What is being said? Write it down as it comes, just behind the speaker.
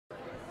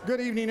Good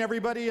evening,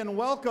 everybody, and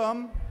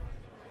welcome.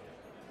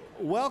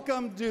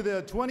 Welcome to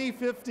the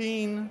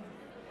 2015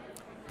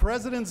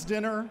 President's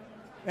Dinner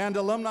and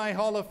Alumni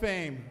Hall of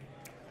Fame.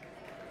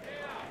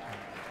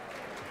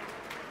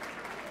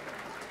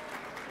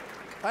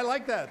 I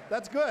like that.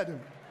 That's good.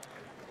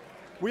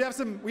 We have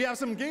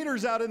some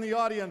Gators out in the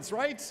audience,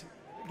 right?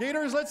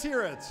 Gators, let's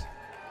hear it.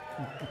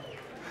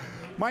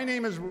 My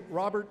name is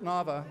Robert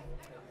Nava,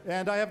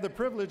 and I have the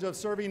privilege of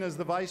serving as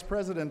the Vice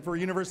President for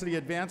University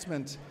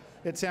Advancement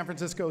at San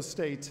Francisco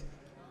State.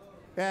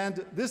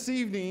 And this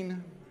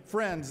evening,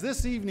 friends,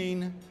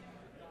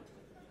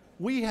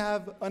 we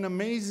have an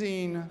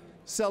amazing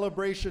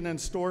celebration in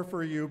store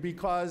for you,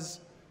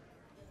 because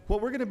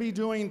what we're going to be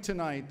doing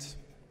tonight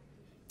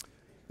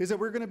is that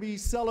we're going to be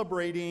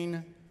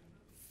celebrating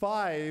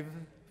five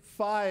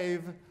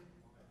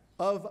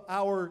of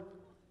our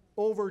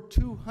over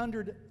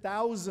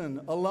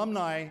 200,000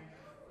 alumni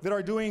that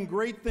are doing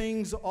great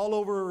things all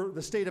over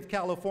the state of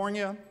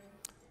California,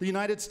 the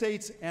United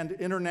States, and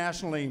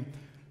internationally.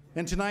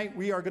 And tonight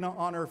we are going to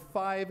honor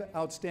 5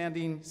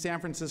 outstanding San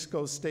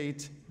Francisco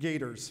State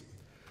Gators.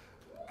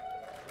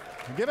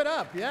 Give it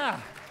up, yeah.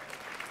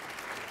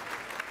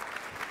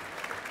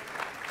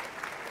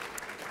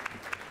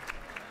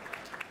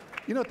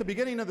 You know, at the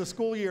beginning of the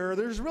school year,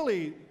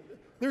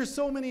 there's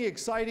so many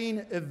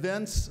exciting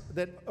events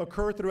that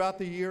occur throughout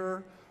the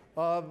year.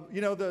 You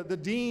know, the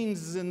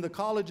deans and the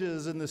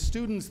colleges and the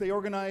students, they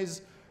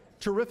organize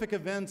terrific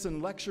events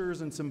and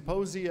lectures and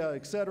symposia,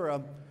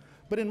 etc.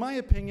 But in my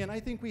opinion, I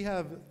think we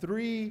have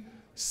three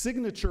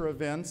signature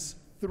events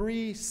that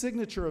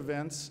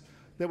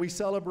we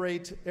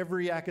celebrate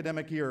every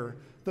academic year.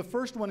 The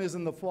first one is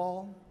in the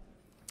fall,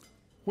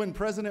 when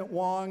President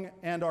Wong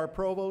and our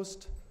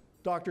provost,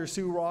 Dr.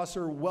 Sue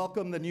Rosser,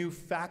 welcome the new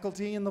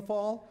faculty in the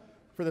fall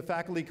for the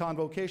faculty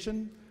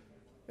convocation.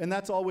 And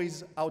that's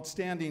always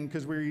outstanding,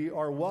 because we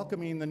are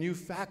welcoming the new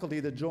faculty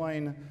that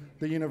join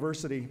the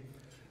university.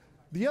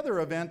 The other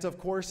event, of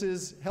course,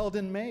 is held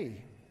in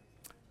May,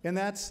 and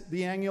that's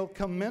the annual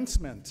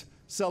commencement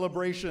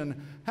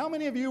celebration. How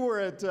many of you were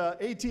at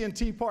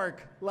AT&T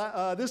Park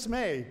this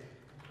May?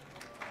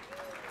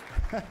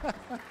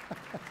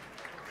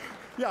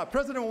 Yeah,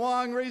 President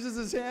Wong raises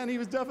his hand. He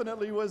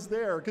definitely was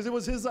there, because it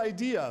was his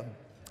idea.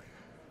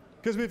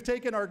 Because we've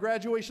taken our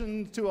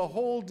graduation to a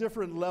whole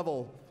different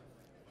level.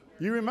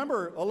 You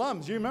remember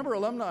alums, you remember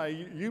alumni,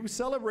 you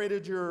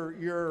celebrated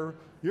your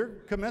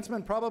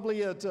commencement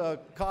probably at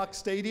Cox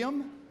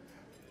Stadium,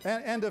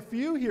 and a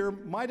few here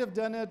might have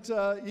done it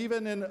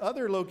even in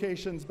other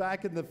locations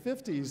back in the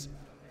 50s.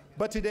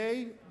 But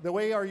today, the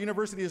way our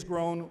university has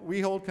grown,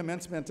 we hold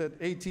commencement at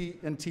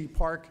AT&T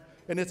Park,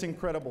 and it's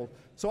incredible.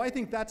 So I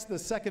think that's the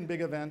second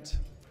big event.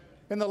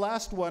 And the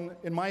last one,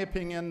 in my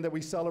opinion, that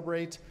we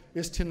celebrate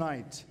is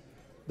tonight,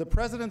 the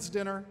President's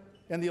Dinner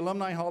and the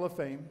Alumni Hall of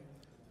Fame,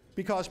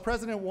 because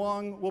President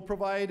Wong will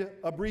provide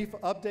a brief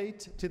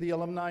update to the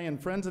alumni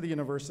and friends of the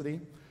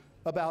university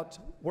about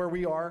where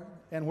we are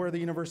and where the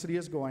university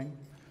is going.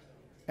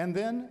 And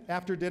then,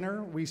 after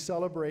dinner, we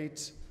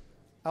celebrate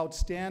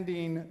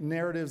outstanding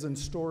narratives and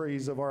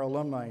stories of our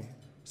alumni.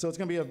 So it's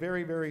going to be a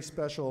very, very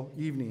special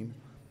evening.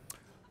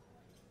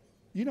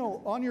 You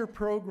know, on your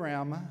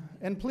program,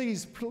 and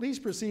please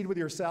proceed with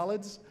your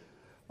salads,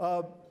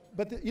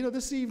 you know,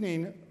 this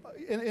evening,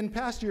 in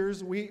past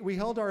years, we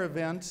held our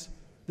event.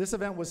 This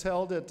event was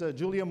held at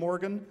Julia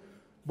Morgan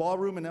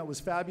Ballroom, and that was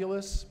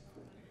fabulous.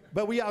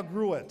 But we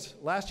outgrew it.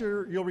 Last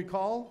year, you'll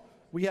recall,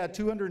 we had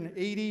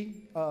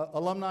 280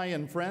 alumni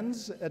and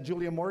friends at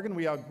Julia Morgan.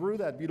 We outgrew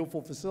that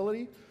beautiful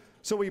facility.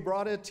 So we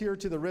brought it here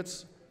to the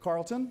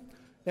Ritz-Carlton,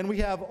 and we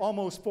have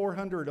almost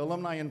 400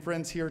 alumni and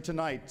friends here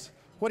tonight.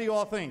 What do you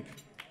all think?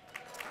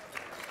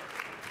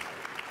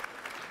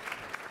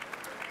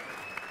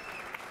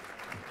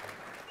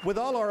 With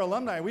all our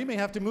alumni, we may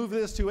have to move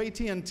this to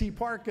AT&T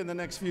Park in the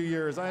next few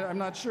years. I'm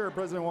not sure,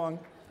 President Wong.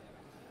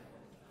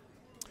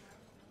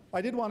 I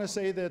did want to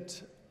say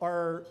that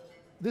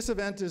this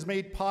event is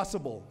made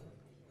possible.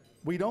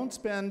 We don't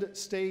spend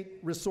state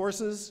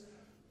resources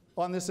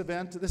on this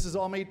event. This is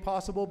all made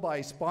possible by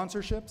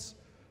sponsorships,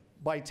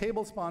 by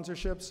table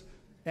sponsorships,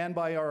 and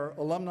by our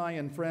alumni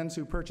and friends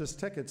who purchase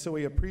tickets, so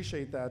we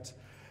appreciate that.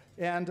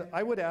 And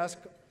I would ask,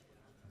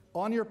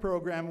 on your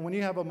program, when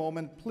you have a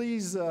moment,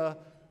 please,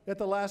 at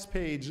the last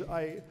page,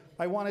 I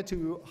wanted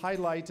to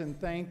highlight and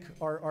thank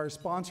our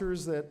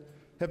sponsors that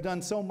have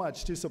done so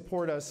much to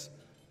support us.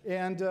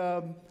 And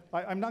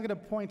I'm not going to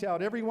point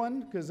out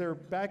everyone, because they're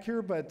back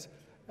here, but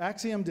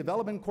Axiom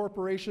Development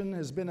Corporation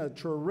has been a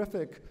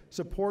terrific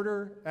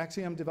supporter.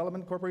 Axiom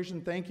Development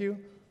Corporation, thank you,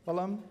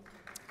 alum.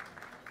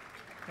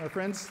 Our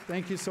friends,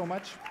 thank you so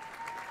much.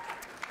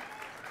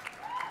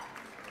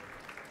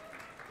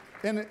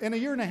 And a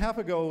year and a half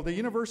ago, the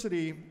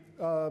university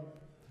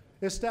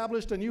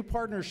established a new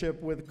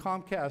partnership with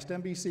Comcast,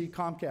 NBC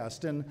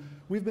Comcast, and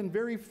we've been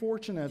very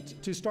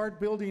fortunate to start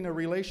building a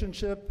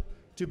relationship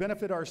to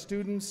benefit our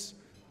students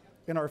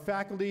and our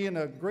faculty, and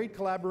a great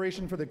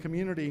collaboration for the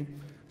community.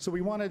 So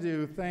we wanted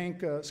to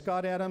thank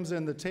Scott Adams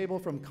and the table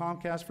from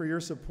Comcast for your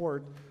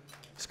support.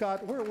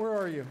 Scott, where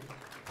are you?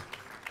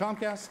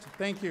 Comcast,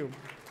 thank you.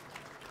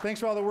 Thanks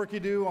for all the work you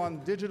do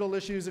on digital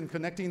issues and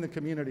connecting the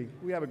community.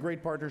 We have a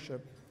great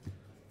partnership.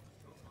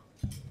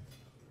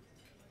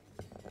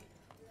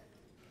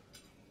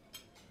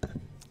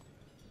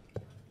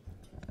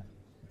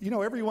 You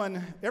know,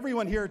 everyone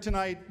here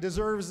tonight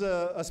deserves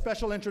a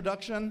special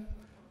introduction,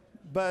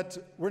 but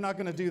we're not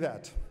going to do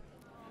that.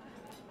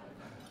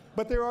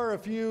 But there are a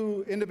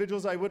few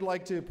individuals I would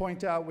like to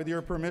point out with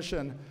your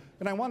permission,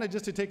 and I wanted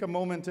just to take a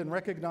moment and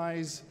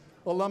recognize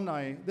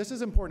alumni. This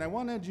is important. I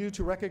wanted you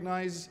to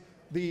recognize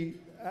the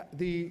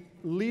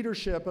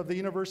leadership of the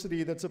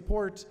university that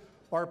supports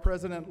our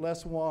president,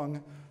 Les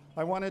Wong.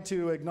 I wanted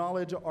to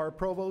acknowledge our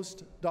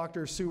provost,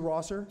 Dr. Sue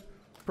Rosser,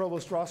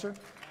 Provost Rosser.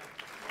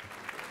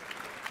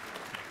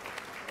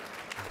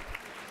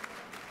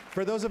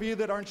 For those of you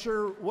that aren't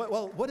sure,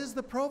 what is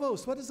the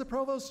provost? What does the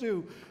provost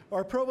do?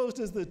 Our provost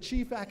is the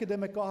chief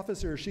academic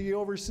officer. She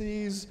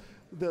oversees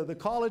the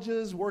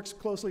colleges, works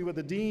closely with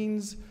the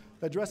deans,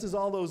 addresses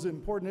all those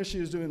important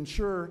issues to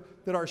ensure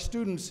that our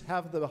students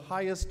have the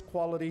highest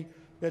quality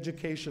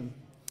education.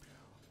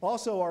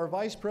 Also, our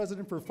vice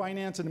president for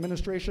finance and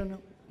administration,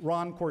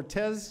 Ron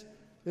Cortez,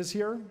 is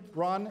here.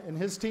 Ron and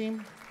his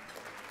team.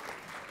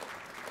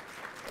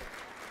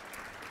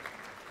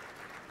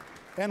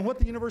 And what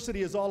the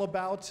university is all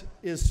about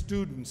is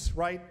students,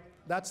 right?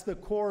 That's the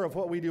core of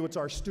what we do. It's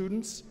our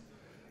students.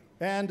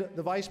 And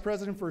the Vice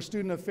President for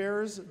Student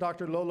Affairs,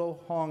 Dr. Lolo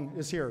Hong,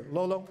 is here.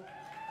 Lolo.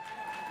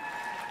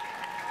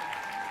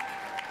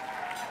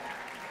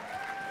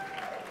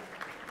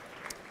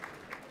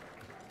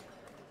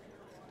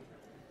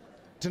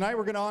 Tonight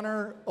we're going to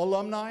honor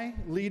alumni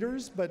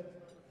leaders,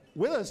 but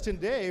with us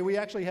today we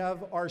actually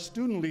have our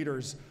student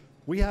leaders.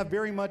 We have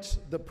very much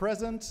the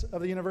present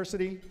of the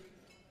university.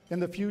 In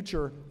the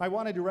future, I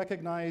wanted to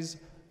recognize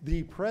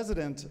the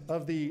president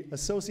of the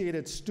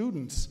Associated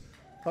Students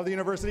of the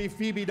University,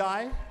 Phoebe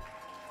Dye.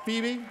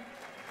 Phoebe.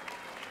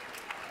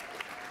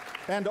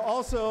 And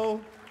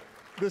also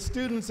the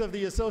students of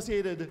the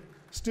Associated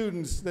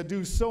Students that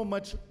do so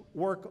much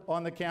work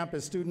on the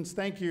campus. Students,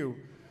 thank you.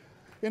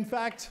 In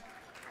fact,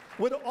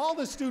 with all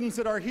the students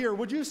that are here,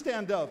 would you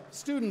stand up?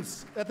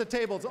 Students at the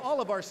tables, all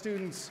of our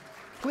students,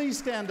 please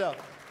stand up.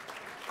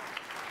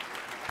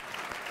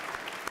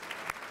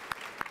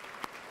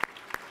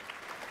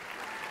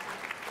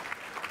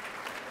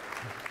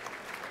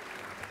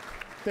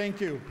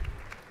 Thank you.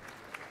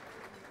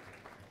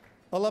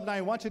 Alumni,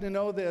 I want you to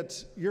know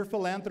that your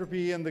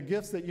philanthropy and the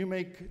gifts that you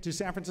make to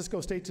San Francisco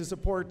State to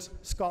support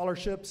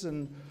scholarships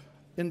and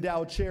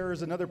endowed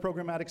chairs and other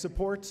programmatic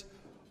supports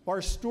are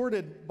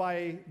stewarded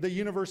by the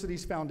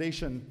university's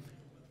foundation.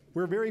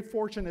 We're very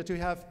fortunate to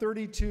have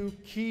 32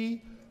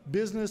 key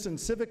business and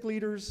civic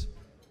leaders.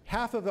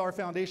 Half of our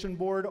foundation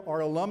board are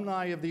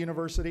alumni of the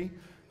university.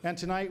 And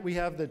tonight we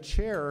have the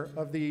chair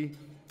of the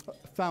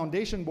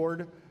foundation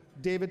board,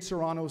 David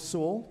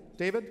Serrano-Sewell.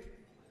 David?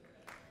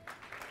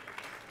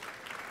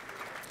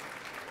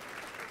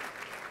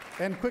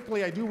 And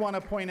quickly, I do want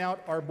to point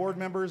out our board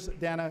members,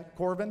 Dana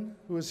Corvin,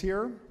 who is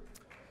here,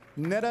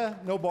 Netta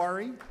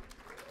Nobari,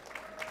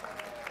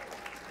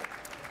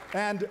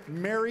 and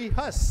Mary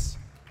Huss.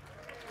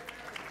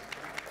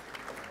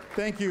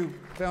 Thank you,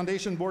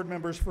 foundation board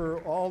members,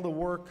 for all the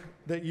work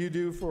that you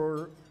do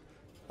for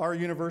our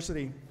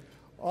university.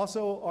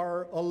 Also,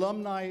 our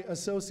Alumni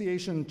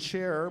Association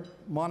Chair,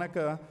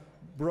 Monica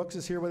Brooks,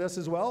 is here with us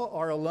as well,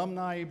 our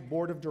Alumni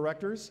Board of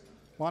Directors.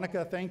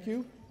 Monica, thank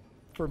you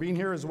for being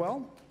here as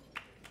well.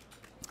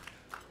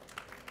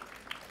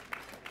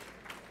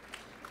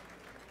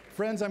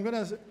 Friends, I'm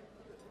going to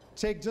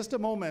take just a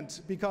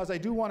moment because I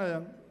do want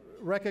to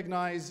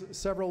recognize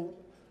several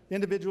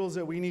individuals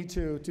that we need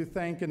to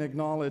thank and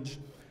acknowledge.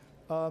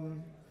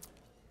 You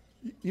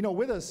know,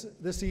 with us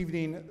this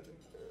evening,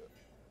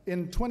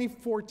 in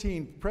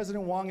 2014,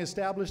 President Wong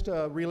established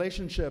a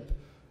relationship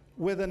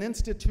with an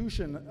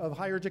institution of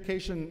higher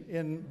education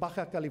in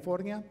Baja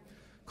California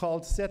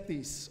called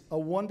CETIS, a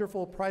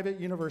wonderful private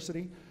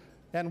university.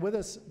 And with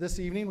us this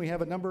evening, we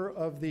have a number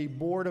of the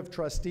board of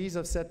trustees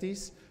of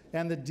CETIS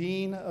and the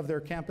dean of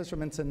their campus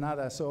from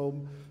Ensenada. So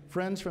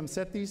friends from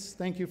CETIS,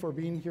 thank you for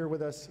being here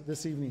with us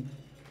this evening.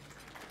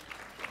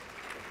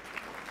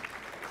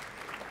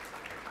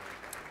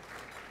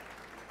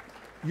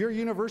 Your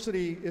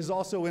university is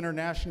also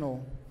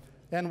international.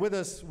 And with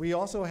us, we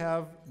also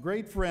have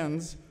great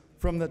friends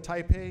from the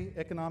Taipei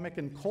Economic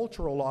and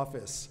Cultural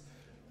Office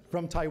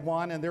from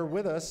Taiwan, and they're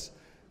with us.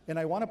 And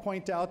I want to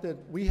point out that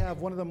we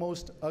have one of the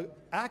most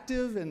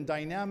active and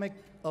dynamic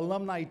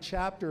alumni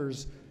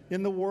chapters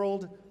in the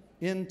world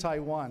in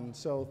Taiwan.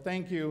 So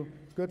thank you,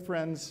 good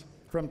friends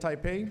from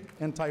Taipei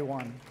and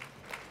Taiwan.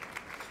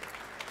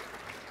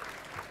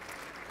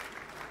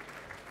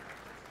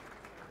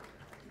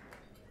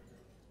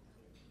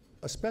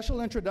 A special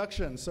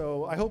introduction,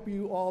 so I hope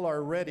you all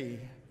are ready,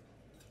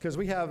 because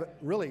we have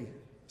really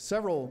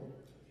several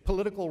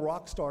political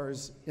rock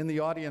stars in the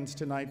audience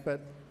tonight, but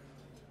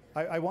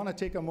I want to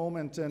take a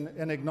moment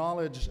and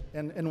acknowledge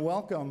and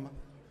welcome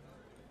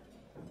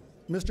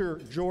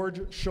Mr.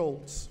 George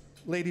Shultz.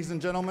 Ladies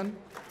and gentlemen,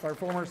 our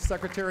former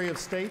Secretary of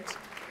State,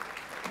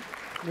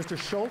 Mr.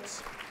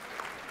 Shultz.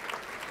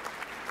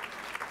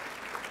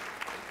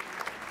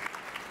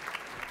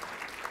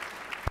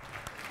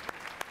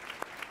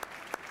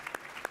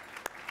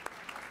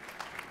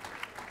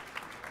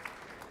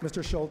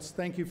 Mr. Shultz,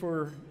 thank you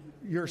for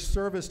your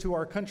service to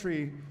our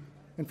country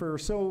and for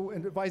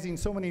advising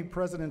so many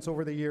presidents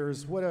over the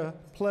years. What a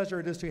pleasure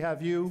it is to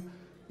have you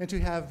and to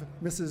have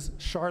Mrs.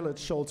 Charlotte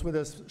Shultz with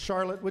us.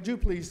 Charlotte, would you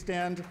please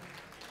stand?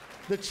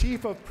 The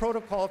Chief of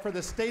Protocol for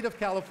the State of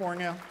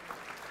California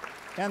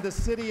and the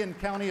City and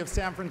County of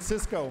San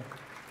Francisco.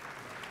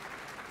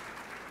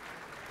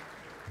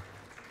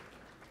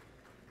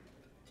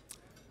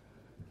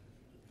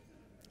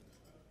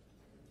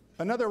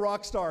 Another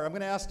rock star I'm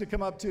going to ask to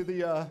come up to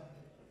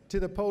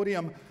the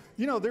podium.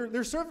 You know,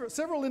 there's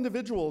several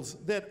individuals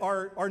that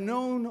are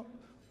known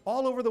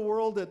all over the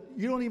world that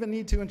you don't even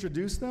need to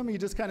introduce them. You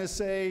just kind of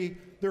say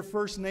their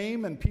first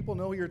name and people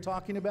know who you're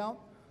talking about.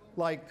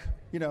 Like,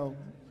 you know,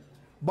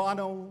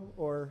 Bono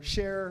or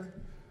Cher,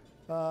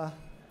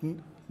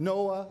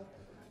 Noah.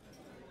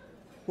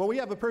 Well, we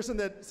have a person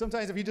that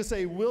sometimes if you just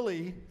say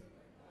Willie,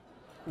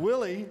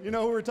 you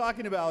know who we're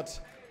talking about.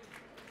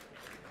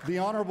 The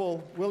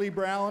Honorable Willie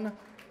Brown,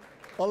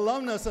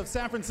 alumnus of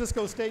San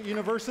Francisco State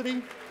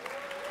University,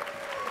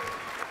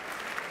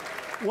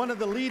 one of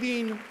the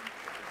leading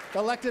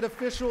elected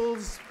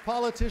officials,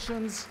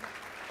 politicians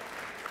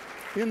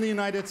in the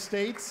United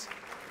States.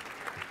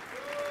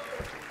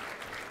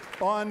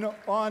 On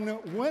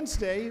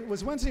Wednesday,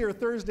 was Wednesday or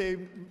Thursday,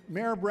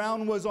 Mayor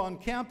Brown was on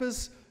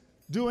campus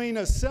doing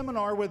a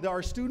seminar with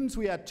our students.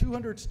 We had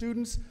 200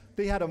 students.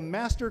 They had a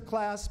master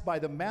class by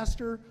the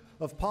master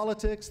of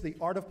politics, the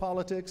art of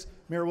politics,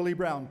 Mayor Willie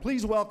Brown.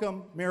 Please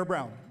welcome Mayor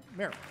Brown.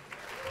 Mayor.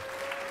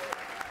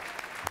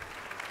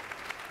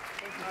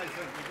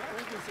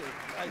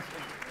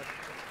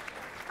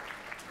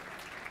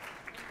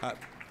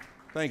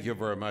 Thank you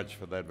very much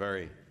for that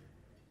very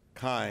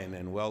kind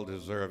and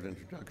well-deserved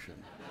introduction.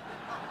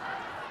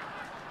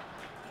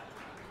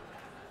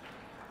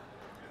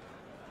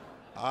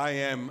 I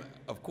am,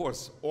 of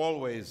course,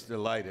 always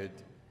delighted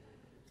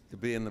to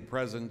be in the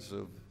presence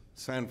of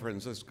San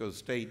Francisco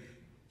State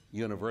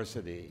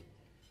University.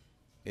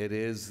 It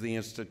is the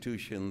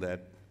institution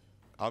that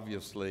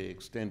obviously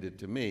extended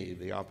to me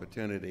the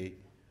opportunity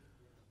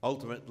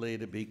ultimately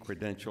to be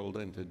credentialed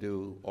and to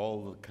do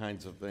all the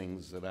kinds of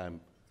things that I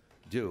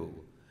do.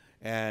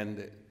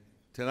 And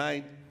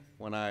tonight,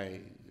 when I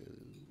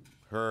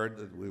heard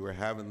that we were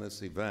having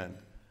this event,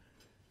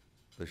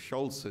 the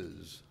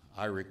Schultzes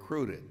I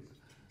recruited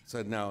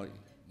said, now,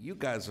 you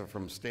guys are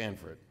from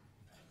Stanford.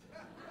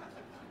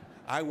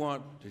 I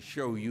want to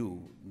show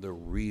you the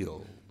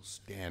real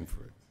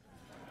Stanford.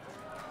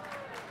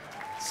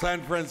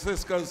 San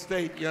Francisco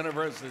State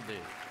University.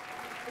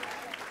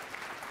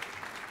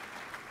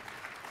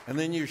 And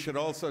then you should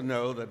also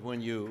know that when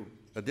you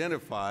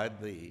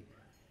identified the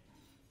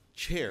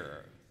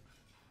chair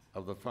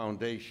of the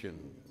foundation,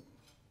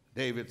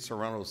 David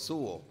Serrano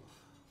Sewell.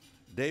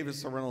 David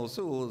Serrano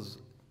Sewell is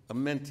a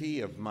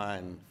mentee of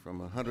mine from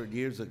 100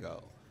 years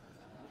ago.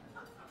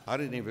 I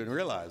didn't even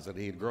realize that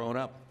he had grown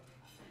up.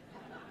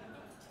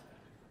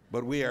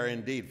 But we are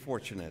indeed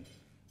fortunate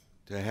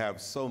to have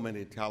so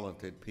many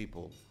talented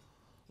people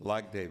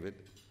like David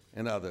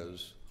and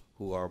others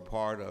who are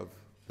part of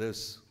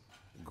this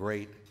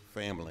great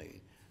family.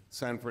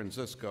 San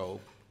Francisco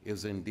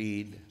is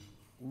indeed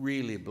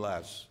really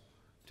blessed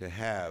to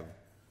have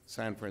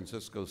San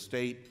Francisco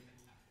State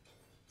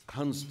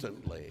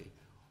constantly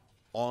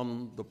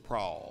on the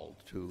prowl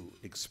to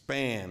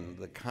expand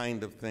the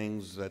kind of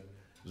things that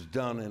is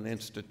done in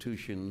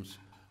institutions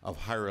of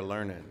higher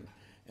learning.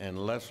 And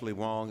Leslie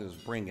Wong is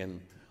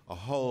bringing a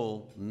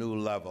whole new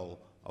level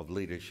of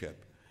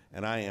leadership.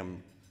 And I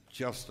am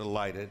just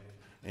delighted.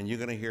 And you're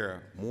going to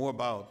hear more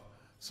about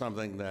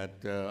something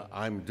that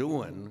I'm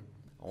doing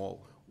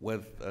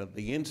with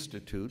the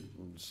Institute.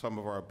 And some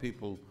of our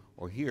people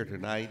are here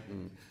tonight,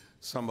 and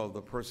some of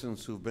the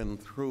persons who've been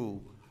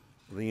through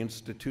the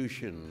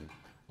institution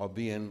are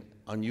being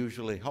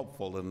unusually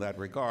helpful in that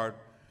regard,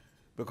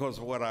 because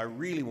what I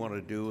really want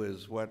to do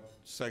is what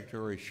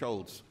Secretary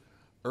Shultz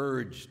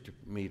urged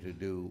me to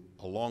do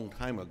a long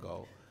time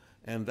ago,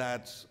 and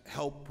that's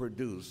help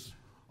produce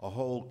a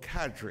whole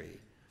cadre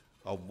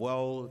of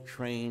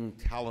well-trained,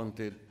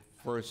 talented,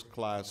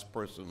 first-class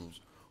persons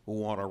who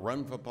want to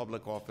run for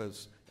public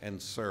office and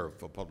serve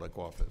for public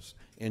office.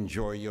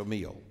 Enjoy your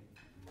meal.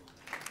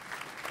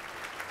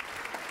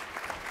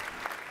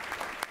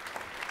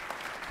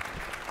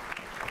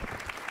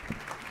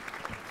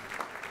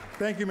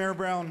 Thank you, Mayor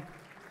Brown.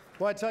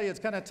 Well, I tell you, it's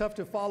kind of tough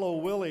to follow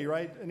Willie,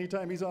 right?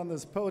 Anytime he's on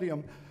this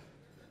podium.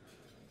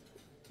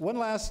 One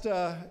last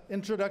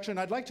introduction.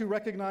 I'd like to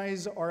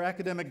recognize our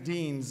academic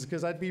deans,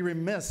 because I'd be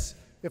remiss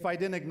if I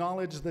didn't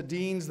acknowledge the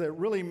deans that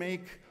really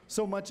make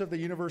so much of the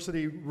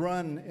university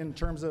run in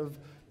terms of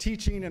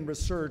teaching and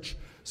research.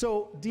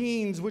 So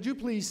deans, would you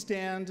please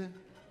stand?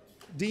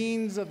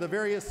 Deans of the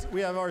various, we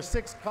have our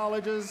 6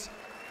 colleges.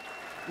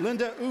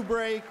 Linda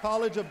Ubre,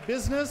 College of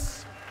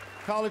Business,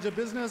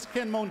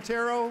 Ken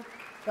Montero,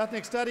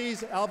 Ethnic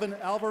Studies, Alvin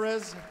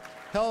Alvarez,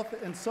 Health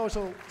and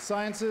Social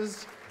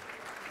Sciences,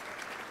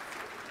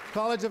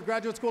 College of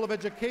Graduate School of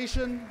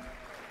Education.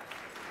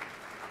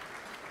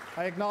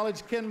 I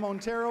acknowledge Ken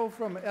Montero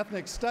from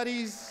Ethnic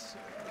Studies,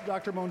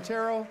 Dr.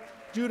 Montero,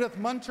 Judith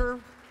Munter,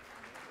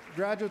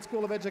 Graduate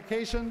School of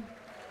Education.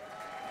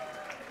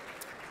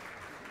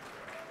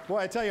 Boy,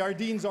 I tell you, our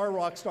deans are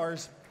rock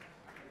stars.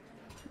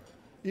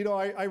 You know,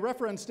 I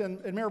referenced,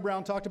 and Mayor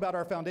Brown talked about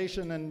our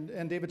foundation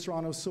and David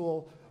Serrano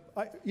Sewell.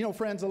 You know,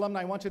 friends,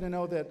 alumni, I want you to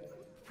know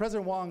that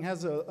President Wong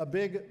has a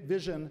big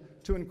vision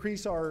to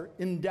increase our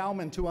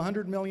endowment to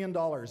 $100 million,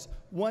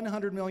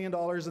 $100 million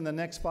in the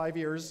next 5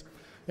 years.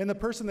 And the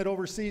person that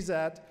oversees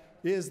that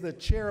is the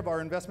chair of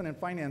our Investment and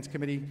Finance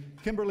Committee,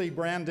 Kimberly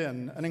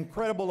Brandon, an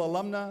incredible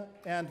alumna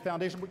and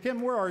foundation.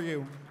 Kim, where are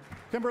you?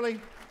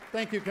 Kimberly?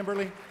 Thank you,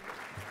 Kimberly.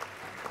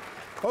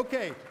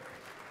 Okay.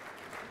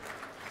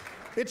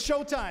 It's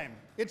showtime.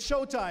 It's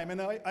showtime.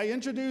 And I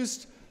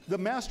introduced the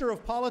Master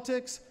of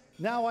Politics.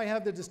 Now I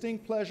have the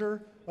distinct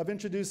pleasure of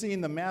introducing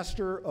the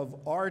Master of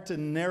Art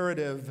and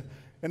Narrative,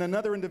 and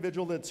another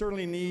individual that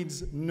certainly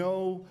needs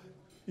no,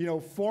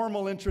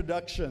 formal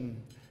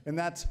introduction, and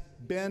that's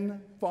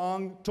Ben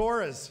Fong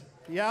Torres.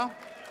 Yeah?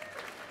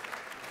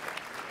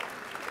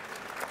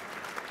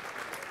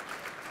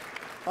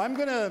 I'm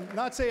going to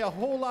not say a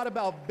whole lot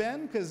about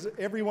Ben, because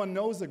everyone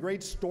knows the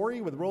great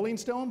story with Rolling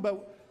Stone,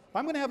 but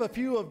I'm going to have a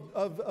few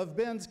of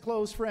Ben's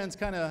close friends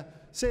kind of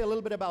say a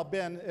little bit about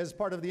Ben as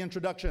part of the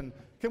introduction.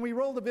 Can we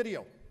roll the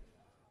video?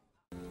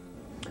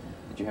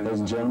 Ladies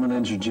and gentlemen,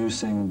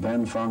 introducing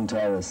Ben Fong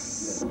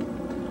Torres.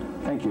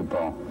 Thank you,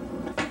 Paul.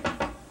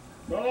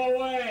 Go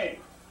away!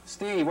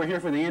 Steve, we're here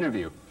for the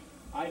interview.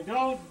 I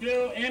don't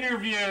do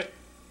interview.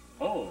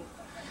 Oh.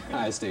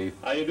 Hi, Steve.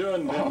 How you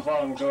doing, Ben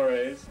Fong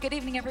Torres? Good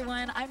evening,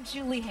 everyone. I'm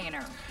Julie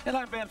Hayner. And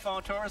I'm Ben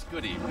Fong Torres.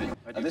 Good evening.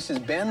 This is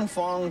Ben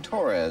Fong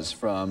Torres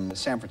from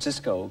San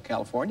Francisco,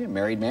 California.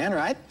 Married man,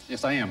 right?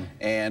 Yes, I am.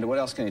 And what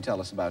else can you tell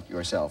us about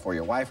yourself or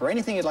your wife or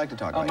anything you'd like to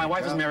talk about? My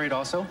wife is married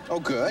also. Oh,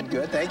 good,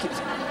 good. Thank you.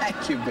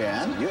 Thank you,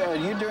 Ben.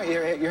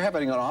 You're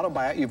having an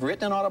autobiography. You've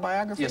written an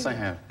autobiography? Yes, I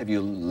have. Have you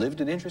lived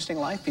an interesting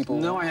life? People?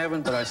 No, I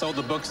haven't, but I sold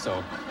the book,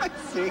 so. I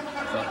see.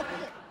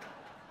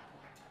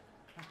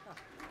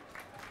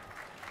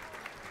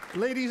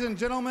 Ladies and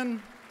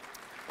gentlemen,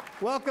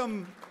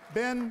 welcome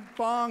Ben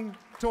Fong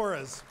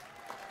Torres.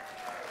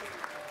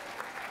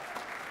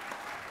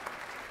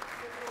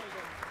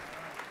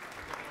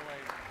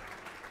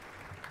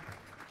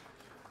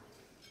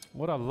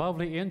 What a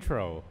lovely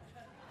intro.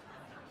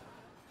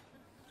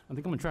 I think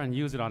I'm going to try and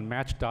use it on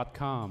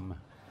Match.com.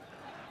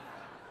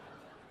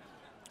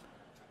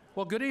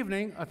 Well, good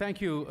evening.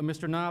 Thank you,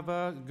 Mr.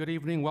 Nava. Good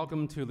evening.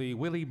 Welcome to the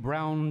Willie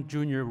Brown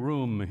Jr.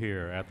 room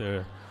here at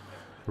the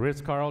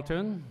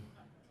Ritz-Carlton.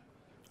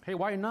 Hey,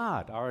 why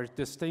not? Our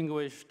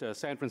distinguished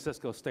San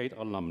Francisco State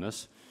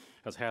alumnus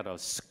has had a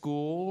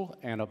school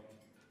and a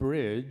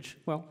bridge,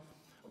 well,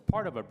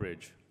 part of a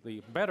bridge,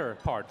 the better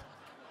part.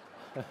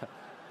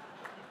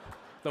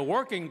 The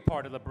working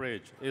part of the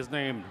bridge is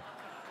named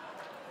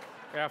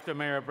after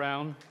Mayor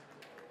Brown.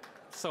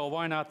 So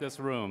why not this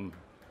room,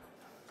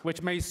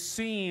 which may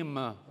seem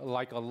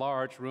like a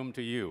large room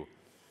to you,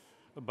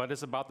 but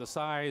it's about the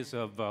size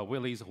of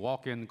Willie's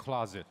walk-in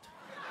closet.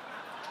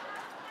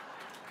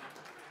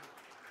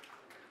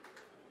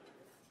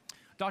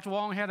 Dr.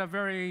 Wong had a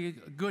very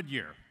good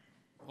year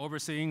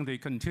overseeing the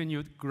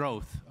continued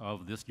growth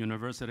of this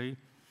university.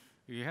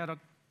 He had a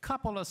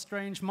couple of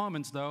strange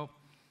moments, though,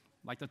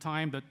 like the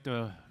time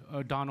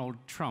that Donald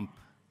Trump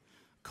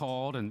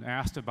called and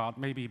asked about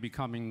maybe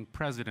becoming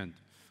president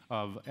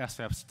of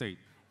SF State.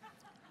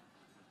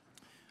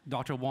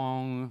 Dr.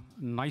 Wong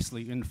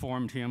nicely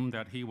informed him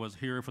that he was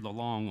here for the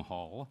long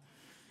haul,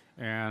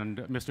 and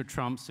Mr.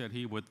 Trump said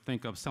he would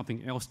think of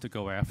something else to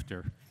go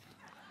after.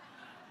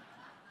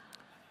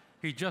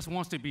 He just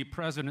wants to be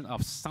president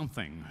of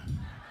something.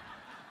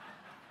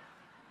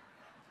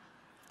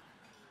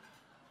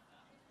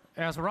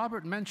 As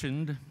Robert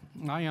mentioned,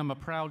 I am a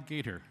proud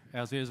Gator,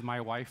 as is my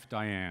wife,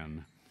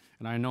 Diane,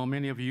 and I know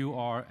many of you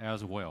are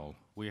as well.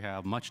 We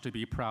have much to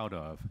be proud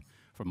of.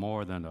 For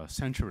more than a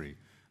century,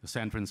 the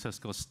San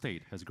Francisco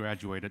State has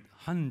graduated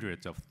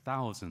hundreds of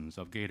thousands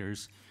of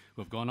Gators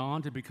who have gone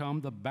on to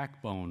become the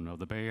backbone of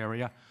the Bay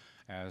Area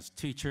as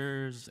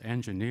teachers,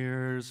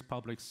 engineers,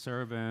 public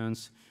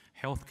servants,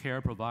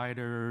 healthcare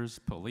providers,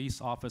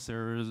 police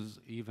officers,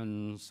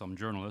 even some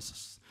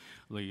journalists.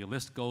 The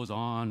list goes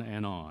on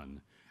and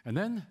on. And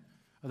then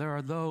there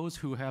are those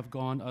who have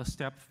gone a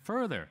step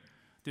further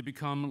to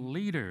become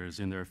leaders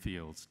in their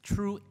fields,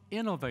 true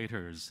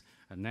innovators,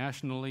 and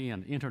nationally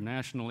and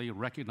internationally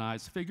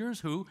recognized figures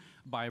who,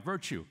 by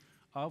virtue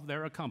of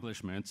their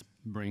accomplishments,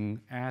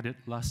 bring added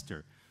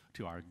luster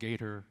to our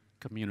Gator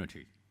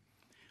community.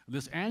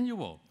 This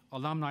annual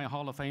Alumni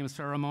Hall of Fame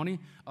ceremony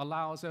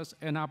allows us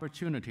an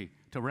opportunity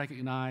to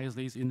recognize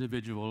these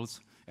individuals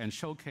and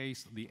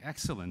showcase the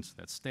excellence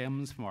that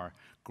stems from our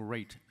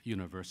great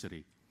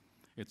university.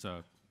 It's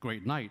a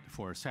great night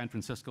for San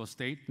Francisco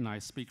State, and I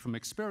speak from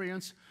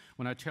experience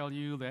when I tell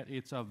you that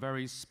it's a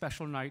very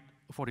special night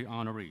for the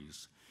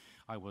honorees.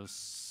 I was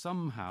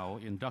somehow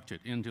inducted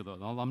into the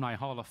Alumni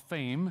Hall of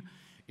Fame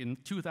in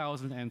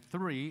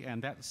 2003,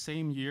 and that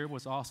same year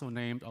was also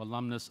named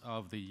Alumnus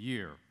of the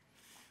Year.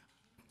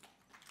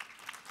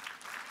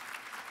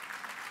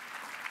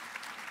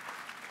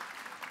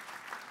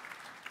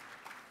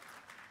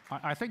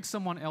 I think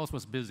someone else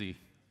was busy.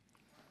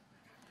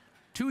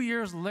 2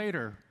 years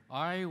later,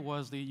 I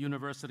was the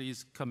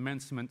university's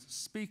commencement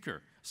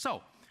speaker.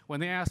 So, when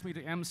they asked me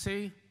to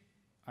MC,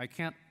 I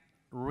can't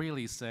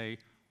really say,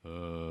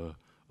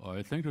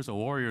 I think there's a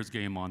Warriors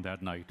game on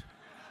that night.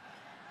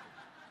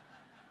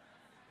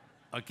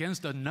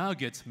 Against the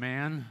Nuggets,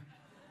 man.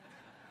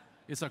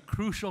 It's a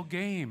crucial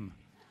game.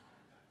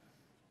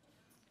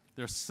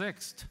 They're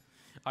sixth.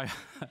 I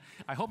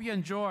hope you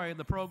enjoy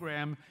the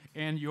program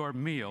and your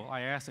meal.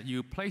 I ask that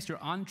you place your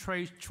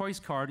entree choice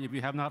card, if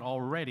you have not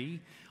already,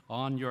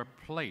 on your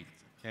plate.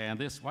 And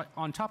this,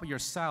 on top of your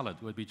salad,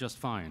 would be just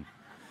fine.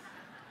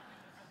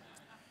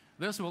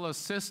 This will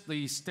assist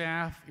the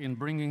staff in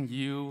bringing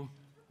you,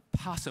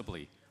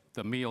 possibly,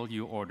 the meal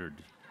you ordered.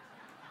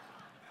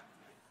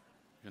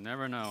 You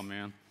never know,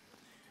 man.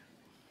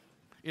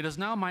 It is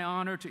now my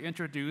honor to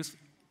introduce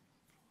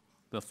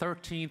the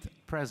 13th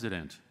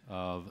president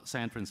of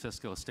San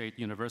Francisco State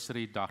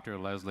University, Dr.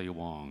 Leslie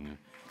Wong.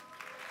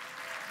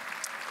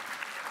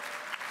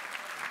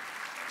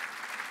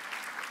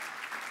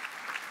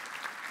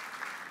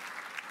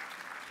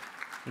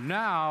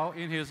 Now,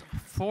 in his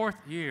 4th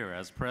year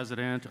as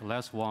president,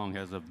 Les Wong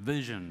has a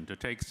vision to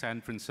take San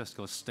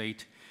Francisco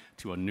State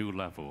to a new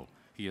level.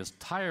 He is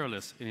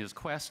tireless in his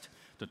quest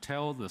to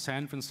tell the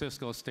San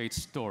Francisco State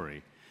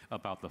story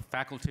about the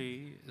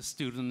faculty,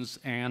 students,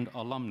 and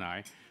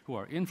alumni who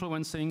are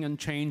influencing and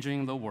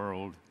changing the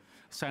world.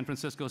 San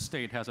Francisco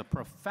State has a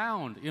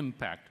profound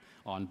impact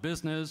on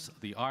business,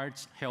 the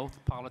arts, health,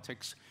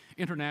 politics,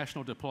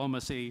 international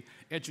diplomacy,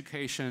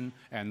 education,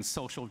 and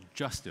social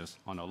justice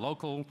on a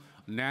local,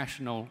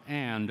 national,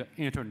 and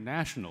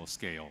international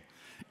scale.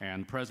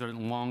 And President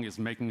Wong is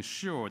making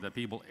sure that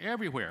people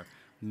everywhere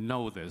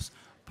know this.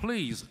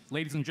 Please,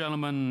 ladies and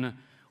gentlemen,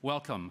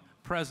 welcome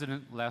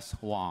President Les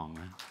Wong.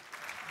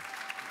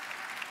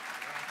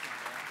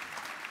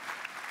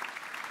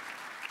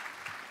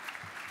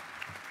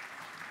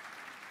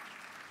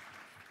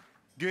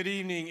 Good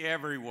evening,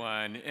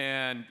 everyone,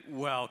 and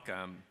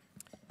welcome.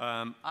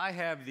 I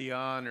have the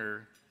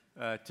honor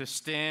to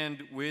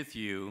stand with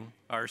you,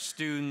 our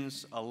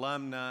students,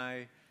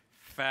 alumni,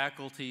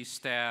 faculty,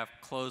 staff,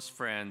 close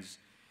friends,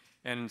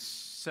 and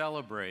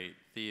celebrate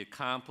the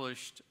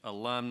accomplished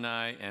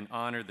alumni and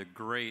honor the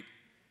great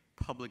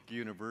public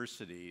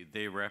university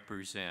they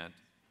represent,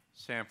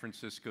 San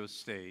Francisco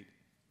State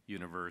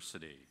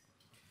University.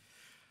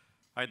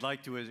 I'd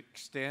like to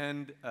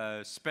extend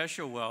a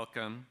special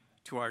welcome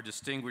to our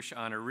distinguished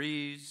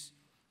honorees,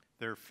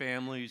 their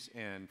families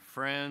and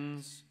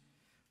friends.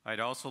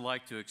 I'd also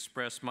like to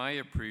express my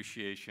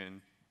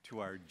appreciation to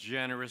our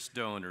generous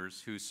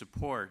donors whose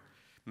support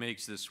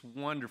makes this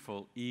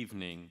wonderful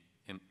evening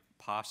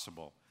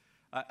possible.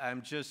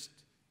 I'm just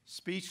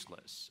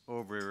speechless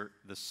over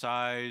the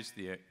size,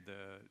 the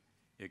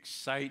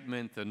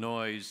excitement, the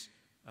noise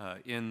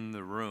in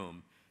the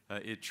room.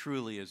 It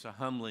truly is a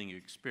humbling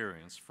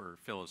experience for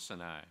Phyllis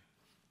and I.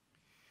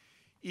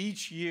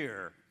 Each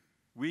year,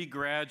 we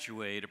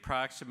graduate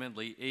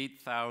approximately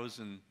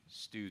 8,000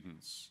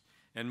 students,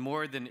 and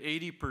more than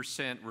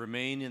 80%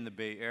 remain in the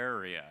Bay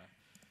Area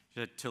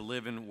to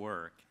live and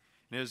work.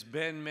 And as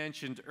Ben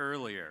mentioned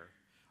earlier,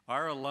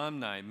 our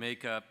alumni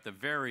make up the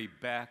very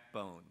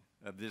backbone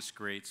of this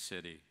great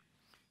city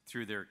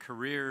through their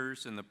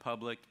careers in the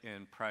public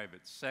and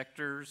private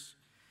sectors.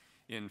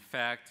 In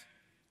fact,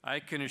 I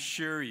can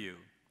assure you,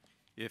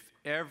 if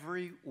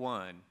every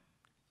one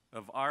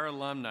of our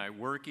alumni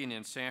working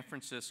in San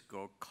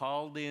Francisco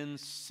called in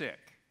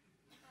sick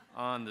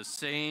on the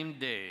same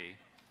day,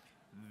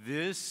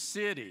 this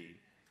city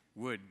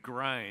would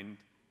grind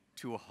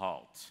to a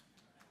halt.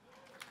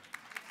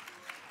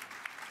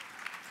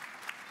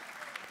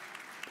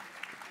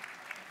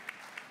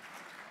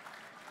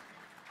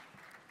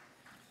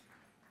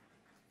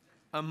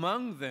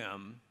 Among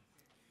them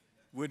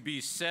would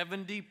be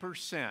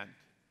 70%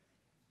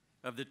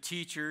 of the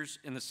teachers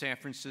in the San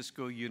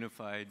Francisco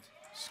Unified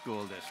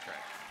School District.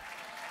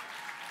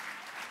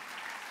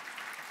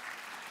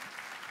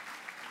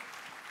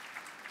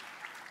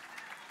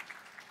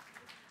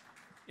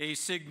 A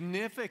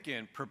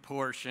significant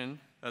proportion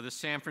of the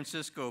San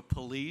Francisco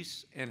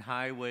Police and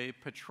Highway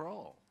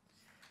Patrol.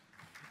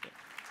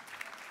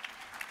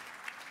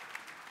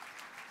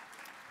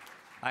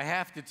 I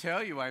have to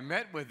tell you, I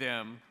met with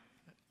them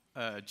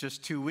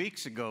just 2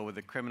 weeks ago with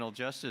the Criminal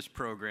Justice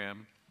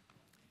Program,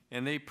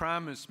 and they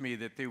promised me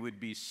that they would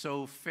be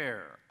so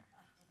fair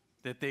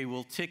that they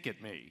will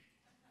ticket me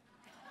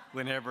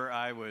whenever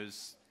I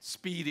was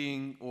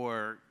speeding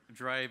or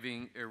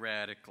driving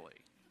erratically.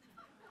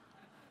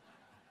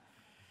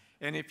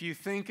 And if you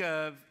think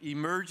of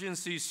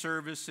emergency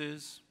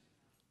services,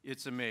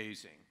 it's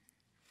amazing.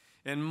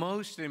 And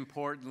most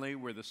importantly,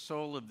 where the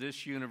soul of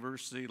this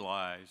university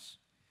lies,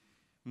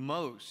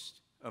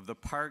 most of the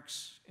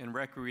parks and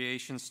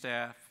recreation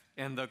staff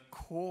and the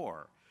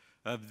core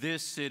of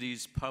this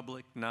city's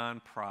public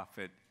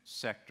nonprofit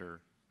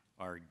sector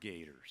are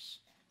Gators.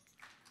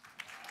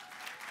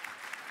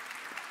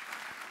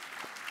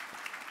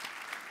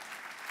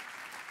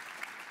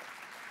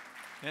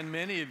 And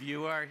many of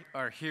you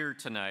are here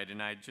tonight,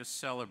 and I just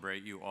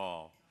celebrate you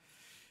all.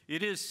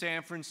 It is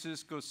San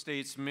Francisco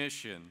State's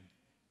mission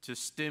to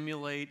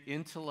stimulate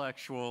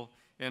intellectual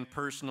and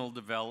personal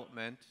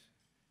development,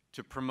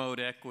 to promote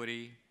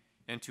equity,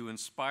 and to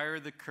inspire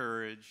the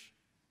courage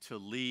to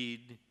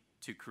lead,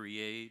 to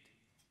create,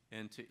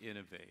 and to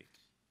innovate.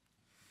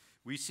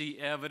 We see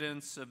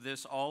evidence of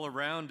this all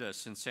around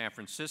us in San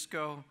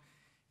Francisco,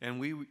 and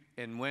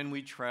when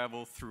we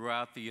travel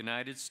throughout the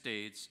United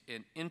States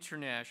and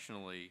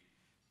internationally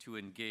to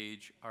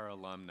engage our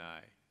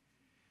alumni.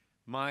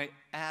 My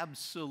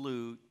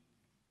absolute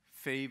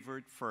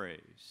favorite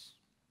phrase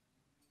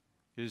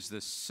is "the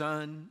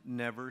sun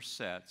never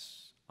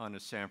sets on a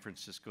San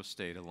Francisco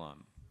State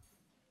alum,"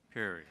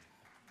 period.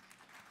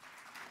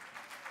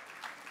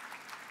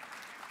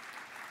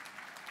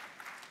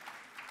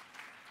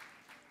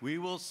 We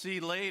will see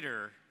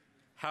later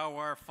how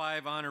our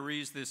 5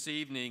 honorees this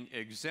evening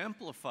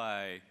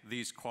exemplify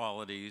these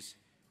qualities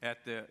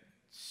at the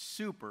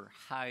super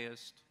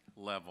highest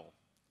level.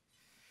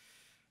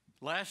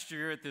 Last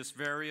year at this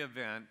very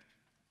event,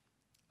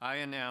 I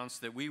announced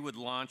that we would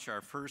launch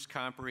our first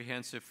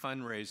comprehensive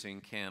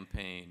fundraising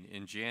campaign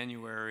in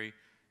January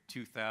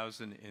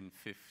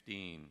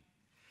 2015.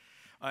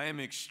 I am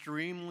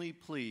extremely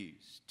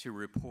pleased to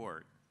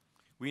report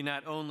we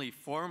not only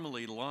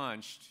formally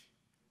launched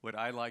what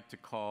I like to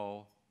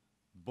call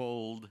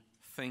bold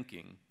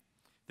thinking,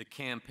 the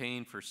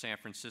campaign for San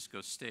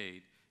Francisco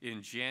State,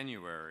 in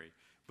January,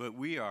 but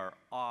we are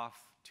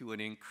off to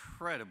an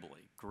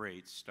incredibly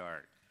great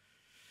start.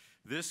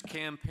 This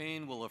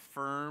campaign will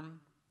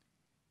affirm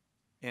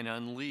and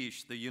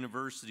unleash the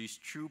university's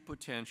true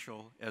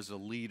potential as a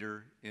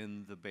leader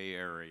in the Bay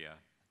Area,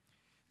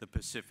 the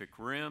Pacific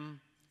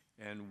Rim,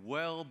 and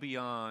well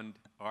beyond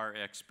our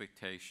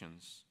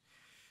expectations.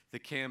 The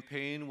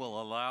campaign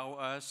will allow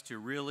us to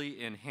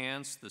really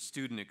enhance the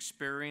student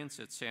experience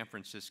at San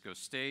Francisco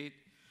State.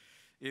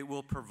 It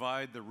will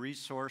provide the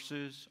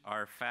resources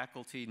our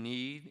faculty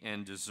need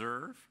and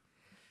deserve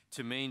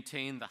to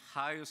maintain the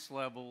highest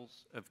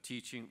levels of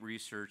teaching,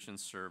 research, and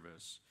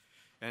service.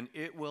 And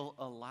it will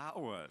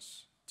allow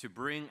us to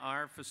bring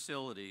our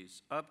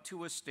facilities up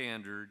to a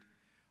standard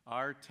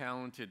our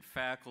talented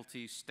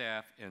faculty,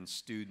 staff, and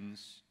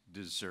students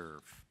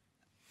deserve.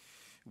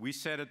 We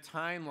set a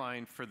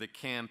timeline for the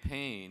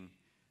campaign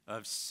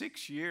of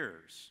 6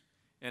 years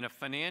and a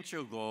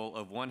financial goal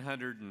of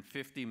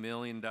 $150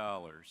 million.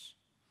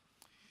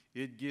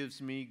 It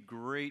gives me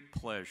great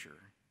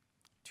pleasure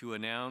to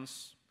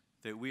announce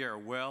that we are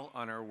well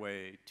on our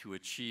way to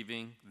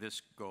achieving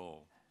this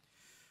goal.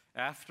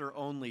 After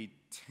only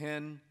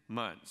 10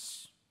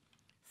 months,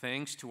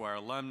 thanks to our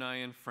alumni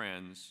and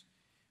friends,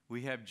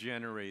 we have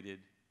generated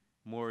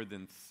more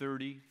than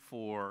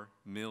 $34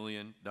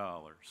 million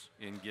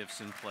in gifts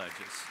and pledges.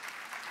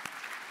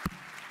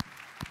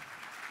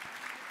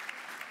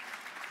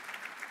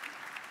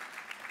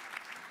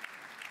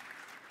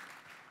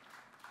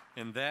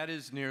 And that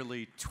is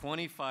nearly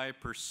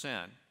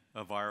 25%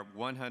 of our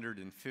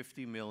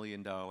 $150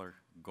 million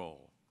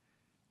goal.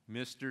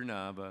 Mr.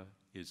 Nava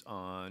is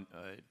on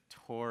a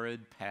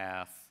torrid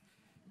path,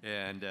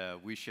 and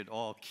we should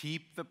all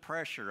keep the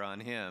pressure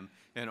on him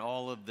and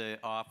all of the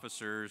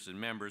officers and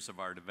members of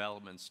our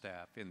development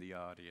staff in the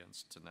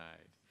audience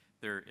tonight.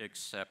 They're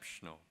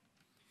exceptional.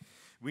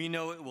 We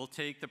know it will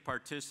take the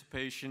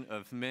participation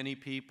of many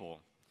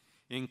people,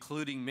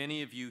 including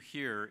many of you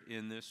here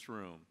in this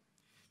room,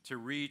 to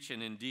reach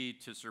and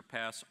indeed to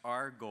surpass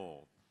our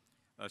goal.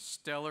 A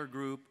stellar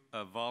group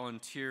of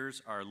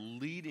volunteers are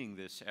leading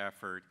this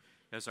effort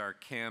as our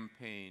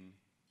campaign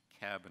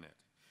cabinet.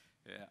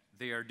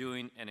 They are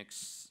doing an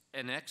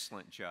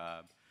excellent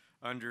job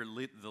under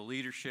the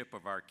leadership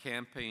of our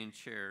campaign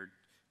chair,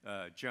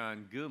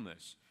 John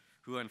Gumas,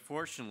 who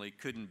unfortunately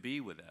couldn't be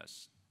with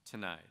us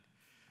tonight.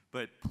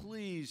 But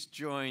please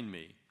join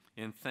me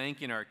in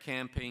thanking our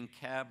campaign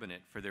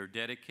cabinet for their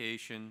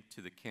dedication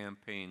to the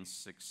campaign's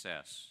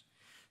success.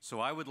 So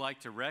I would like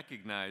to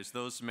recognize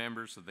those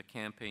members of the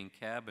campaign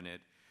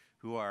cabinet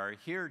who are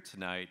here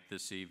tonight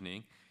this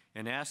evening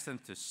and ask them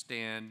to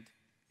stand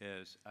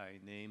as I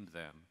named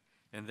them.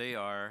 And they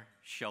are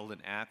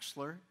Sheldon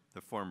Axler,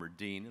 the former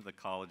dean of the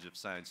College of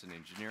Science and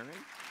Engineering.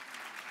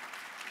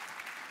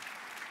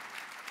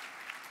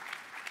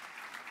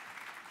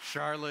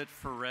 Charlotte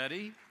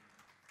Ferretti.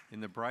 In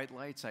the bright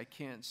lights, I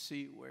can't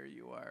see where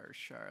you are,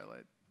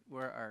 Charlotte.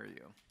 Where are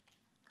you?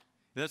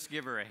 Let's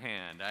give her a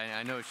hand.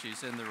 I know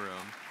she's in the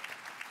room.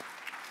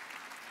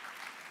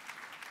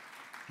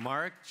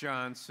 Mark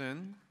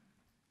Johnson,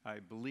 I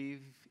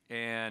believe,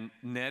 and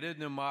Netta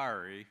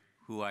Namari,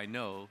 who I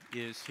know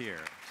is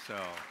here. So,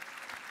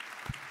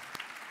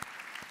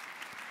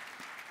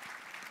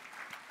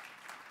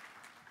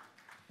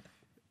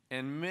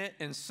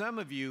 and some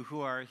of you who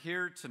are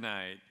here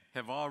tonight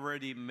have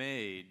already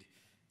made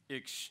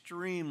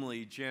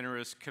extremely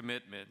generous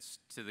commitments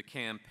to the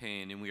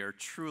campaign, and we are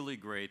truly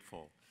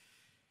grateful.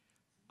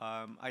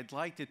 I'd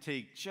like to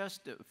take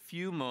just a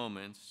few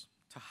moments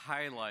to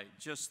highlight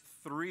just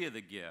 3 of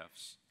the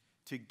gifts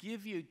to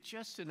give you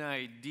just an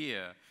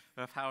idea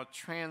of how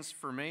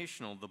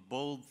transformational the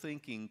Bold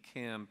Thinking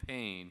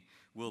campaign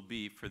will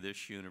be for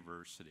this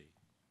university.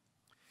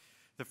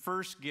 The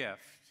first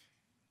gift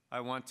I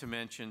want to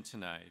mention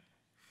tonight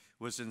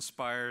was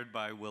inspired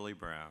by Willie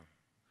Brown,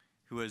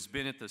 who has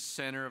been at the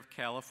center of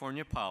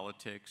California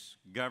politics,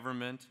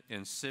 government,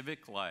 and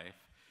civic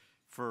life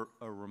for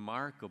a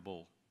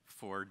remarkable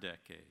 4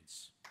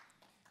 decades.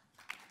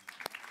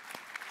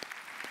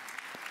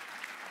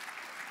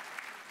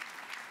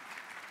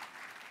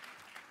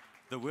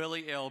 The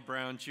Willie L.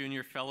 Brown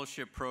Jr.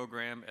 Fellowship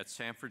Program at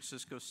San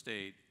Francisco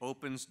State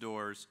opens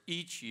doors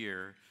each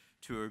year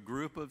to a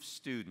group of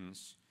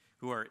students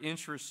who are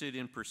interested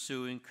in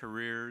pursuing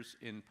careers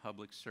in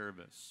public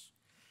service.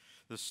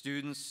 The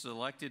students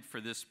selected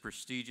for this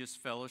prestigious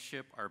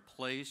fellowship are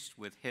placed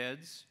with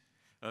heads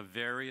of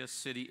various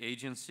city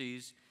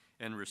agencies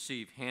and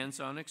receive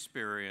hands-on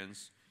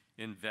experience,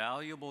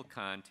 invaluable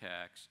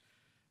contacts,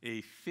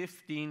 a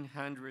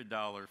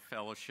 $1,500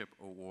 fellowship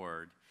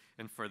award,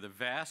 and for the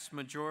vast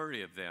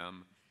majority of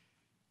them,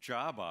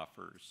 job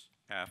offers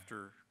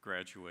after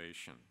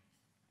graduation.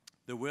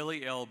 The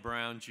Willie L.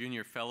 Brown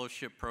Jr.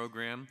 Fellowship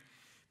Program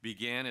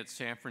began at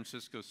San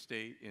Francisco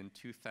State in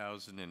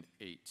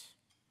 2008.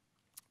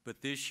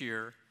 But this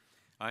year,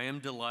 I am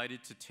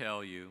delighted to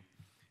tell you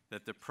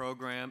that the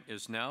program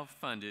is now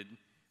funded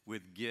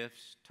with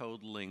gifts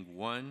totaling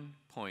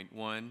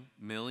 $1.1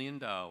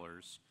 million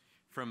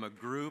from a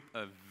group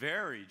of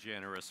very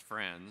generous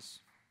friends.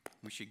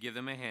 We should give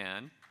them a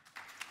hand.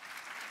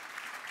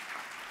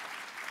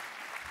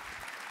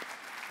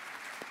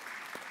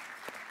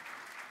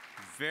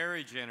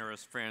 Very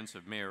generous friends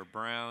of Mayor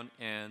Brown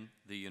and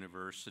the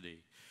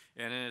university.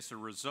 And as a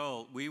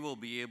result, we will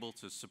be able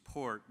to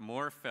support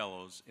more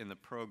fellows in the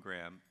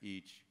program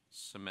each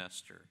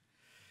semester.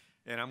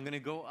 And I'm going to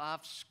go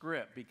off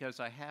script because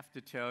I have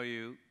to tell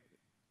you,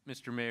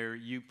 Mr. Mayor,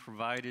 you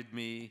provided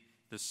me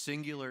the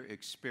singular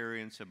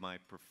experience of my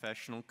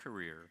professional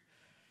career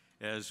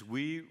as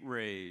we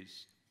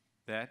raised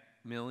that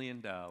 $1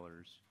 million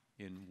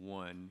in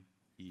one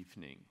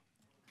evening.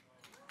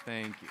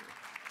 Thank you.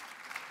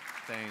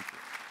 Thank you.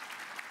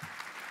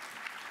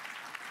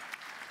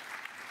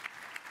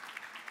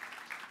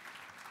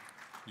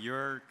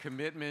 Your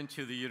commitment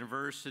to the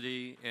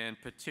university and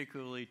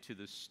particularly to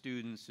the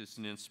students is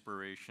an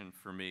inspiration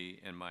for me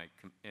and my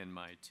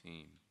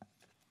team.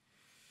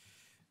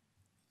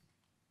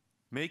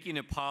 Making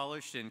a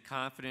polished and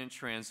confident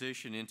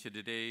transition into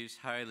today's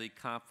highly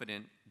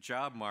confident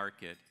job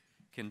market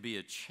can be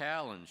a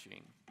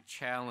challenging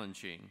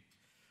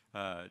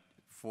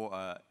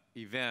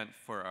event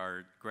for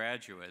our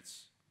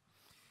graduates.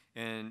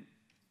 And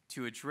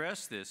to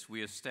address this,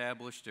 we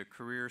established a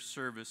career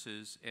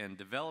services and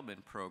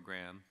development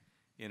program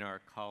in our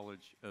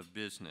College of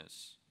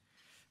Business.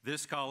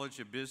 This College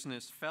of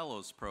Business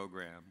Fellows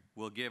program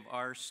will give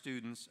our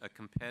students a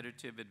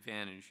competitive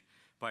advantage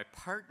by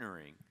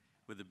partnering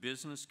with the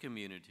business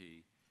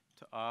community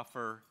to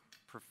offer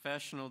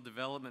professional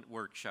development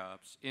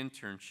workshops,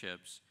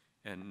 internships,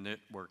 and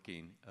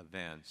networking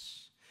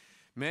events.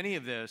 Many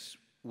of this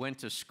went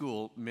to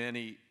school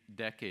many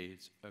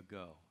decades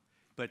ago.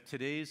 But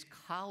today's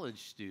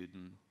college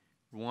student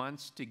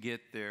wants to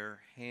get their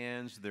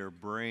hands, their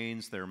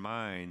brains, their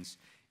minds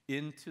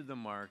into the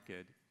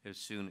market as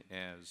soon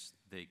as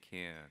they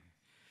can.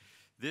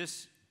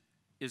 This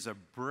is a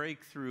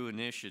breakthrough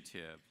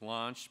initiative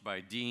launched by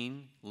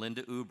Dean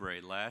Linda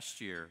Oubre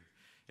last year,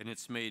 and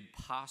it's made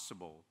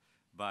possible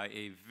by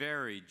a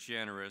very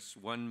generous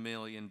 $1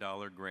 million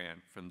grant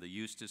from the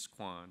Eustace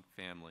Kwan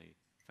Family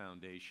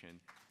Foundation.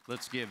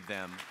 Let's give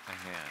them a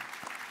hand.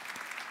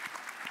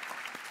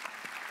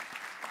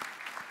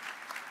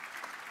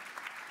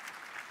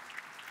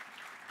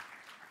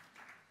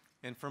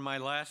 And for my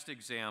last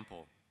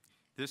example,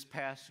 this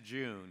past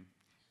June,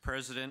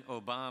 President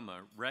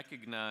Obama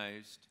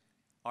recognized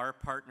our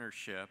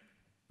partnership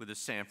with the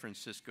San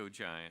Francisco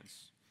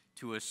Giants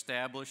to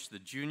establish the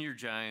Junior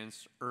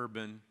Giants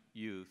Urban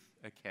Youth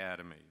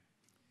Academy.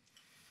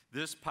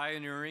 This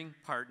pioneering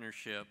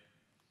partnership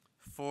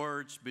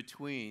forged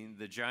between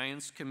the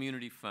Giants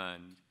Community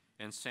Fund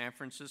and San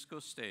Francisco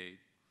State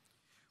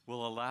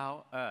will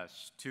allow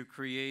us to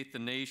create the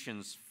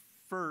nation's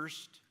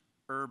first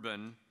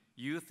urban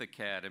youth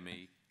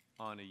academy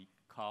on a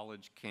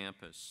college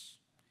campus.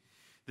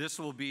 This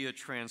will be a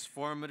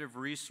transformative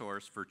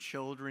resource for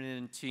children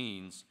and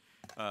teens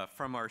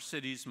from our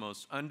city's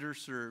most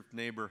underserved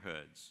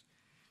neighborhoods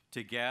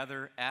to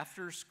gather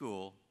after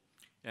school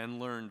and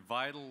learn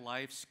vital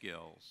life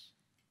skills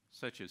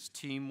such as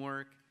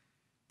teamwork,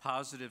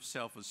 positive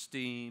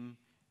self-esteem,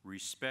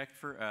 respect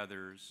for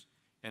others,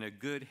 and a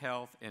good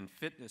health and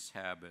fitness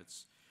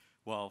habits,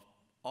 while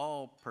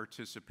all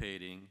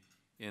participating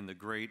in the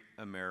great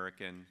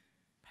American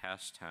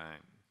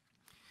pastime.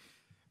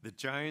 The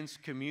Giants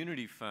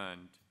Community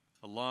Fund,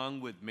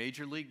 along with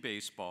Major League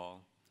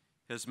Baseball,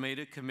 has made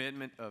a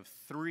commitment of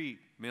 $3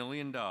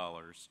 million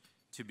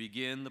to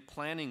begin the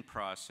planning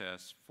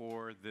process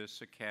for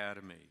this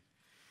academy.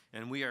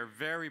 And we are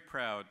very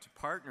proud to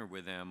partner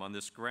with them on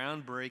this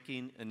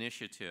groundbreaking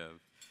initiative.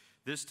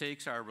 This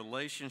takes our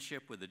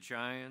relationship with the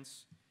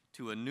Giants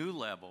to a new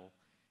level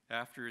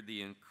after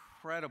the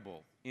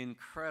incredible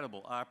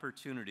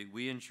opportunity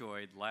we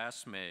enjoyed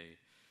last May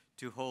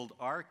to hold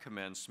our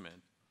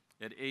commencement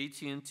at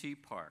AT&T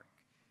Park.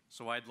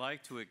 So I'd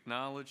like to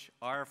acknowledge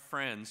our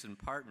friends and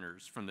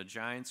partners from the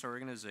Giants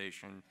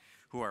organization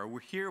who are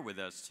here with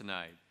us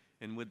tonight.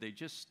 And would they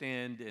just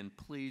stand and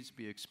please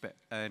be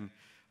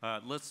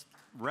let's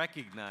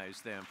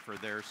recognize them for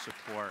their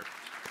support.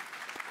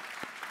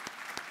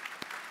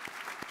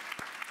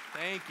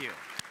 Thank you.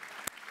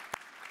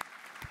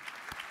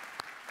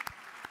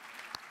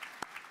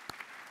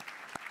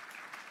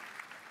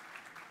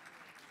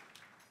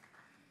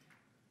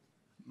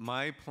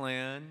 My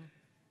plan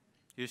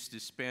is to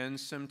spend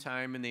some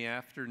time in the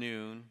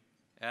afternoon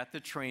at the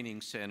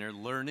training center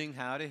learning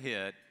how to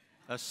hit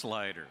a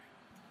slider.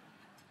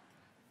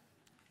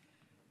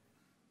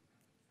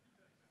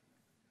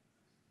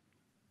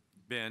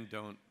 Ben,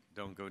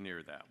 don't go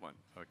near that one.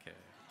 Okay.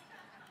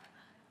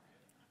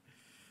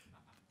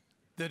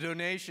 The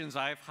donations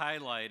I've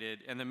highlighted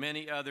and the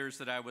many others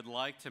that I would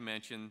like to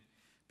mention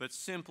but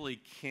simply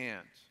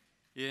can't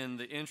in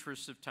the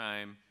interest of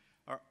time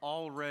are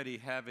already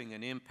having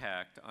an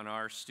impact on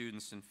our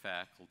students and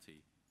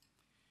faculty.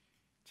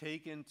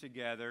 Taken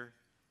together,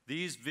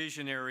 these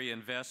visionary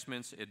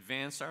investments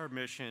advance our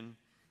mission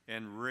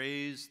and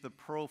raise the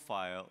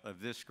profile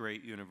of this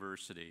great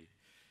university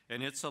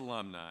and its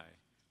alumni,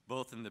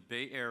 both in the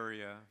Bay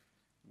Area,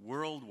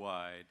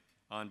 worldwide,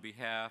 on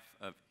behalf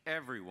of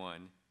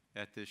everyone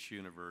at this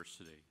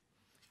university.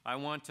 I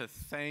want to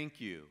thank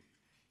you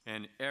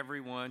and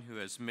everyone who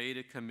has made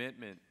a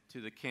commitment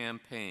to the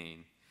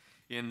campaign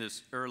in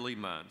this early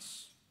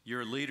months.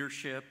 Your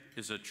leadership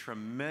is a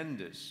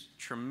tremendous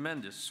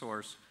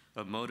source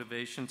of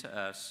motivation to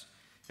us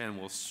and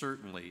will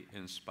certainly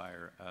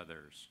inspire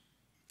others.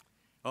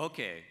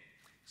 Okay,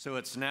 so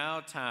it's now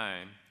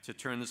time to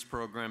turn this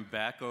program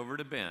back over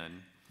to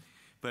Ben,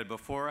 but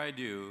before I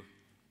do,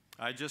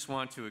 I just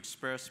want to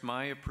express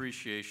my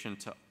appreciation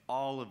to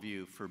all of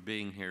you for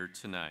being here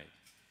tonight.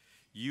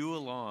 You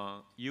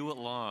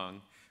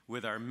along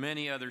with our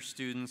many other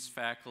students,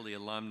 faculty,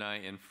 alumni,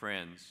 and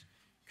friends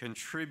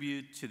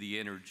contribute to the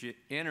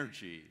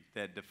energy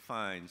that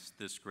defines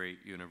this great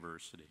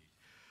university.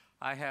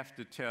 I have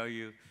to tell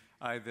you,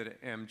 I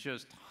am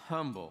just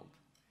humbled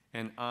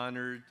and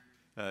honored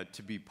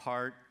to be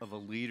part of a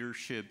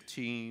leadership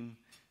team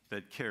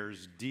that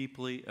cares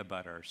deeply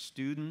about our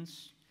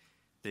students.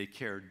 They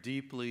care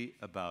deeply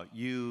about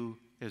you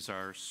as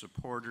our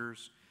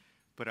supporters,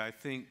 but I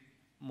think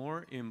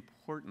more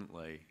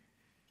importantly,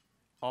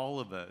 all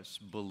of us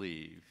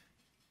believe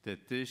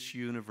that this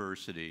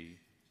university,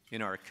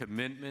 in our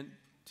commitment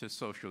to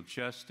social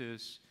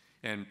justice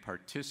and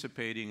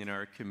participating in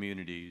our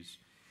communities,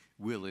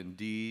 will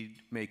indeed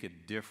make a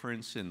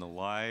difference in the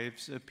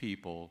lives of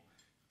people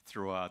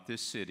throughout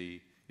this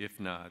city, if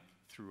not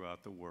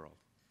throughout the world.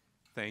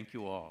 Thank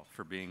you all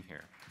for being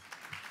here.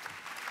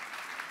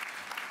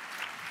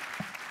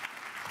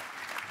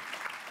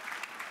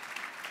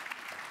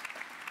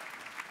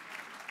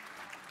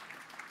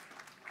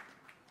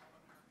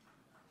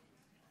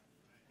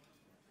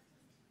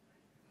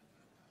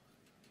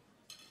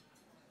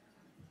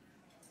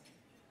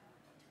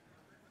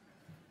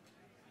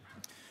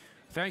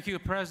 Thank you,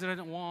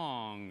 President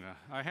Wong.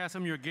 I had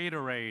some of your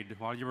Gatorade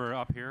while you were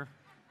up here.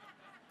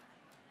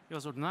 It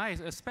was nice,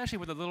 especially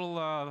with a little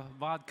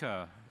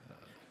vodka.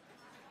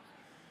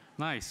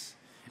 Nice.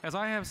 As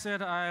I have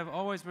said, I've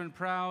always been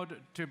proud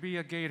to be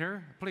a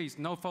Gator. Please,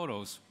 no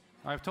photos.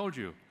 I've told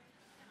you.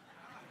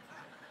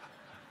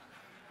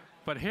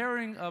 But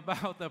hearing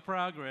about the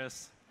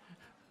progress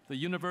the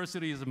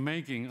university is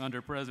making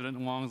under President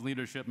Wong's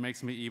leadership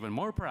makes me even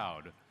more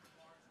proud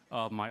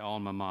of my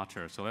alma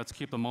mater. So let's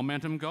keep the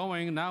momentum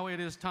going. Now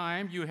it is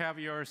time. You have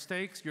your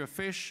steaks, your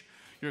fish,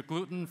 your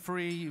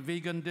gluten-free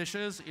vegan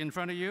dishes in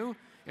front of you.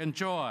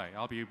 Enjoy.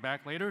 I'll be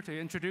back later to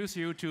introduce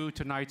you to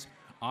tonight's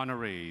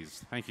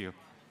honorees. Thank you.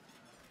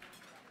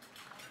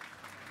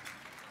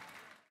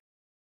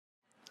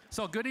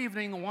 So good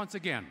evening once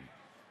again.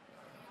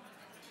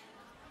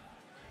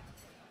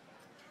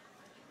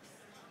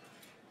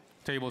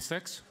 Table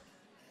 6?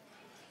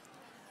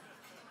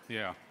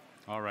 Yeah,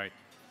 all right.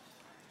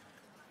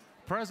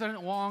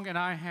 President Wong and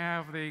I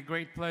have the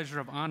great pleasure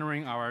of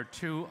honoring our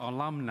 2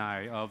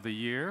 alumni of the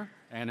year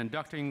and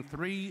inducting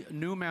 3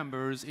 new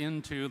members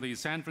into the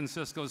San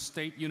Francisco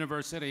State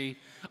University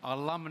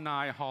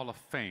Alumni Hall of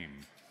Fame.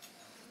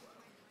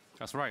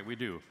 That's right, we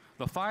do.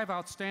 The 5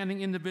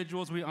 outstanding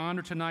individuals we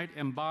honor tonight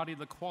embody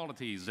the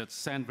qualities that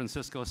San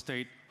Francisco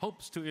State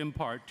hopes to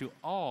impart to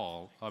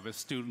all of its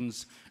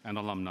students and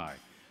alumni.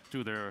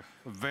 Through their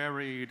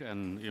varied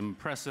and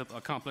impressive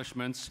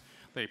accomplishments,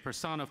 they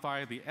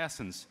personify the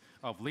essence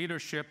of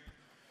leadership,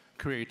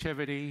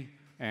 creativity,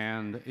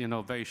 and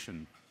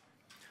innovation.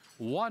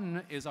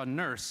 One is a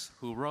nurse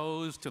who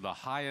rose to the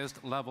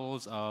highest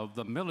levels of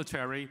the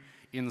military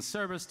in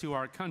service to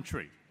our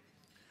country.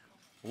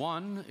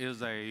 One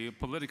is a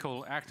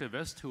political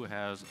activist who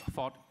has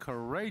fought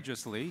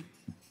courageously,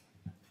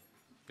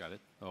 got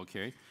it,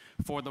 okay,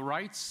 for the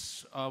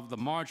rights of the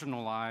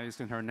marginalized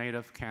in her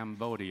native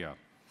Cambodia.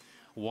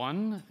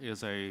 One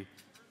is I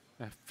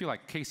feel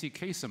like Casey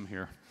Kasem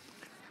here.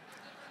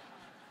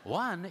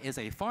 One is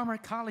a former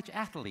college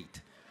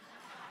athlete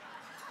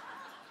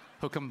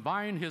who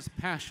combined his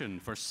passion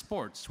for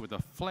sports with a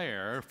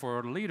flair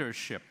for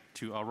leadership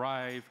to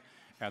arrive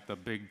at the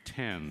Big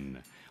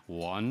Ten.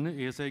 One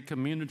is a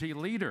community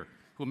leader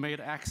who made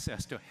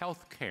access to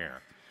health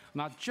care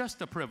not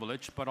just a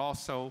privilege, but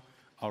also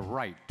a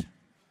right.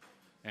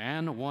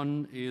 And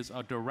one is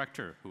a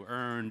director who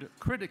earned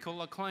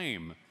critical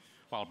acclaim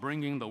while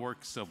bringing the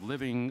works of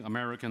living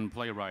American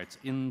playwrights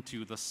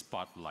into the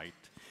spotlight.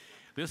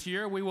 This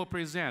year, we will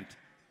present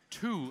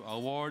 2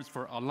 awards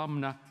for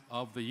Alumna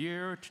of the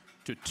Year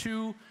to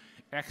 2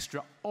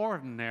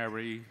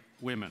 extraordinary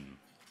women.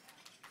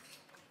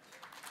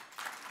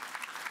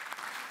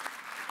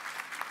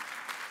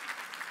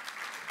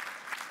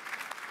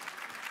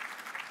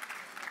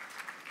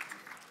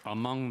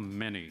 Among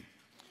many,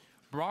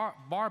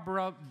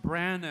 Barbara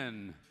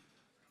Brannon.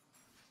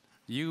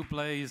 You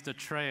blazed a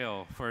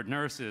trail for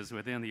nurses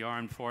within the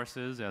armed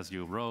forces as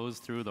you rose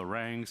through the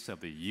ranks of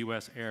the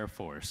U.S. Air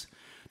Force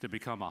to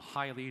become a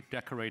highly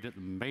decorated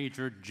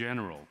Major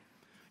General.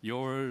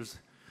 Yours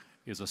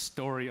is a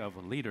story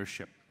of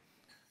leadership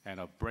and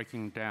of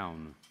breaking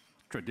down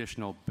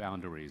traditional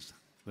boundaries.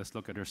 Let's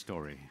look at her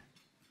story.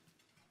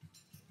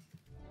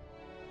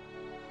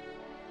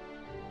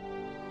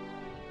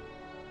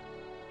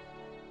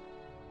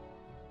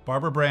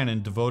 Barbara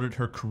Brannon devoted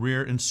her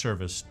career in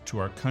service to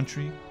our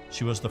country.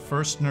 She was the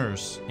first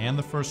nurse and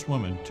the first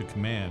woman to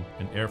command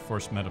an Air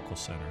Force medical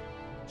center.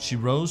 She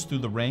rose through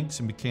the ranks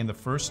and became the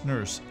first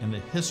nurse in the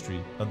history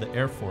of the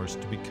Air Force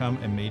to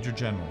become a Major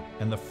General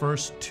and the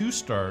first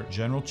 2-star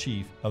General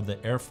Chief of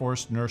the Air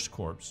Force Nurse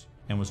Corps,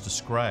 and was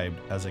described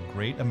as a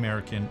great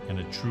American and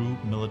a true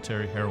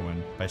military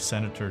heroine by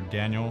Senator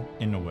Daniel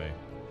Sullivan.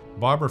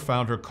 Barbara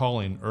found her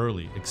calling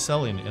early,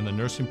 excelling in the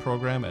nursing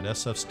program at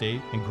SF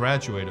State and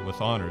graduated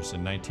with honors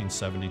in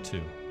 1972.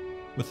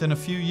 Within a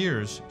few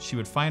years, she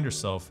would find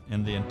herself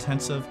in the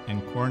Intensive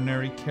and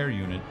Coronary Care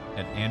Unit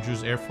at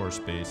Andrews Air Force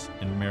Base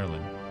in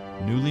Maryland,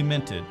 newly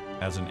minted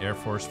as an Air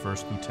Force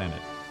First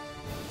Lieutenant.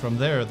 From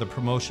there, the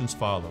promotions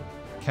followed: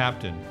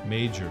 Captain,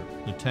 Major,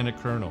 Lieutenant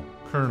Colonel,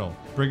 Colonel,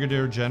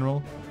 Brigadier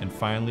General, and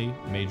finally,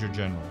 Major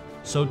General.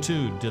 So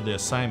too did the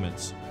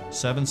assignments: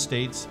 7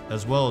 states,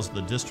 as well as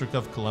the District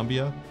of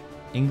Columbia,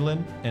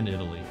 England, and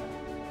Italy.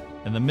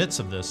 In the midst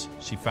of this,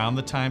 she found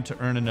the time to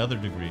earn another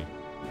degree,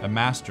 a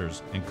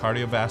master's in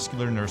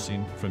cardiovascular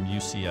nursing from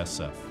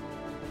UCSF.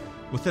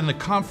 Within the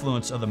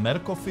confluence of the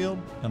medical field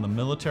and the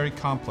military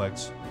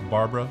complex,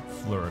 Barbara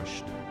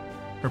flourished.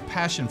 Her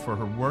passion for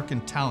her work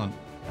and talent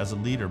as a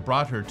leader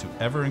brought her to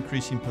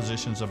ever-increasing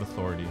positions of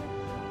authority,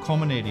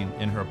 culminating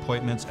in her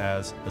appointments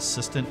as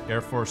Assistant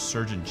Air Force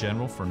Surgeon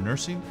General for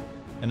Nursing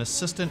and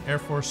Assistant Air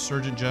Force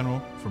Surgeon General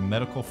for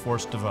Medical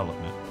Force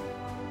Development.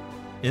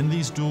 In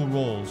these dual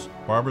roles,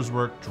 Barbara's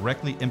work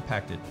directly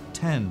impacted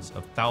tens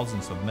of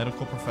thousands of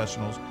medical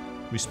professionals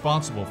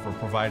responsible for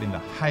providing the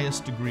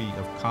highest degree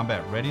of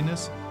combat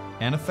readiness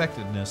and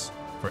effectiveness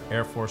for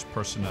Air Force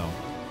personnel.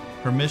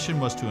 Her mission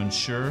was to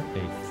ensure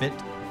a fit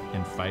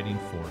and fighting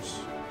force.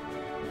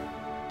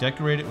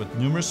 Decorated with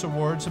numerous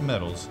awards and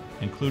medals,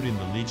 including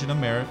the Legion of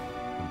Merit,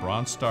 the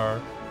Bronze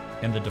Star,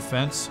 and the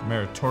Defense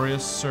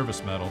Meritorious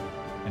Service Medal,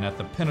 and at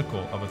the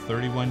pinnacle of a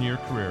 31-year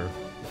career,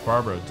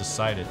 Barbara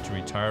decided to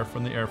retire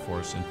from the Air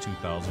Force in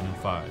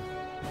 2005.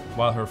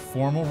 While her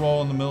formal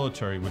role in the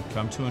military would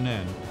come to an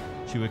end,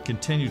 she would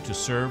continue to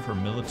serve her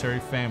military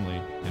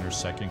family in her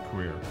second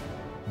career,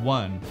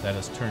 one that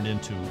has turned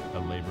into a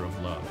labor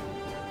of love.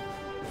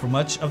 For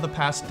much of the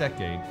past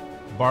decade,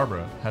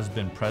 Barbara has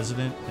been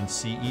president and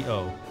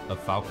CEO of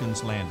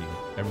Falcons Landing,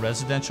 a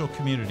residential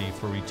community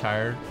for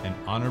retired and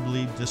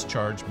honorably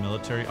discharged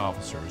military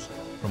officers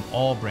from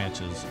all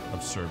branches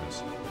of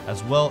service,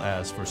 as well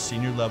as for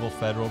senior-level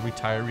federal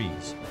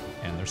retirees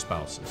and their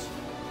spouses.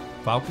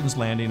 Falcons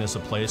Landing is a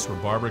place where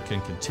Barbara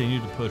can continue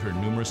to put her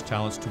numerous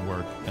talents to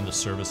work in the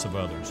service of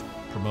others,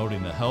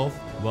 promoting the health,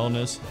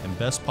 wellness, and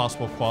best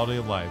possible quality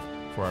of life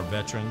for our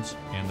veterans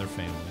and their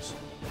families.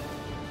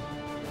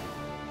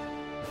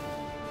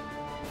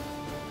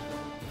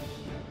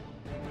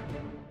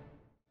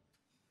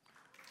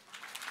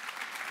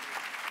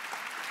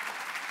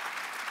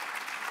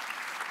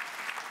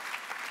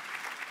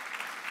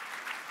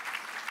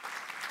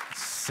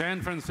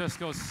 San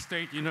Francisco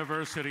State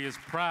University is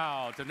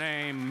proud to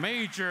name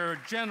Major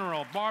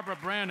General Barbara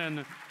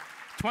Brannon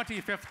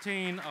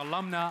 2015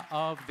 Alumna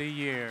of the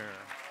Year.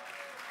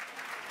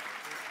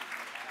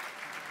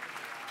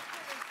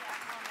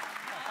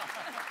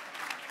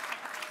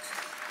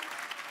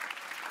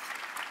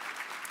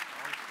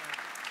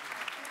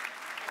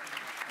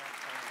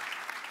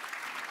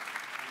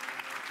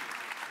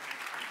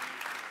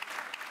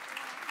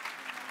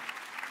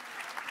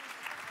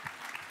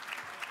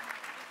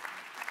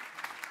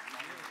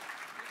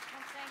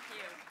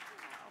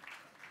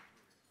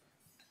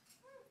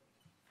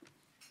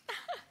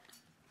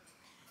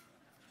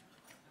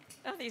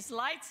 Oh, these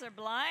lights are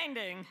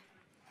blinding.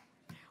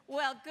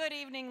 Well, good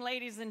evening,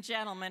 ladies and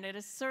gentlemen. It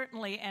is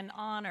certainly an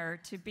honor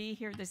to be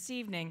here this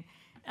evening.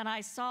 And I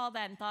saw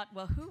that and thought,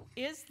 well, who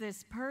is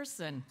this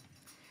person?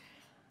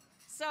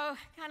 So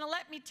kind of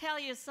let me tell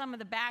you some of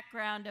the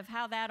background of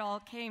how that all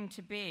came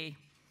to be.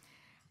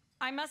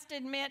 I must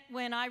admit,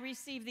 when I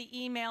received the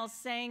email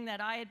saying that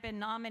I had been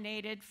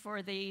nominated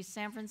for the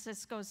San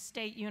Francisco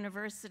State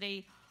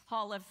University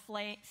Hall of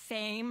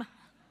Fame,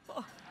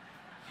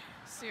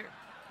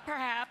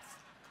 perhaps,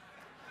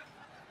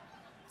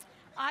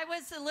 I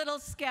was a little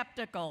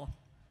skeptical.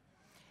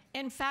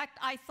 In fact,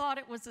 I thought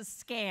it was a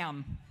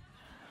scam.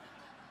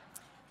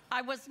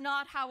 I was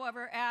not,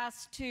 however,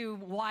 asked to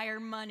wire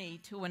money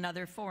to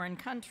another foreign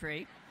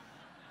country.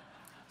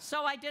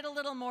 So I did a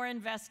little more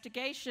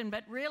investigation,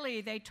 but really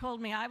they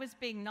told me I was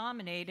being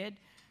nominated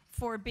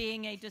for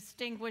being a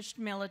distinguished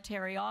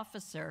military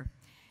officer.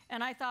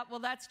 And I thought,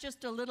 well, that's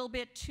just a little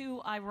bit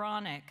too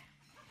ironic.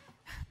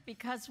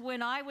 Because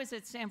when I was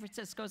at San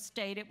Francisco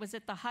State, it was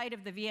at the height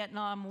of the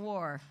Vietnam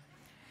War.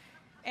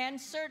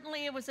 And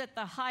certainly it was at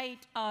the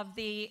height of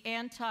the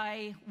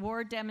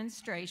anti-war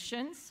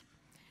demonstrations,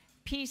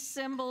 peace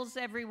symbols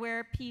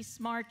everywhere, peace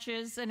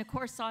marches, and of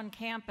course on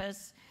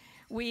campus,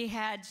 we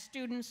had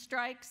student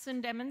strikes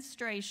and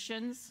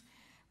demonstrations.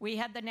 We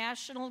had the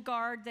National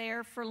Guard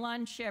there for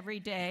lunch every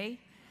day.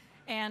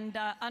 And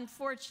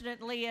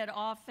unfortunately, it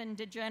often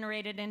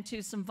degenerated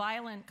into some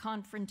violent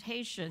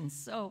confrontations.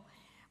 So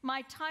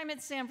my time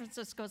at San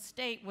Francisco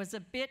State was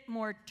a bit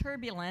more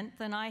turbulent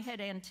than I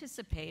had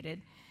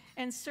anticipated,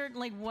 and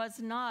certainly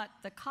was not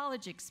the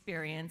college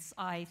experience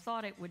I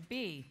thought it would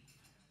be.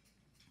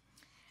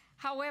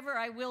 However,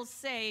 I will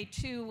say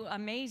two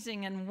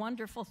amazing and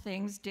wonderful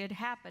things did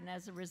happen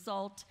as a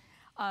result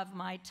of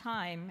my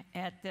time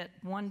at that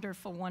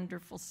wonderful,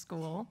 wonderful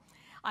school.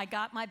 I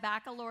got my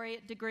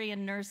baccalaureate degree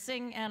in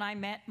nursing, and I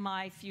met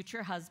my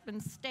future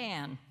husband,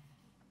 Stan.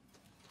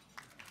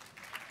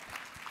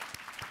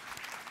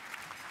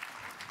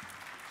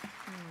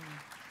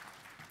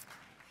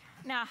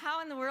 Now,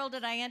 how in the world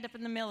did I end up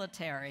in the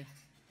military?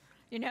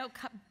 You know,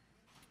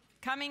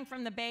 coming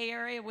from the Bay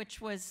Area,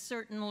 which was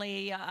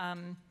certainly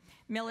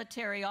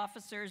military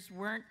officers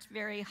weren't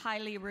very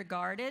highly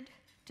regarded,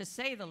 to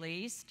say the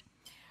least.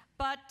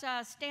 But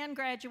Stan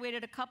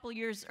graduated a couple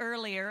years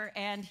earlier,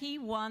 and he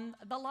won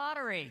the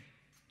lottery.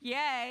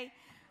 Yay!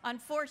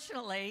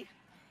 Unfortunately,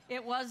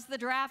 it was the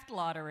draft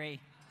lottery.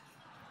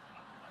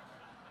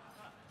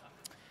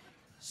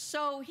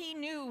 So he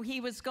knew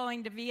he was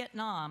going to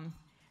Vietnam.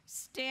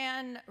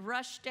 Stan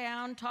rushed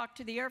down, talked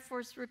to the Air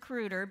Force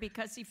recruiter,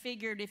 because he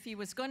figured if he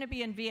was going to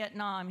be in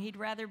Vietnam, he'd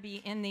rather be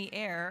in the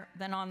air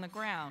than on the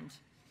ground,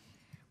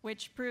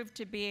 which proved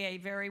to be a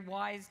very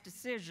wise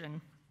decision.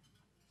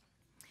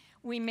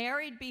 We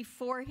married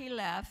before he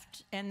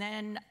left, and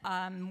then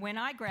when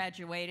I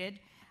graduated,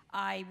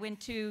 I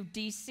went to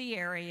DC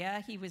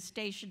area. He was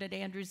stationed at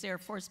Andrews Air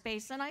Force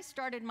Base, and I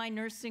started my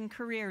nursing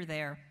career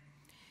there.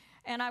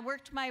 And I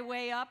worked my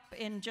way up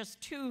in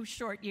just 2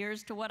 short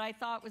years to what I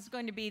thought was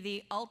going to be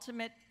the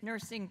ultimate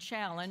nursing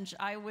challenge.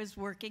 I was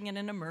working in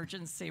an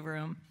emergency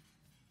room.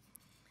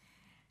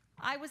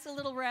 I was a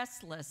little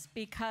restless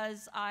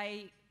because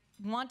I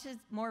wanted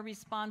more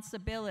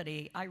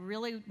responsibility. I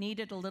really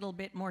needed a little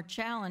bit more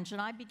challenge,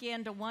 and I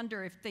began to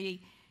wonder if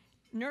the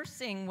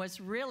nursing was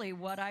really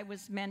what I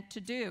was meant to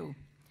do.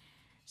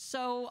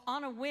 So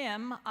on a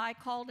whim, I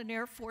called an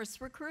Air Force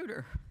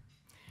recruiter.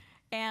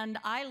 And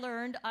I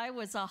learned I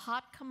was a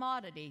hot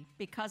commodity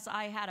because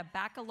I had a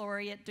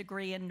baccalaureate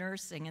degree in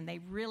nursing, and they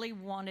really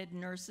wanted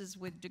nurses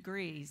with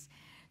degrees.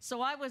 So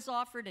I was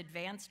offered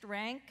advanced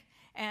rank,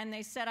 and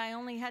they said I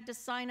only had to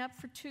sign up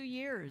for 2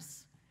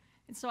 years.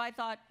 And so I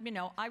thought, you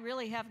know, I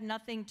really have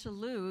nothing to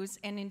lose,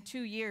 and in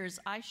 2 years,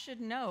 I should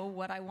know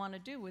what I want to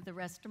do with the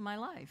rest of my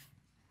life.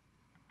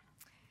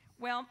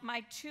 Well,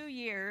 my 2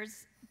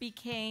 years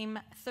became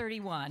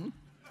 31.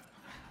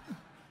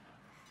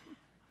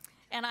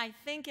 And I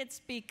think it's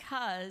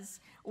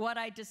because what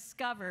I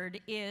discovered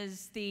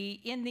is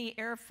in the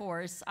Air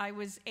Force, I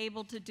was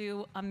able to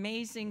do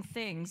amazing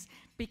things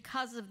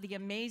because of the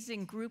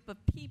amazing group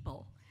of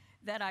people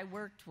that I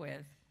worked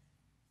with.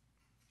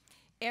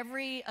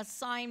 Every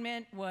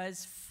assignment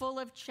was full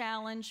of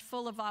challenge,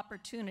 full of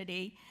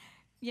opportunity,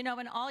 you know,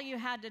 and all you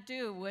had to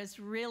do was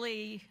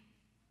really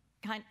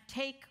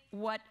take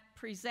what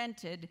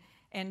presented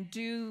and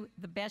do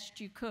the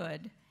best you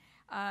could.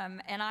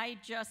 And I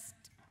just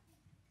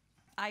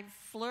I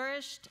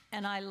flourished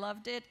and I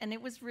loved it, and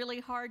it was really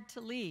hard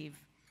to leave.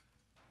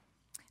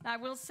 I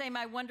will say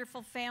my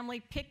wonderful family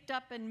picked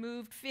up and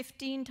moved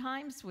 15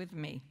 times with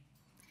me.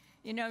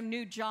 You know,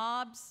 new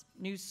jobs,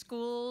 new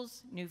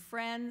schools, new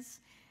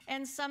friends,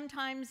 and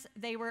sometimes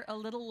they were a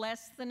little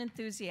less than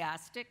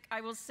enthusiastic.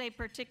 I will say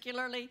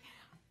particularly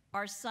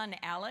our son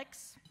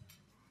Alex.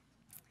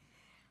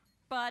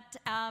 But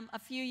a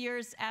few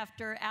years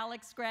after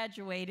Alex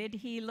graduated,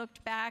 he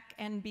looked back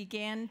and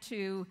began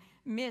to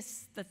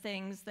miss the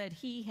things that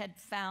he had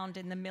found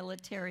in the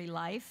military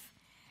life,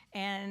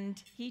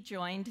 and he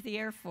joined the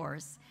Air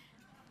Force,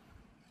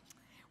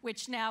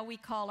 which now we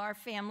call our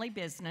family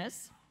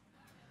business.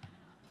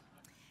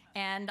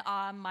 And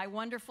my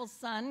wonderful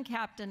son,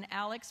 Captain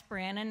Alex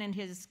Brannon, and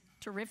his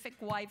terrific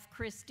wife,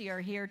 Christy,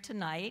 are here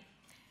tonight.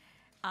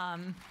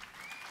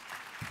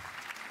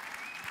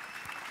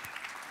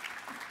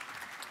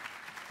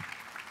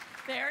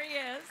 There he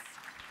is.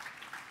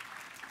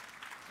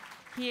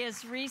 He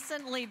is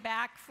recently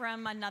back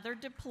from another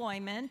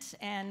deployment,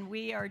 and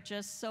we are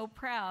just so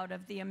proud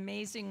of the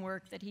amazing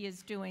work that he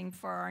is doing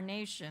for our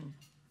nation.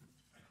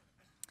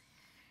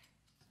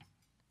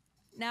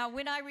 Now,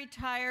 when I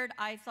retired,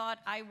 I thought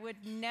I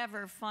would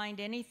never find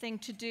anything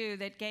to do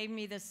that gave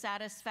me the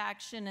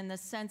satisfaction and the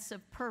sense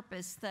of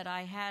purpose that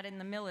I had in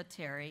the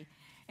military,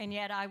 and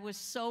yet I was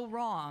so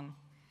wrong,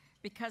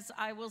 because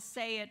I will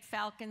say at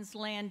Falcons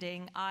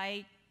Landing,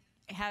 I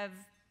have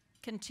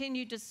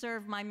continued to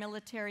serve my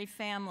military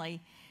family,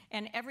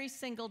 and every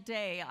single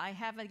day I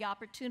have the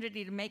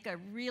opportunity to make a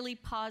really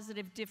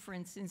positive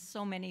difference in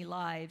so many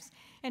lives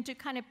and to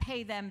kind of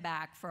pay them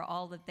back for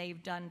all that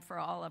they've done for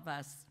all of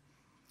us.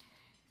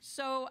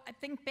 So I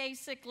think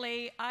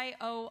basically I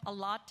owe a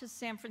lot to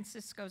San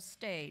Francisco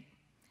State.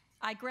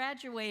 I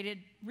graduated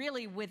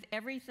really with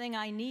everything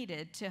I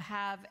needed to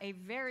have a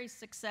very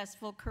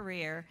successful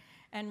career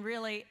and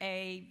really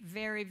a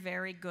very,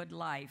 very good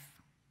life.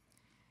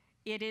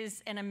 It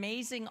is an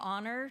amazing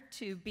honor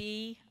to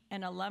be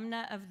an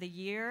Alumna of the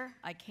Year.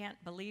 I can't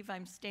believe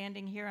I'm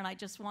standing here, and I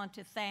just want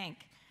to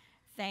thank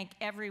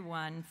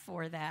everyone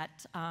for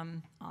that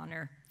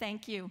honor.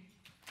 Thank you.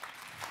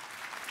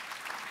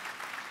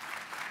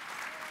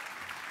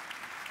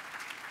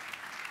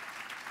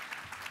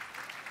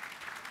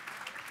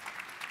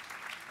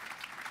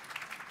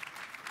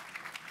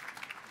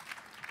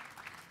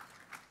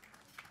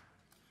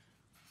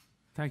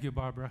 Thank you,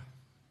 Barbara.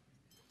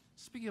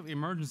 Speaking of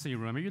emergency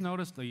room, have you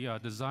noticed the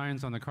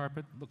designs on the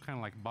carpet look kind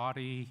of like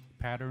body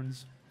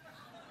patterns,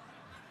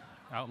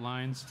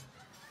 outlines?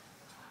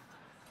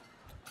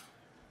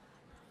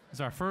 It's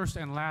our first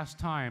and last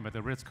time at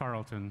the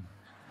Ritz-Carlton.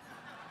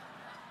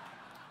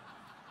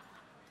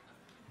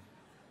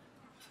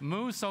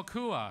 Mu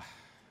Sochua.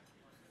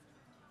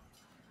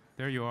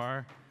 There you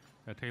are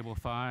at table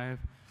 5.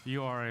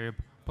 You are a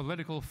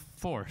political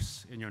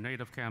force in your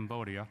native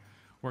Cambodia,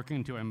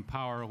 working to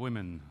empower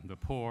women, the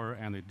poor,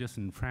 and the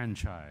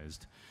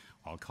disenfranchised,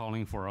 while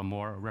calling for a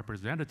more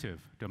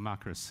representative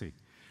democracy.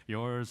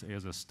 Yours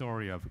is a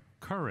story of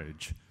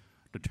courage,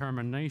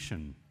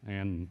 determination,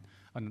 and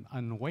an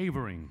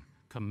unwavering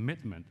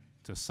commitment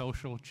to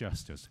social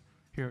justice.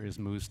 Here is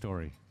Mu's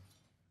story.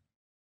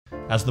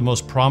 As the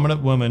most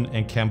prominent woman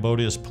in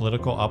Cambodia's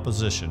political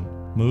opposition,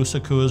 Mu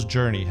Sochua's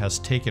journey has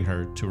taken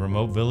her to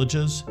remote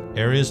villages,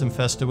 areas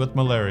infested with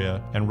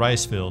malaria, and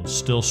rice fields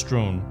still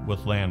strewn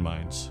with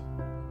landmines.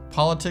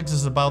 Politics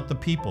is about the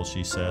people,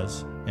 she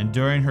says, and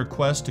during her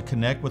quest to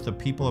connect with the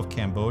people of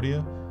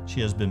Cambodia,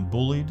 she has been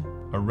bullied,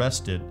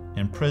 arrested,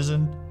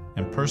 imprisoned,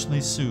 and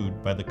personally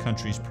sued by the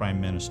country's prime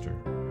minister.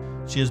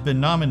 She has been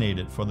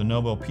nominated for the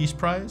Nobel Peace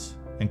Prize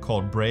and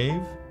called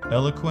brave,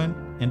 eloquent,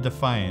 and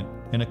defiant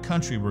in a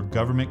country where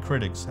government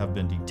critics have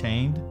been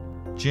detained,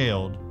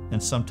 jailed,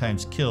 and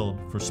sometimes killed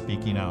for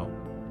speaking out.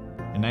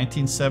 In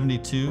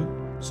 1972,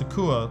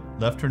 Sochua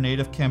left her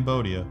native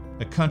Cambodia,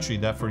 a country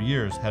that for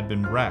years had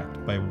been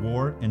racked by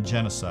war and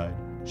genocide.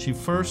 She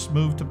first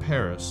moved to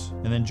Paris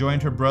and then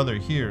joined her brother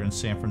here in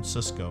San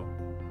Francisco.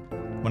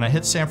 When I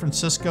hit San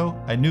Francisco,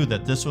 I knew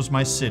that this was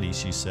my city,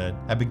 she said.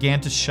 I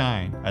began to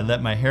shine. I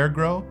let my hair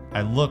grow.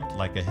 I looked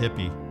like a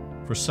hippie.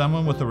 For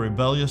someone with a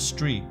rebellious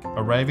streak,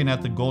 arriving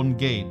at the Golden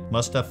Gate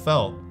must have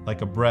felt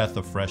like a breath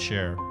of fresh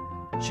air.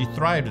 She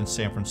thrived in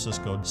San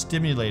Francisco,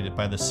 stimulated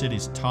by the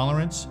city's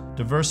tolerance,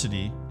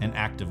 diversity, and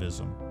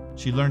activism.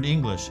 She learned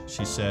English,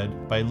 she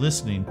said, by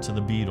listening to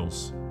the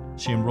Beatles.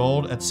 She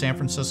enrolled at San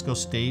Francisco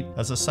State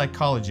as a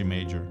psychology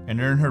major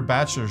and earned her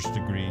bachelor's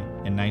degree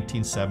in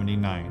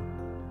 1979.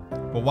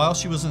 But while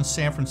she was in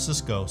San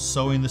Francisco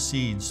sowing the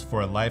seeds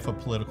for a life of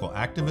political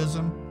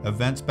activism,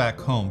 events back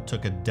home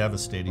took a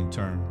devastating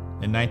turn.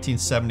 In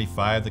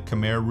 1975, the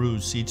Khmer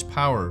Rouge sieged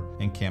power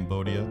in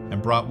Cambodia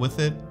and brought with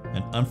it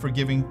an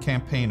unforgiving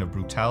campaign of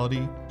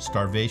brutality,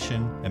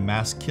 starvation, and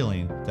mass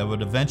killing that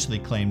would eventually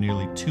claim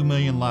nearly 2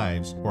 million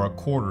lives, or a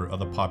quarter of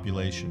the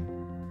population.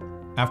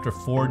 After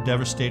 4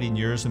 devastating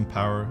years in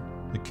power,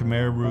 the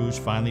Khmer Rouge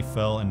finally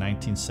fell in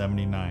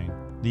 1979,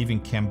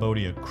 leaving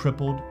Cambodia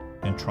crippled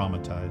and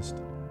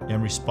traumatized.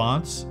 In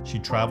response, she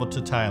traveled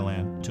to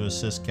Thailand to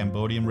assist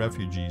Cambodian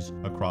refugees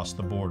across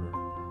the border.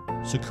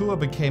 Sochua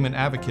became an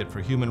advocate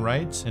for human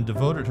rights and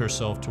devoted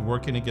herself to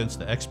working against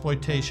the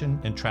exploitation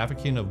and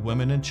trafficking of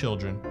women and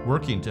children,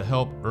 working to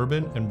help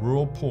urban and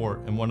rural poor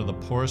in one of the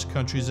poorest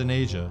countries in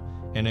Asia,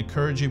 and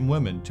encouraging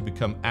women to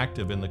become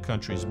active in the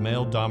country's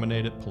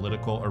male-dominated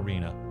political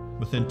arena.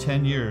 Within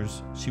 10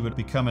 years, she would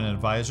become an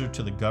advisor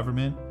to the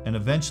government and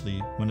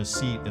eventually win a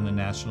seat in the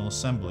National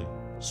Assembly.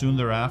 Soon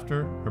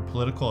thereafter, her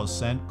political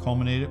ascent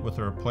culminated with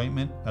her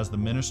appointment as the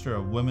Minister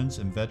of Women's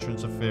and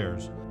Veterans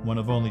Affairs, one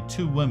of only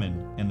 2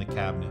 women in the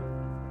cabinet.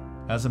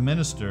 As a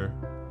minister,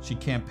 she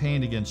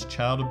campaigned against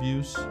child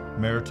abuse,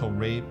 marital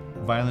rape,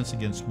 violence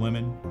against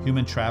women,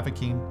 human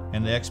trafficking,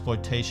 and the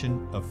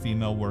exploitation of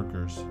female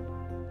workers.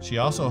 She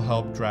also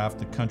helped draft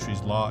the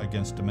country's law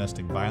against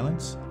domestic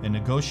violence and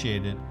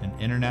negotiated an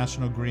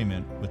international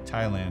agreement with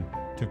Thailand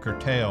to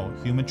curtail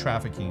human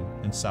trafficking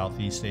in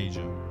Southeast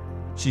Asia.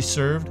 She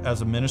served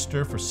as a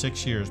minister for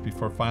 6 years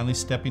before finally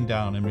stepping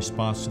down in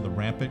response to the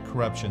rampant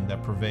corruption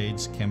that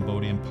pervades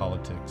Cambodian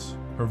politics.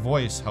 Her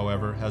voice,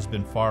 however, has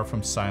been far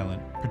from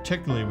silent,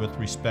 particularly with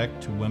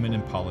respect to women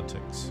in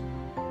politics.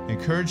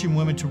 Encouraging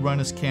women to run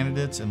as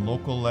candidates in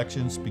local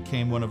elections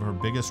became one of her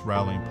biggest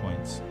rallying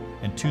points.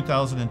 In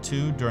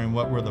 2002, during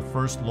what were the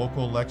first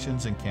local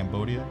elections in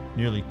Cambodia,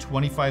 nearly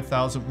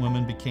 25,000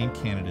 women became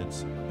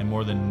candidates, and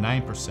more than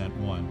 9%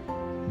 won.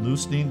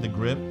 Loosening the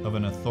grip of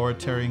an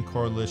authoritarian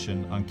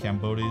coalition on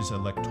Cambodia's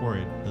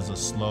electorate is a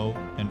slow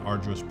and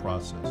arduous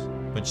process,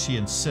 but she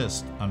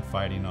insists on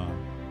fighting on.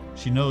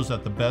 She knows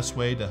that the best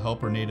way to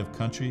help her native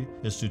country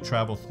is to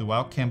travel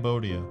throughout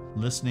Cambodia,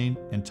 listening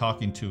and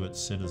talking to its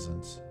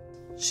citizens.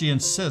 She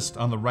insists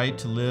on the right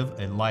to live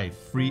a life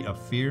free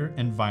of fear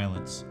and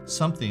violence,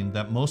 something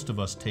that most of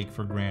us take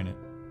for granted.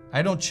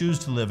 I don't choose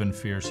to live in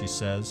fear, she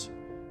says.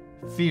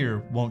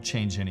 Fear won't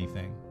change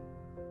anything.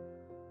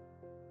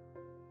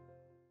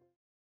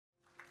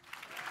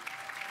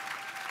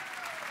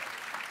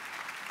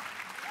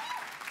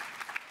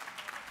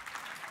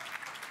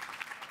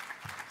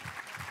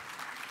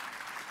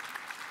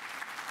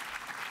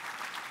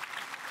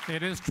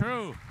 It is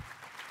true.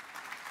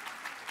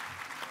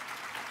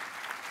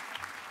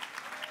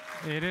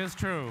 It is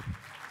true.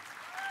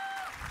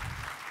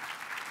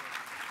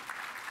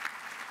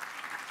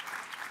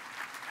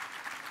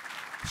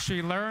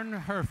 She learned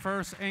her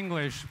first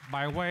English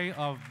by way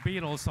of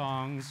Beatles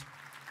songs,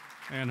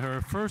 and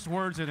her first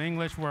words in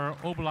English were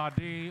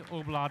 "Obladi,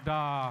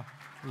 oblada,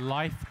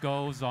 life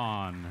goes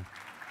on."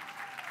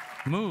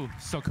 Mu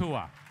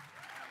Sochua.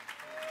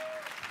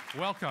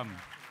 Welcome,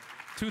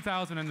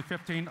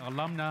 2015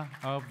 Alumna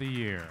of the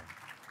Year.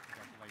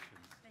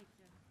 Thank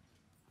you.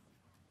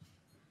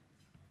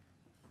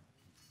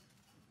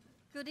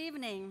 Good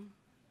evening.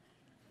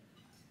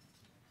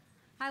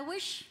 I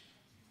wish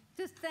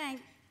to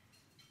thank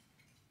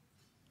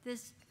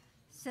this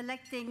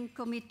selecting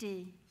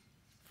committee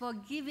for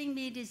giving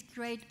me this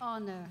great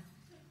honor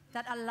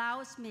that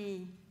allows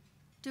me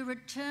to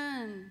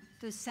return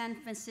to San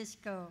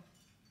Francisco,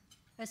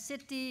 a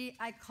city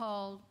I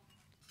call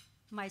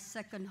my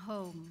second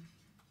home.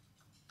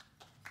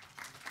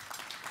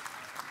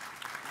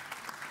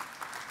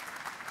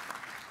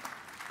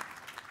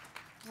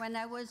 When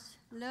I was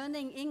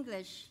learning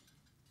English,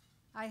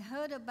 I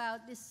heard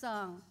about this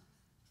song,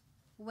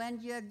 "When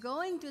You're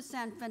Going to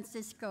San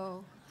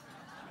Francisco."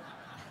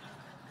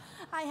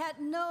 I had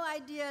no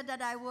idea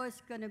that I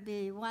was going to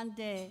be one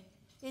day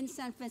in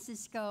San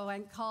Francisco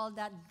and call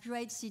that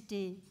great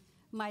city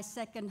my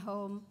second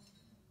home,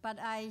 but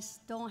I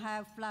don't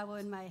have flower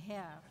in my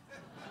hair.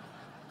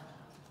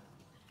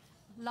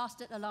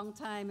 Lost it a long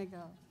time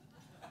ago.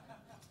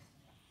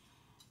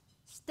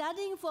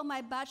 Studying for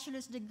my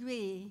bachelor's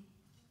degree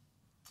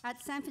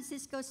at San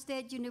Francisco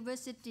State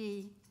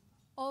University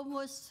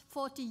almost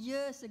 40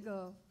 years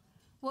ago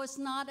was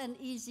not an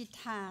easy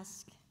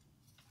task.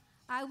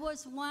 I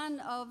was one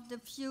of the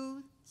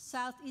few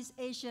Southeast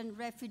Asian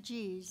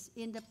refugees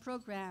in the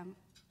program,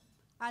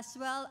 as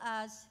well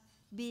as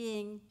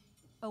being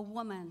a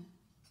woman.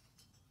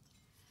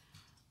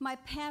 My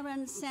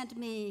parents sent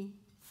me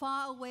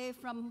far away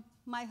from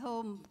my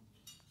home,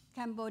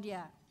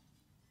 Cambodia,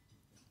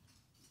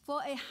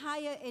 for a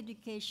higher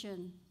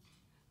education,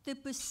 to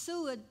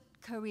pursue a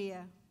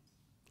career.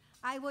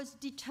 I was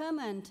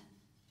determined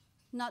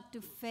not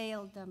to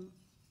fail them.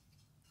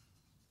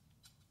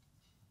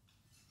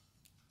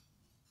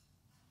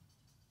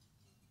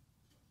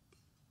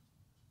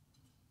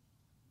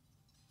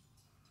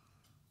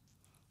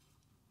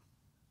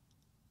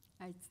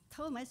 I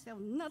told myself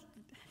not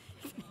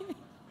to.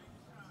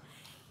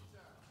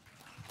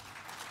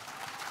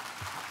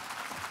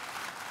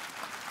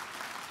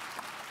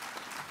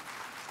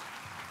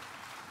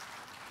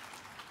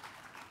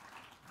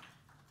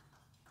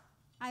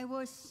 I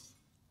was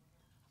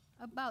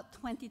about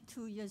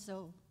 22 years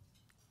old.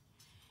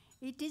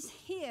 It is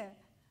here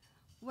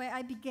where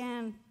I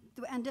began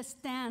to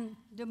understand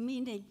the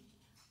meaning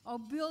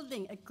of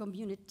building a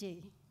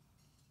community,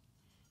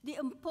 the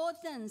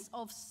importance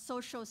of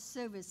social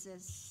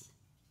services.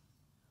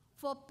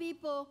 for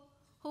people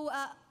who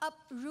are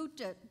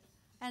uprooted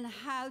and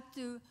how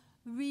to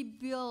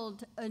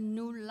rebuild a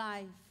new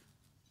life.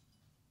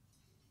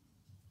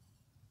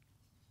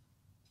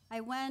 I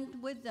went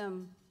with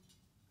them,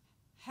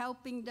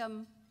 helping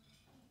them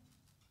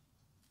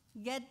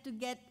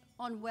get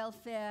on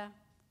welfare,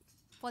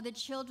 for the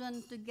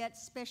children to get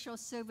special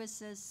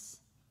services,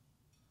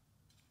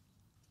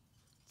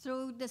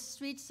 through the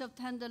streets of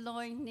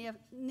Tenderloin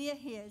near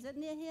here. Is it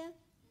near here?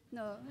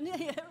 No, near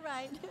here,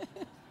 right.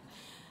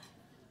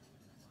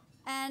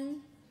 And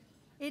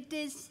it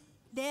is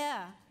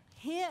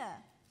here,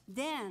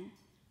 then,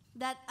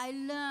 that I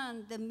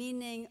learned the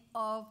meaning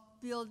of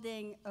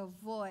building a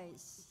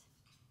voice.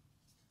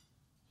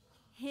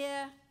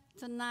 Here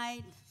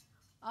tonight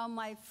are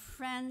my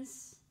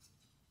friends,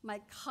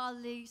 my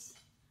colleagues,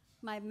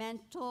 my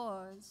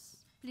mentors.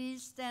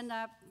 Please stand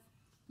up.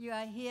 You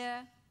are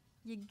here.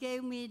 You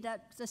gave me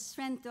the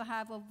strength to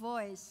have a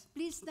voice.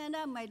 Please stand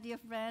up, my dear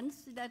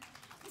friends, that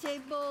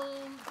table,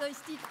 those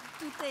two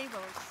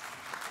tables.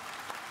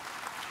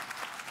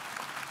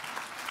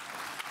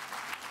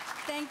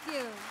 Thank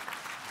you.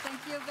 Thank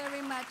you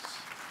very much.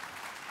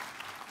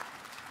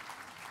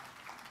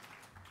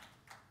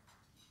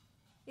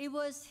 It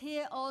was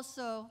here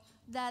also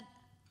that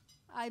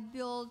I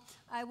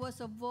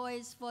was a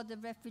voice for the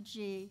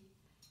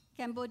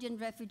Cambodian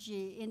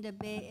refugee in the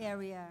Bay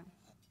Area.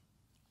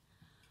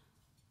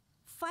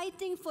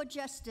 Fighting for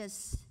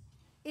justice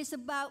is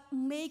about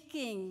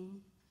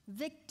making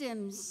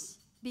victims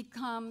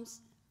become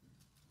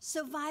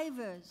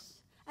survivors,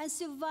 and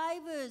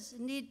survivors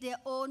need their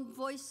own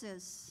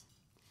voices.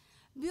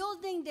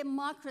 Building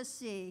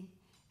democracy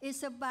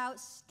is about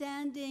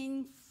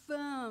standing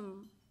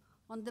firm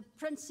on the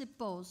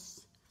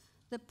principles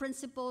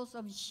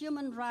of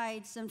human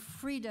rights and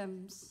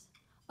freedoms,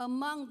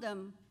 among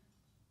them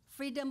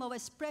freedom of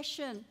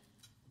expression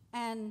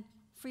and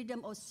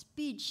freedom of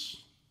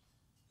speech.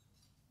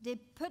 They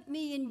put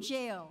me in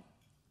jail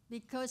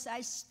because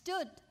I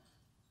stood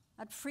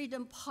at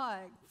Freedom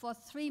Park for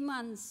 3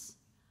 months.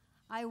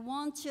 I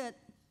wanted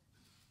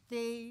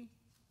the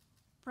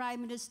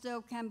Prime Minister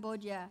of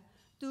Cambodia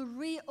to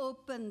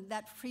reopen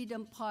that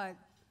Freedom Park,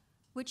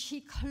 which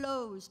he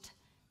closed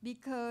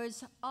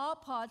because our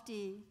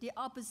party, the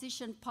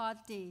opposition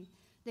party,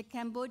 the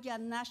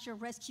Cambodian National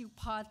Rescue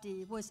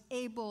Party, was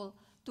able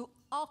to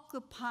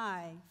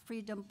occupy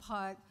Freedom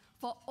Park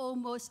for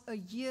almost a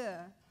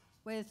year,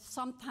 with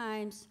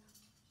sometimes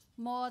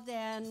more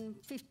than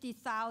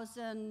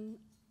 50,000,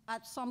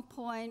 at some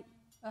point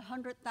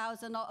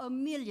 100,000 or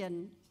 1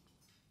 million,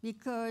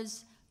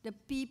 because the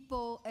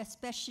people,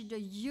 especially the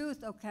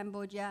youth of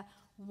Cambodia,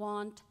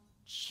 want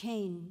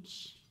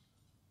change.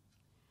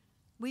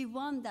 We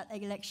won that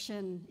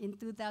election in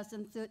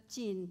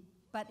 2013,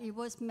 but it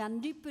was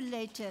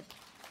manipulated,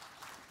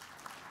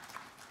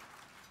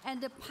 and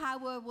the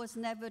power was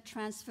never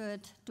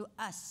transferred to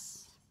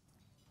us.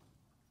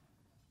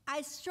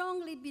 I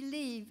strongly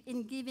believe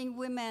in giving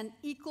women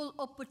equal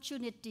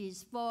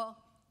opportunities for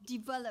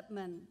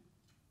development.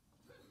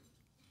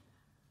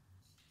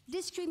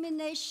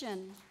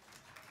 Discrimination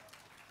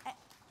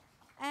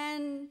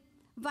and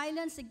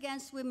violence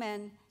against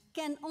women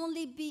can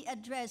only be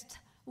addressed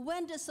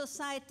when the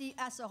society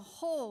as a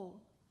whole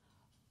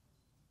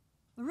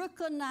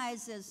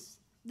recognizes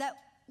that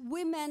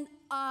women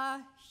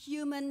are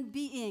human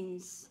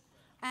beings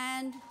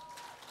and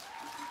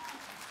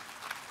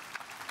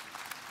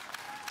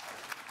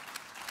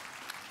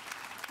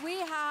we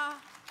are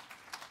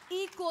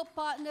equal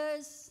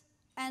partners,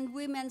 and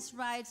women's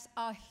rights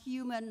are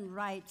human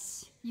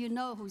rights. You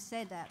know who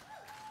said that.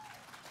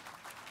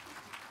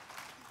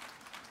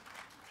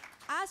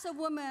 As a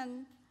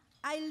woman,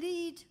 I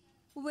lead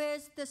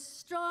with the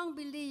strong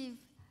belief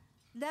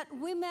that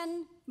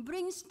women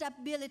bring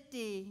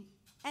stability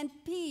and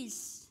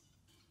peace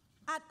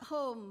at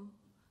home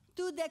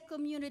to their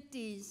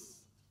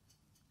communities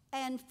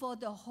and for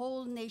the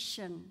whole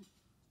nation.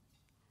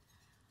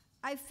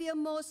 I feel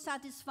most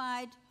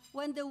satisfied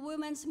when the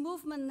women's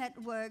movement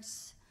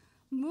networks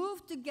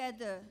move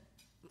together,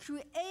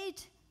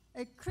 create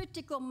a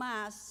critical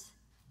mass,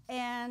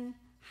 and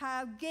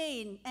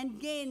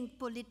gain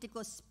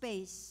political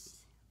space.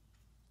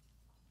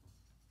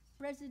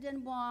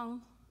 President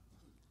Wong,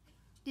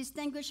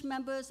 distinguished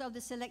members of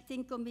the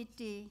selecting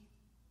committee,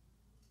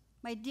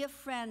 my dear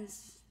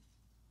friends,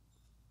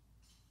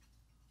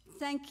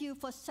 thank you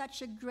for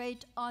such a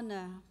great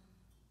honor.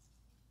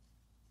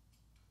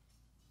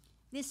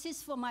 This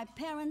is for my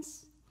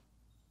parents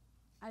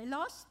I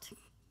lost,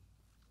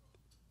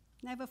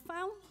 never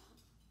found,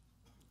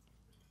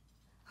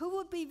 who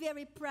would be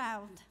very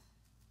proud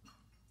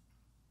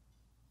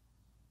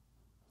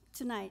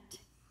tonight.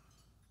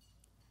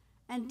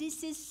 And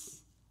this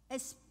is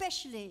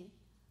especially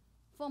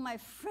for my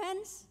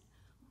friends,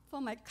 for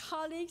my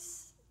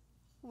colleagues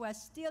who are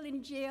still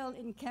in jail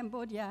in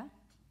Cambodia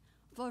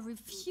for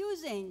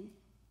refusing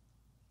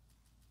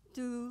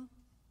to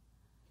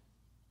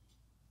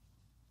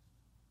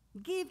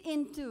give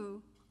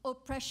into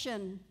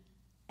oppression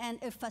and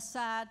a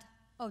facade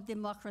of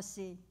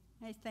democracy.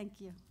 I thank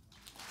you.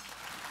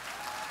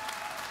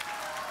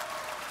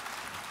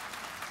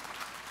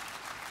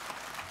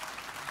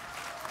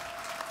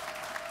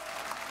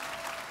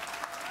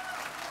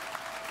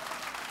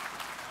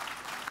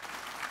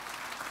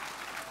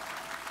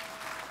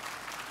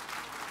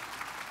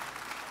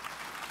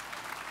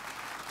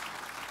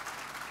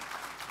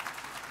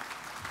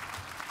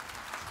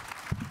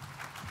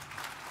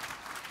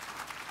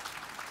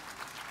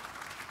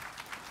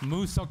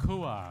 Mu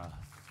Sochua,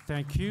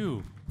 thank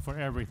you for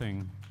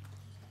everything.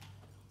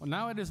 Well,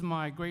 now it is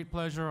my great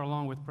pleasure,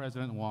 along with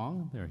President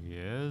Wong, there he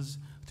is,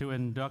 to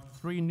induct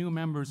 3 new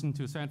members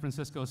into San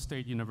Francisco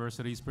State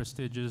University's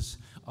prestigious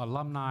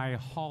Alumni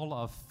Hall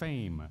of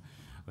Fame.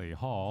 The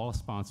hall,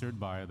 sponsored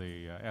by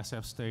the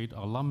SF State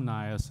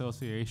Alumni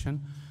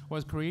Association,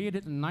 was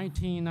created in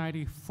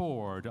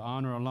 1994 to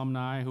honor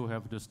alumni who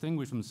have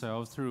distinguished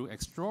themselves through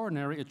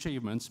extraordinary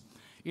achievements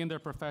in their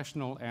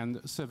professional and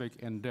civic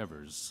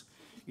endeavors.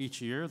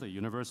 Each year, the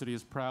university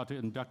is proud to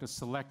induct a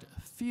select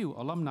few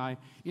alumni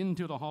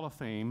into the Hall of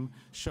Fame,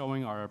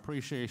 showing our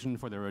appreciation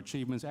for their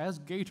achievements as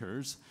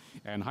Gators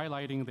and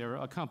highlighting their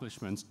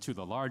accomplishments to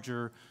the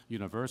larger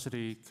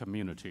university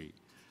community.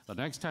 The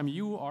next time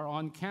you are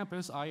on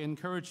campus, I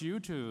encourage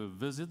you to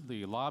visit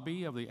the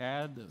lobby of the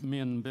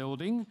admin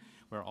building,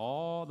 where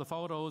all the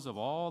photos of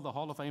all the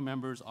Hall of Fame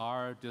members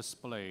are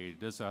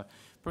displayed. It's a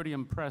pretty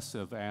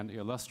impressive and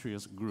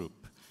illustrious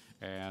group,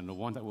 and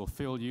one that will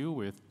fill you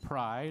with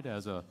pride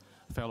as a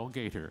fellow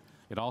Gator.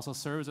 It also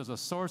serves as a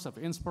source of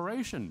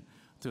inspiration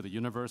to the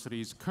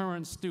university's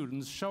current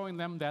students, showing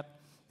them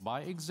that,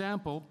 by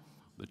example,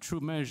 the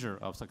true measure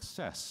of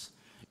success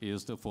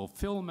is the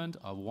fulfillment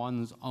of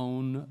one's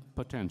own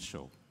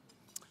potential.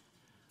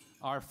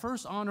 Our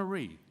first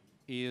honoree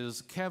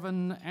is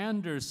Kevin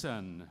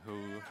Anderson,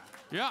 who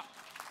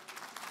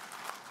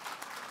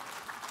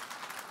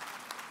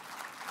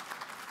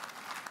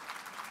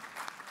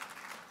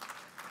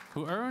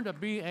earned a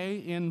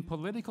BA in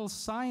political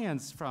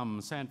science from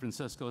San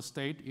Francisco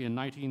State in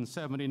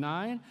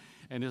 1979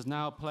 and is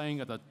now playing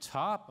at the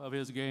top of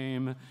his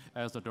game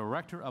as the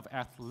Director of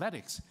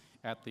Athletics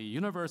at the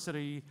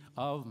University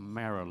of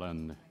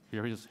Maryland.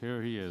 Here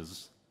he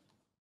is.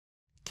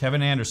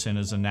 Kevin Anderson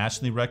is a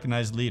nationally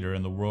recognized leader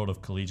in the world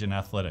of collegiate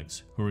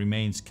athletics who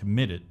remains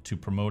committed to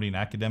promoting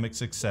academic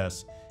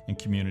success and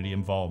community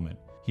involvement.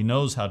 He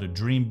knows how to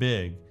dream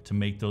big to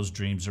make those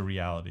dreams a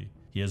reality.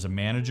 He is a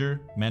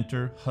manager,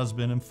 mentor,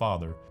 husband, and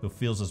father who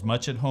feels as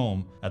much at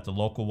home at the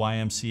local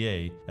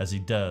YMCA as he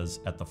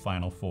does at the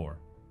Final Four.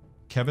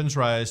 Kevin's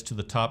rise to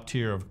the top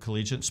tier of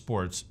collegiate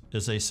sports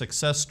is a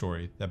success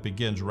story that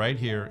begins right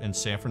here in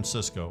San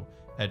Francisco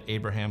at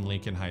Abraham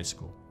Lincoln High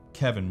School.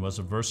 Kevin was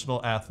a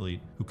versatile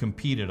athlete who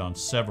competed on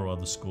several of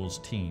the school's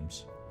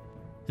teams.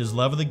 His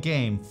love of the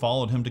game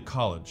followed him to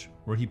college,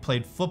 where he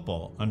played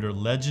football under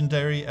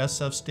legendary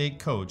SF State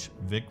coach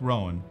Vic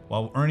Rowan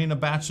while earning a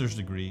bachelor's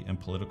degree in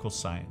political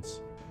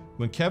science.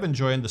 When Kevin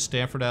joined the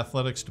Stanford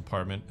Athletics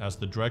Department as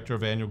the Director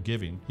of Annual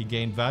Giving, he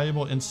gained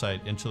valuable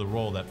insight into the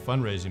role that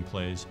fundraising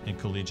plays in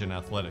collegiate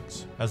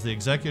athletics. As the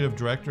Executive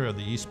Director of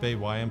the East Bay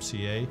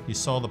YMCA, he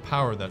saw the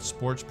power that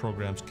sports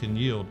programs can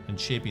yield in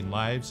shaping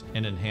lives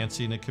and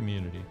enhancing a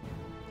community.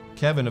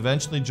 Kevin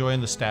eventually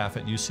joined the staff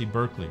at UC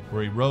Berkeley,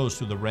 where he rose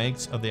through the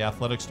ranks of the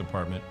athletics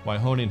department while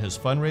honing his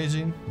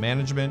fundraising,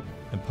 management,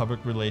 and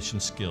public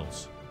relations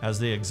skills. As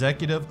the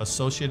Executive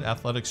Associate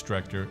Athletics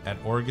Director at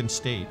Oregon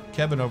State,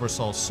 Kevin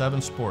oversaw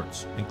 7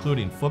 sports,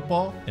 including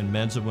football and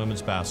men's and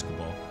women's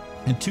basketball.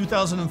 In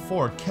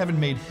 2004, Kevin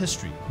made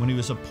history when he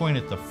was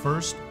appointed the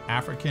first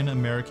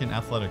African-American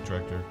athletic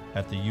director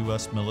at the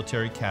U.S.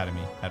 Military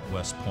Academy at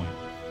West Point.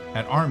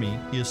 At Army,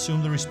 he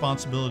assumed the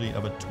responsibility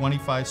of a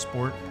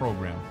 25-sport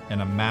program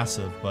and a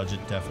massive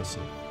budget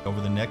deficit. Over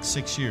the next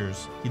 6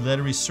 years, he led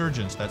a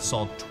resurgence that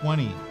saw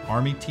 20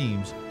 Army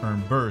teams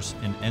earn berths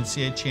in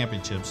NCAA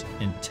championships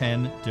in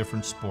 10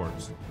 different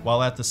sports,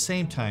 while at the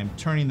same time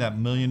turning that $1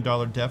 million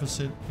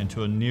deficit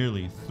into a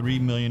nearly $3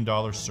 million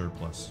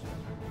surplus.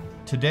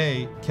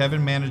 Today,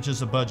 Kevin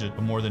manages a budget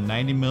of more than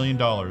 $90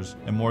 million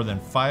and more than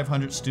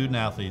 500 student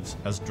athletes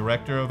as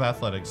Director of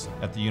Athletics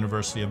at the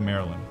University of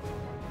Maryland.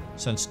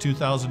 Since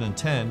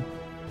 2010,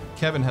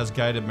 Kevin has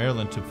guided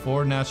Maryland to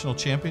 4 national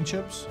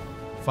championships,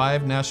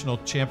 5 national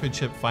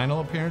championship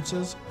final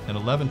appearances, and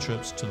 11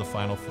 trips to the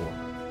Final Four.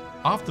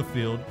 Off the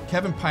field,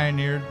 Kevin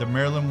pioneered the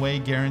Maryland Way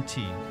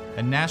Guarantee,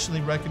 a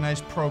nationally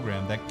recognized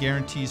program that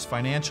guarantees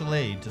financial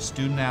aid to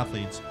student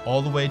athletes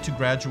all the way to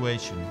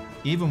graduation,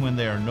 even when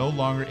they are no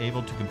longer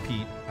able to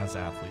compete as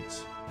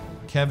athletes.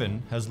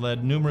 Kevin has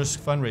led numerous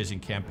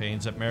fundraising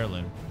campaigns at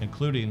Maryland,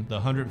 including the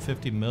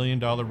 $150 million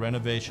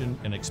renovation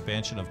and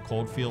expansion of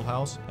Cold Field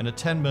House and a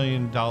 $10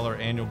 million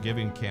annual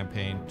giving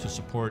campaign to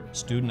support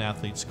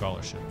student-athlete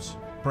scholarships.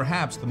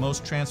 Perhaps the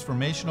most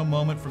transformational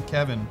moment for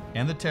Kevin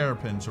and the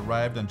Terrapins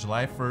arrived on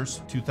July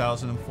 1st,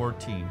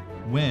 2014,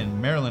 when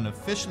Maryland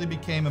officially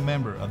became a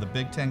member of the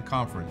Big Ten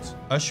Conference,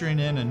 ushering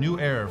in a new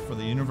era for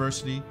the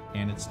university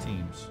and its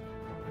teams.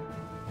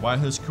 While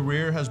his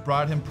career has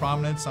brought him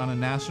prominence on a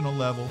national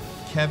level,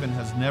 Kevin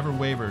has never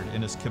wavered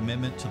in his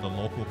commitment to the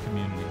local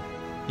community.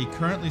 He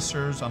currently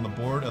serves on the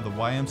board of the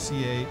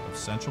YMCA of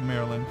Central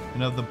Maryland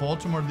and of the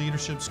Baltimore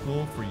Leadership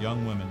School for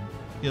Young Women.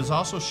 He has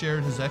also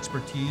shared his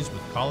expertise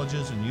with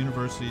colleges and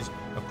universities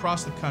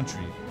across the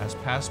country as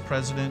past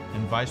president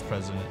and vice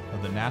president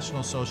of the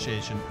National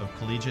Association of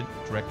Collegiate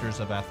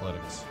Directors of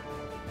Athletics.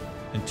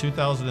 In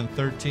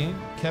 2013,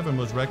 Kevin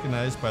was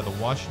recognized by the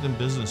Washington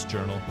Business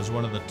Journal as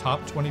one of the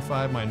top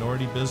 25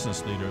 minority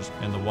business leaders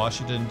in the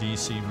Washington,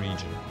 D.C.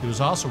 region. He was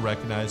also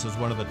recognized as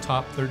one of the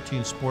top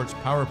 13 sports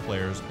power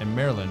players in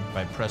Maryland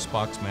by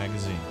Pressbox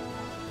magazine.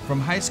 From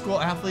high school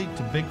athlete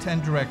to Big Ten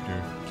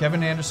director,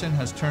 Kevin Anderson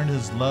has turned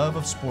his love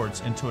of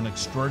sports into an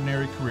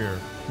extraordinary career,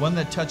 one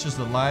that touches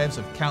the lives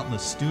of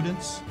countless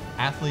students,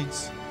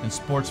 athletes, and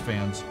sports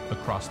fans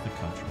across the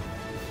country.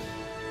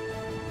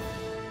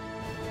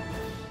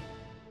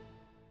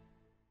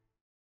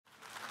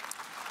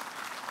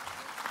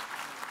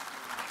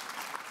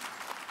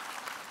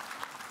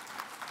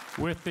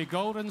 With the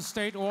Golden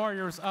State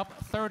Warriors up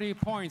 30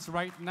 points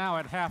right now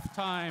at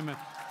halftime,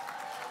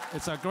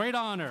 it's a great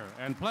honor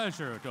and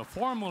pleasure to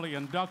formally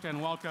induct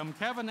and welcome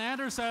Kevin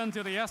Anderson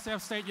to the SF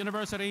State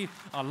University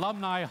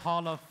Alumni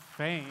Hall of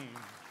Fame.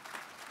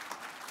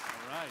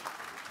 All right.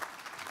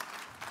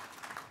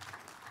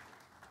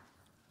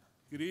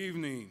 Good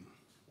evening.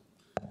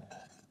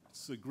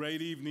 It's a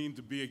great evening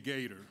to be a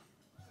Gator.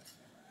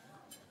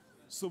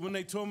 So when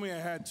they told me I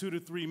had 2 to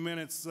 3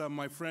 minutes,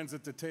 my friends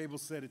at the table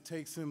said it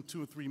takes him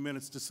 2 or 3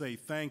 minutes to say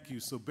thank you,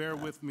 so bear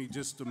with me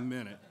just a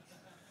minute.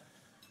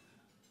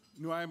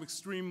 You know, I am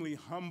extremely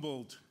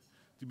humbled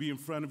to be in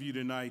front of you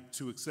tonight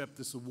to accept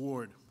this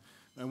award.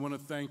 I want to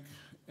thank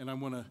and I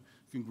want to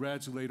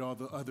congratulate all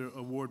the other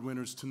award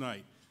winners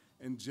tonight.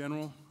 In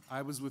general,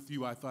 I was with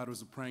you. I thought it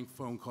was a prank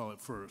phone call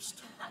at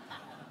first.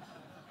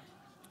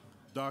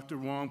 Dr.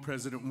 Wong,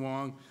 President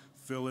Wong,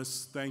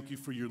 Phyllis, thank you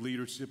for your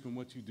leadership and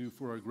what you do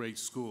for our great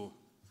school.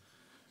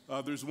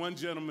 There's one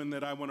gentleman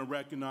that I want to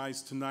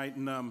recognize tonight,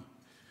 and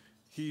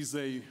he's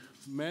a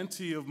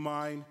mentee of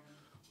mine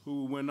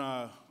who, when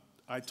I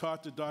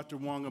talked to Dr.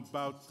 Wong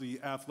about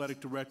the athletic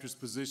director's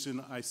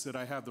position, I said,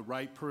 I have the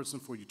right person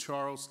for you.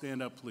 Charles,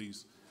 stand up,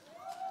 please.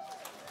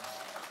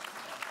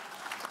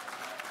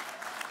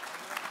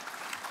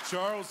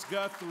 Charles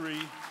Guthrie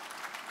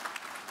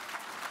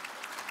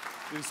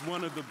is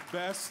one of the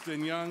best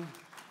and young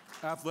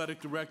athletic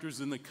directors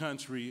in the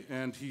country,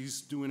 and he's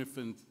doing a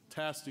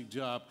fantastic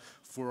job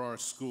for our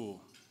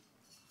school.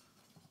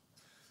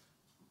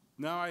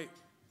 Now,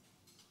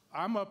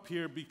 I'm up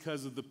here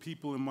because of the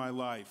people in my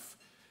life,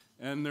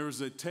 and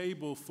there's a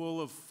table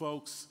full of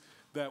folks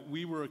that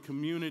we were a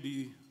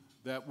community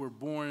that were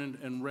born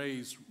and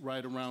raised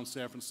right around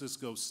San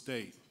Francisco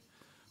State.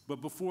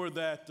 But before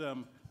that,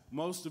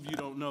 most of you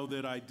don't know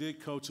that I did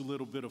coach a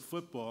little bit of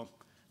football,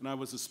 and I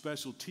was a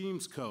special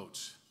teams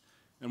coach.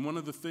 And one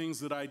of the things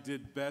that I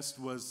did best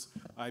was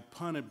I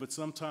punted, but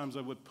sometimes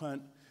I would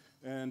punt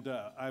and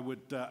I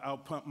would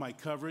out-punt my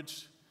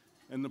coverage.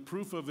 And the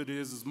proof of it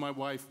is my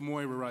wife,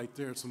 Moira, right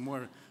there. So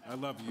Moira, I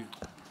love you.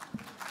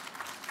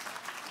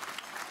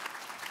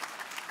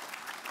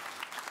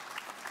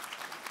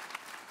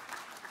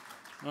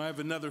 I have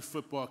another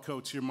football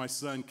coach here, my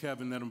son,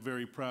 Kevin, that I'm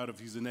very proud of.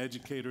 He's an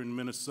educator in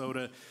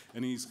Minnesota,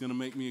 and he's going to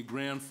make me a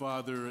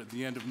grandfather at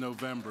the end of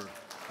November.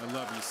 I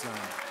love you, son.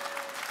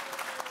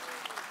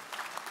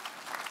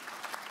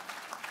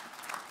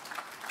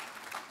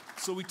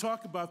 So we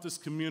talk about this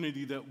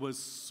community that was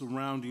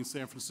surrounding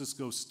San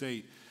Francisco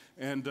State,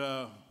 and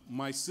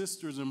my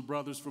sisters and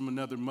brothers from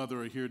another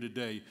mother are here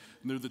today,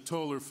 and they're the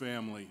Toller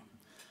family.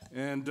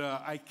 And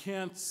I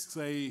can't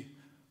say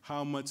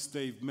how much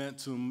they've meant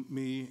to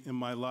me in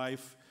my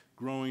life,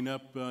 growing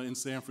up in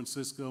San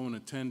Francisco and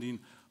attending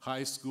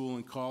high school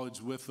and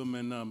college with them.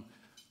 And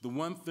the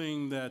one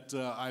thing that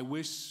I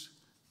wish,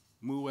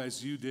 Mu,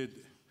 as you did,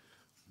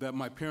 that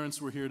my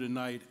parents were here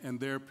tonight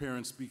and their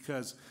parents,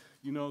 because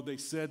you know, they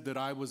said that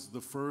I was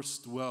the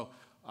first. Well,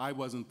 I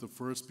wasn't the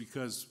first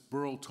because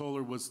Burl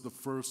Toller was the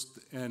first,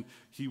 and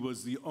he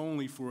was the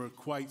only for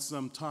quite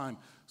some time.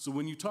 So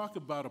when you talk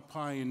about a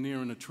pioneer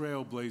and a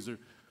trailblazer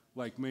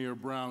like Mayor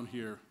Brown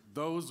here,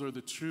 those are the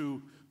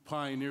true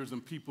pioneers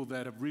and people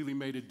that have really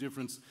made a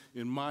difference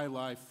in my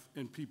life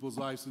and people's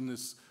lives in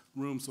this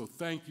room. So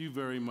thank you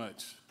very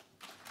much.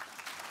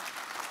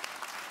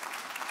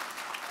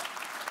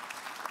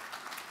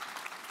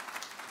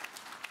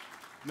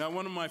 Now,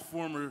 one of my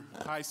former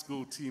high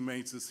school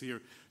teammates is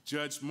here,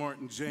 Judge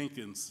Martin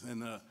Jenkins,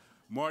 and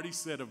Marty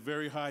set a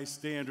very high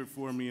standard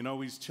for me and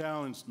always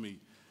challenged me.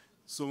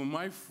 So in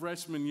my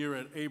freshman year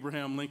at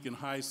Abraham Lincoln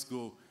High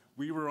School,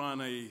 we were on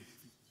a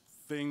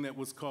thing that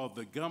was called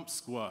the Gump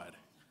Squad,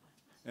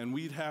 and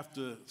we'd have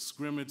to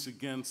scrimmage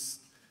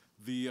against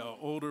the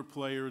older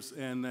players,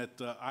 and that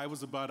I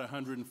was about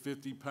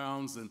 150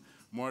 pounds, and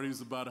Marty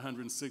was about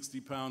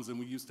 160 pounds, and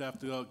we used to have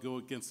to go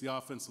against the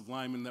offensive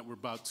linemen that were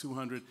about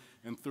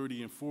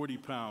 230 and 40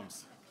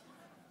 pounds.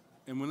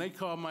 And when they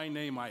called my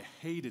name, I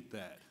hated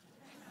that.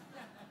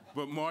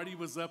 But Marty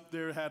was up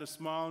there, had a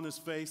smile on his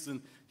face,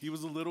 and he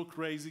was a little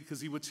crazy because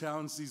he would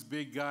challenge these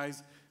big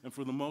guys, and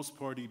for the most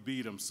part, he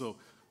beat them. So,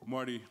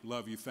 Marty,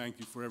 love you. Thank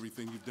you for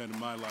everything you've done in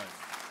my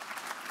life.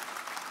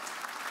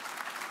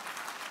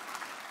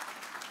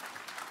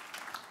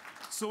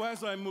 So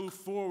as I moved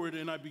forward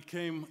and I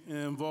became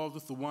involved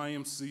with the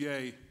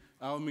YMCA,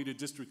 Alameda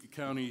District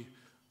County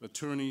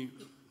Attorney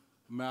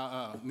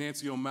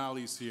Nancy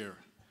O'Malley's here.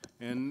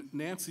 And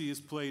Nancy has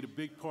played a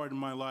big part in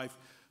my life.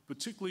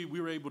 Particularly,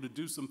 we were able to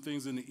do some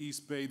things in the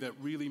East Bay that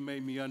really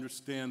made me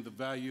understand the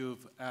value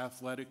of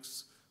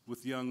athletics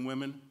with young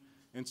women.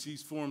 And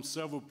she's formed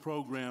several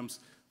programs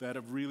that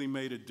have really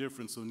made a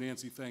difference. So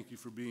Nancy, thank you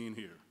for being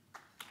here.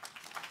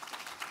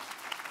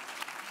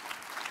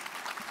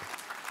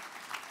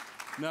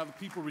 Now, the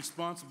people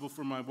responsible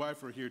for my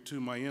wife are here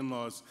too, my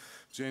in-laws,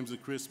 James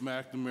and Chris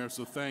McNamara,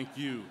 so thank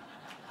you.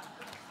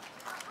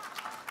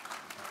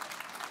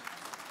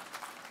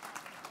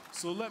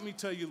 So let me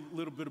tell you a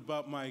little bit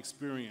about my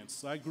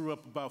experience. I grew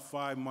up about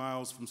 5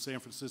 miles from San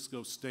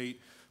Francisco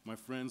State. My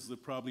friends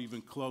live probably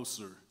even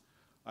closer.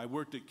 I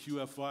worked at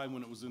QFI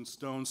when it was in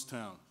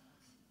Stonestown.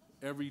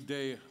 Every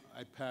day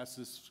I passed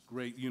this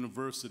great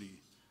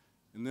university.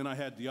 And then I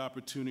had the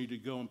opportunity to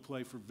go and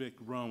play for Vic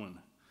Rowan.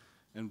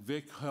 And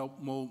Vic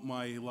helped mold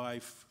my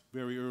life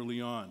very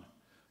early on.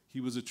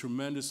 He was a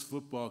tremendous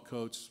football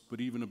coach, but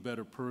even a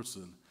better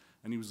person.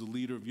 And he was a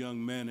leader of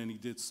young men, and he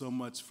did so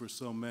much for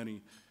so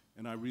many.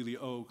 And I really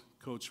owe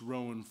Coach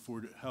Rowan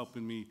for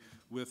helping me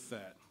with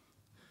that.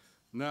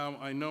 Now,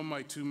 I know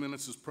my 2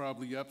 minutes is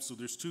probably up, so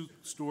there's 2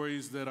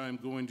 stories that I'm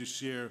going to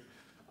share.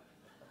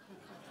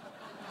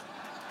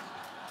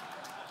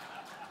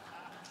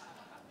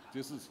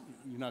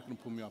 You're not going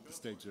to pull me off the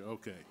stage here,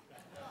 okay.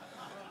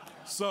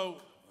 So,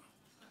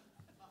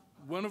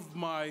 one of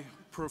my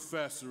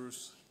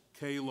professors,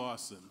 Kay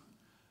Lawson,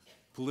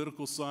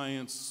 Political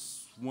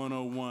Science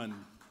 101.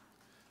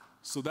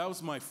 So that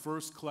was my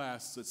first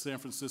class at San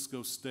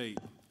Francisco State.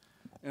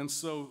 And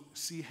so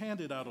she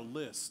handed out a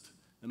list.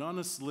 And on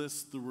this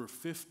list, there were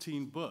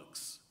 15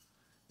 books.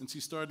 And she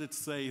started to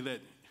say that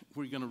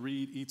we're going to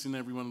read each and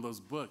every one of those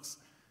books.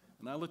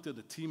 And I looked at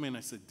the teammate and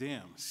I said,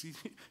 damn,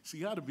 she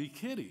got to be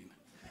kidding.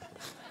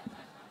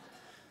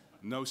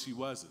 No, she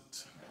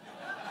wasn't.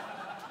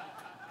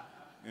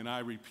 And I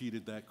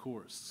repeated that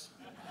course.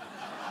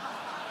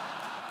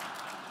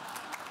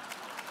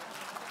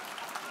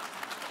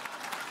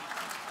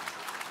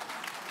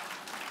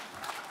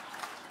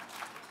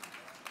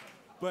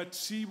 But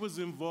she was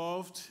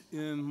involved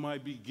in my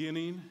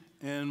beginning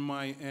and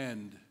my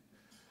end.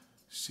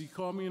 She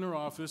called me in her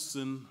office,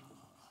 and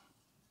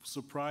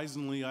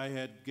surprisingly, I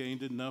had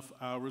gained enough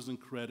hours and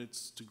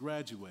credits to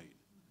graduate.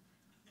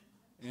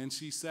 And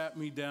she sat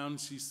me down and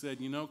she said,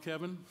 you know,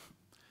 Kevin,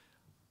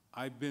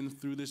 I've been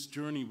through this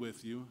journey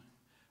with you,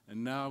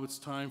 and now it's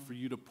time for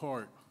you to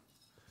part.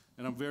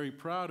 And I'm very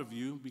proud of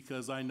you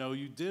because I know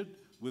you did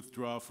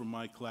withdraw from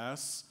my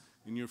class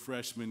in your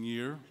freshman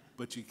year,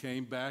 but you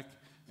came back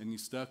and you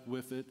stuck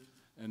with it,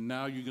 and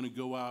now you're going to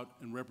go out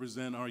and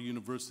represent our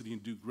university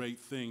and do great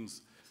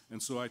things.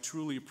 And so I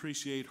truly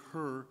appreciate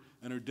her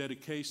and her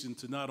dedication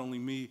to not only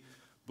me,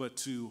 but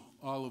to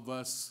all of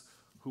us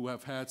who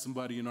have had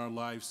somebody in our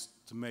lives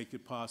to make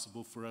it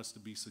possible for us to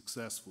be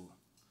successful.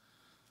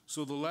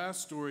 So the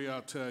last story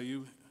I'll tell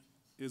you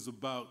is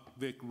about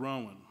Vic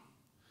Rowan.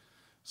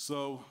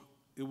 So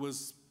it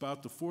was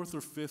about the 4th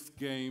or 5th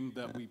game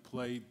that we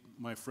played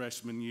my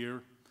freshman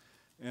year.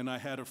 And I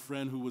had a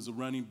friend who was a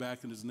running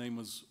back, and his name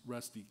was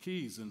Rusty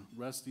Keys. And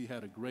Rusty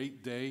had a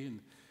great day, and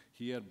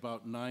he had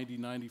about 90,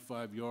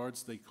 95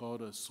 yards. They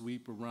called a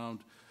sweep around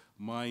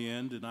my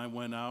end, and I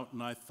went out,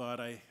 and I thought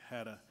I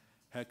had a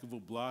heck of a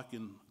block,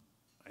 and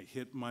I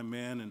hit my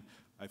man, and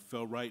I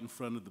fell right in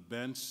front of the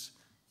bench.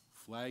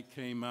 Flag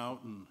came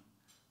out, and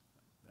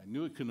I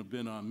knew it couldn't have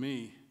been on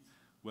me.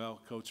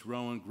 Well, Coach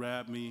Rowan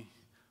grabbed me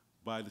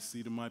by the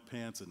seat of my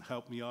pants and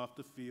helped me off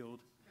the field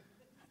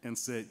and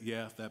said,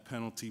 yeah, that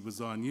penalty was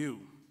on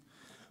you.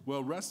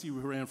 Well, Rusty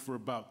ran for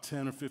about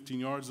 10 or 15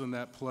 yards on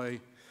that play,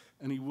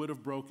 and he would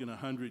have broken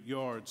 100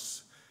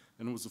 yards.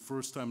 And it was the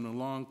first time in a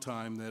long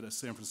time that a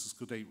San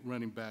Francisco State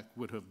running back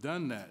would have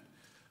done that.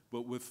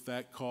 But with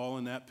that call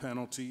and that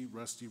penalty,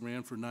 Rusty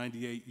ran for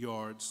 98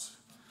 yards,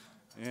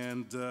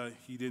 and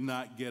he did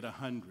not get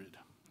 100.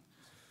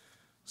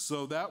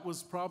 So that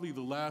was probably the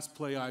last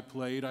play I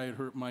played. I had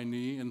hurt my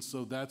knee, and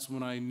so that's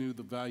when I knew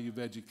the value of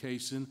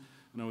education,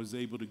 and I was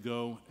able to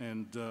go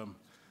and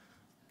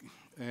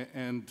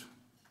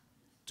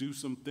do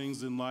some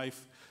things in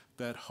life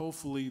that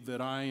hopefully that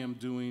I am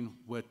doing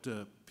what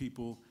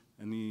people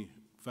and the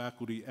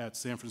faculty at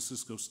San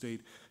Francisco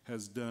State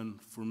has done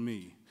for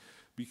me.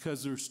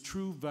 Because there's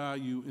true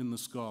value in the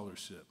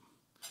scholarship.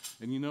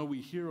 And you know,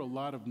 we hear a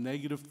lot of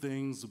negative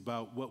things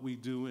about what we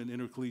do in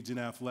intercollegiate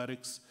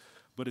athletics,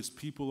 but it's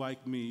people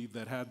like me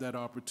that had that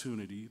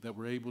opportunity, that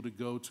were able to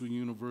go to a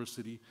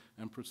university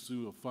and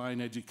pursue a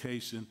fine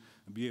education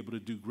and be able to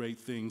do great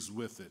things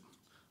with it.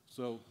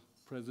 So,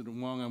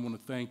 President Wong, I want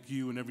to thank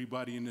you and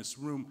everybody in this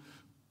room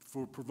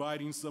for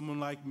providing someone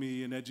like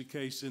me an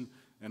education,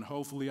 and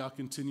hopefully I'll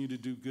continue to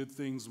do good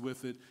things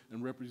with it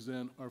and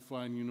represent our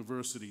fine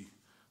university.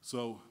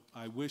 So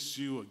I wish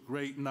you a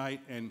great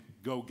night, and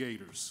go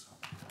Gators.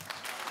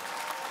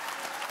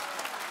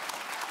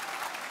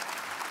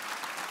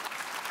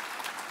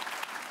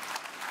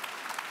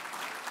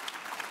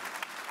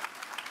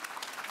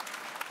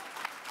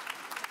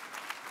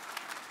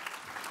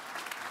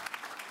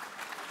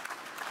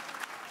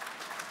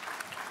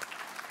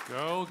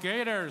 Go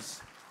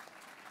Gators!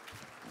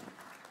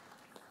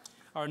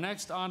 Our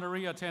next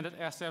honoree attended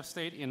SF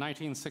State in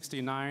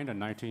 1969 and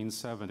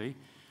 1970,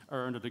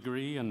 earned a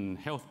degree in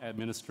health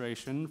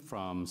administration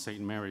from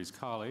St. Mary's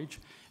College,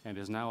 and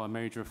is now a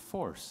major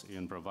force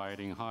in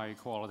providing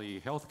high-quality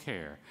health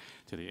care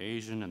to the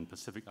Asian and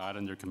Pacific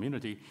Islander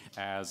community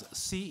as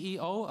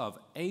CEO of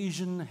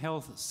Asian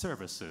Health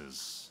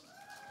Services.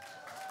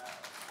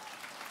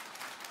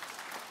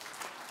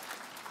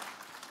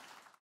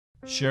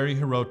 Sherry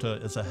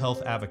Hirota is a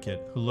health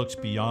advocate who looks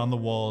beyond the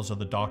walls of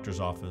the doctor's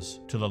office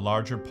to the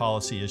larger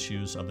policy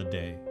issues of the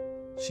day.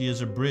 She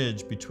is a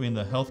bridge between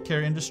the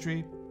healthcare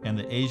industry and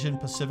the Asian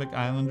Pacific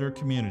Islander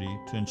community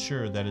to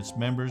ensure that its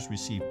members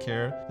receive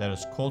care that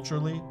is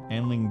culturally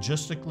and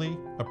linguistically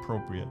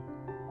appropriate.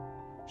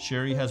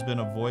 Sherry has been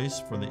a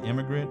voice for the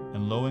immigrant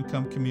and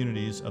low-income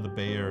communities of the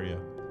Bay Area.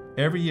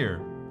 Every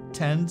year,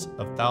 tens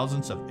of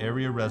thousands of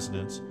area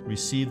residents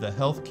receive the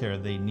health care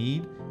they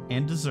need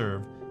and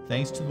deserve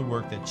thanks to the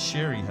work that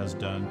Sherry has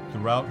done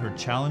throughout her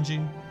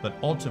challenging but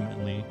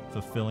ultimately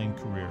fulfilling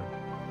career.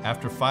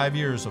 After 5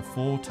 years of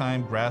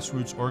full-time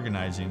grassroots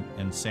organizing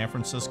in San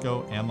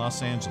Francisco and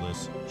Los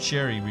Angeles,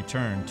 Sherry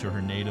returned to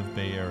her native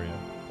Bay Area.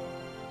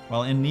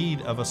 While in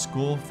need of a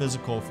school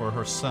physical for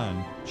her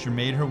son, she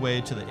made her way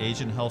to the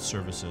Asian Health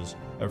Services,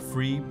 a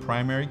free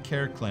primary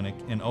care clinic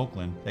in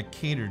Oakland that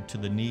catered to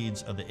the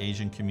needs of the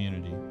Asian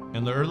community.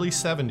 In the early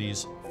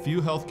 70s, few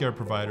healthcare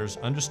providers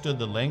understood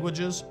the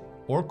languages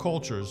or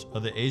cultures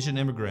of the Asian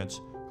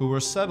immigrants who were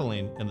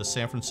settling in the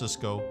San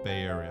Francisco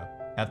Bay Area.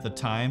 At the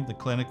time, the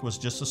clinic was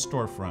just a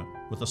storefront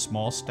with a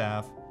small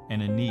staff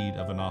and in need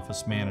of an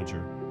office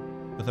manager.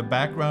 With a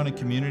background in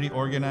community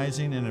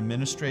organizing and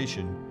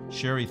administration,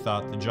 Sherry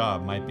thought the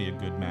job might be a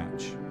good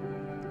match.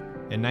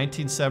 In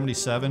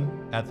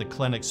 1977, at the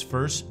clinic's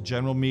first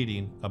general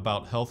meeting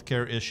about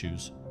healthcare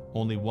issues,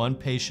 only one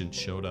patient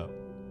showed up.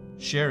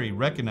 Sherry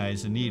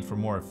recognized the need for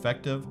more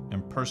effective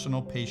and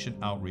personal patient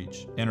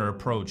outreach, and her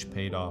approach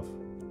paid off.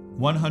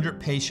 100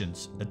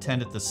 patients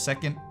attended the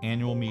second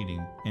annual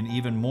meeting, and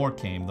even more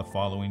came the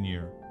following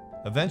year.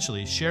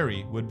 Eventually,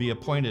 Sherry would be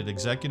appointed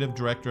executive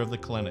director of the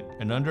clinic,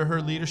 and under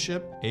her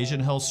leadership, Asian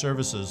Health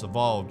Services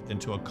evolved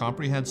into a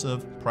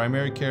comprehensive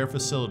primary care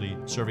facility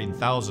serving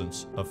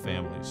thousands of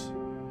families.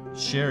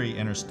 Sherry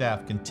and her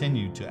staff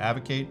continued to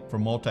advocate for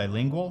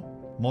multilingual,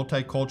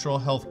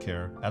 multicultural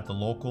healthcare at the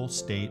local,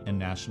 state, and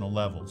national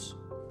levels.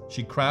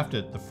 She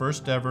crafted the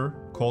first ever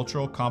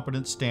cultural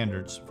competence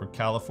standards for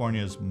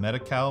California's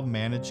Medi-Cal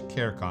managed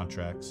care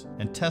contracts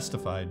and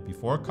testified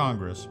before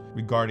Congress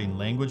regarding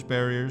language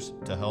barriers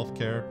to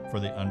healthcare for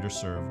the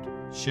underserved.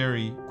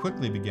 Sherry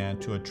quickly began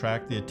to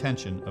attract the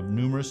attention of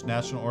numerous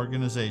national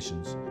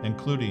organizations,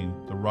 including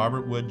the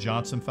Robert Wood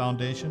Johnson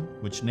Foundation,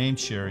 which named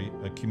Sherry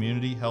a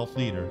community health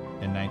leader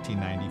in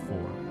 1994.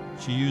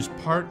 She used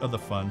part of the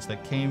funds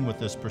that came with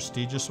this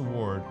prestigious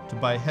award to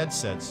buy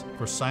headsets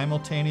for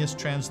simultaneous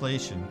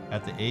translation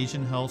at the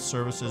Asian Health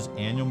Services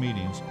annual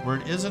meetings, where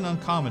it isn't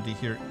uncommon to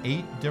hear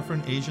 8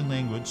 different Asian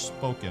languages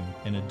spoken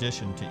in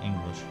addition to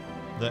English.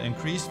 The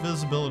increased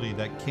visibility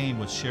that came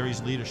with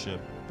Sherry's leadership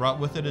brought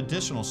with it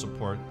additional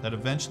support that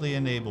eventually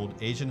enabled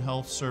Asian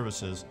Health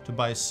Services to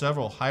buy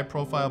several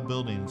high-profile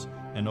buildings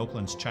in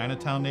Oakland's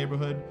Chinatown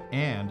neighborhood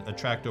and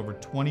attract over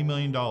 $20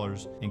 million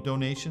in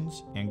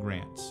donations and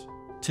grants.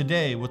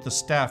 Today, with the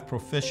staff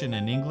proficient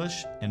in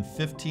English and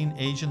 15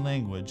 Asian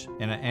language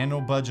and an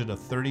annual budget of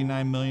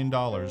 $39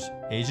 million,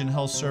 Asian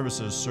Health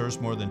Services serves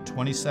more than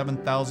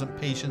 27,000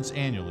 patients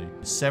annually,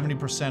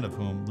 70% of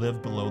whom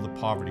live below the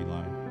poverty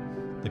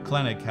line. The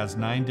clinic has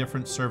 9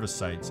 different service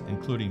sites,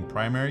 including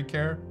primary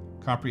care,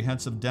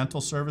 comprehensive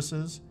dental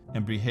services,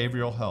 and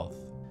behavioral health.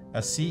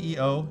 As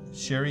CEO,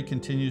 Sherry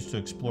continues to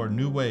explore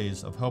new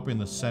ways of helping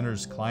the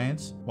center's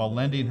clients while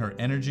lending her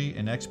energy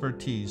and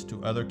expertise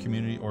to other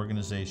community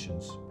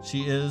organizations.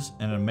 She is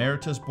an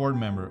emeritus board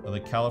member of the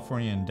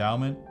California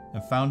Endowment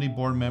and founding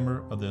board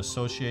member of the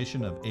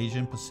Association of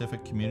Asian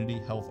Pacific Community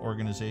Health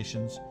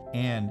Organizations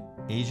and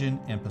Asian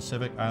and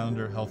Pacific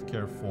Islander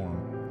Healthcare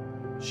Forum.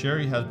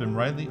 Sherry has been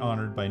rightly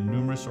honored by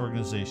numerous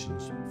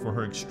organizations for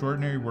her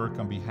extraordinary work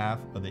on behalf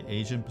of the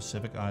Asian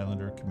Pacific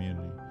Islander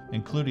community,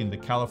 including the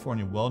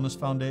California Wellness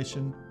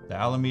Foundation, the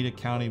Alameda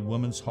County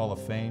Women's Hall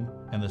of Fame,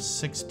 and the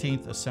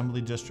 16th Assembly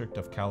District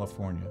of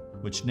California,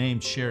 which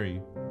named Sherry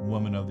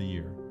Woman of the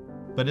Year.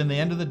 But in the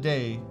end of the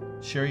day,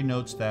 Sherry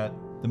notes that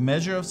the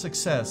measure of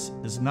success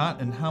is not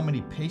in how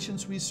many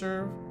patients we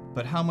serve,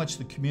 but how much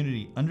the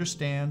community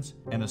understands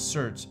and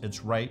asserts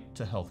its right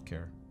to health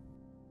care.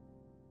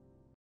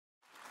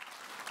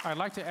 I'd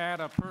like to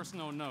add a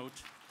personal note.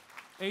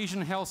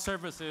 Asian Health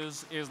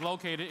Services is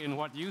located in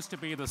what used to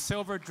be the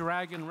Silver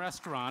Dragon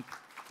restaurant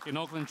in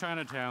Oakland,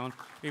 Chinatown.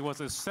 It was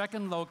the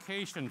second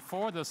location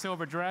for the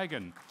Silver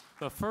Dragon.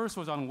 The first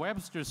was on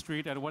Webster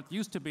Street at what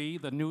used to be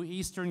the New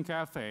Eastern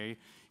Cafe.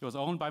 It was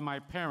owned by my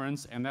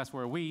parents, and that's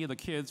where we, the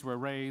kids, were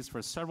raised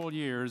for several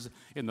years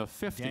in the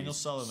 50s. Daniel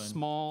Sullivan.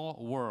 Small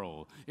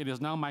world. It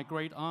is now my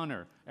great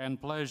honor and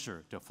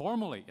pleasure to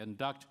formally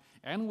induct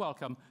and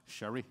welcome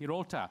Sherry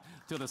Hirota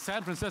to the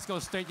San Francisco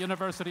State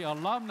University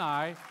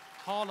Alumni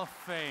Hall of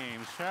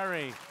Fame.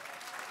 Sherry.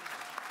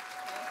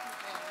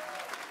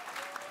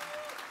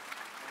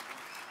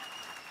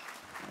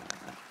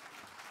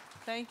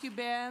 Thank you,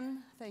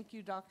 Ben. Thank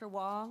you, Dr.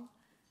 Wong.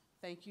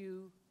 Thank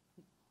you,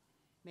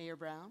 Mayor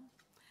Brown.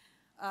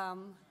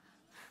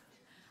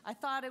 I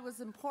thought it was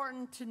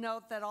important to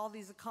note that all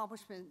these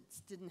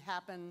accomplishments didn't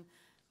happen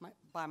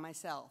by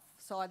myself.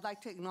 So I'd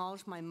like to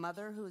acknowledge my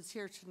mother, who is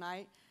here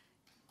tonight.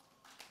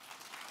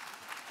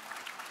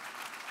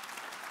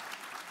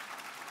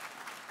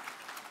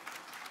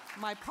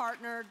 My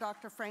partner,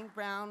 Dr. Frank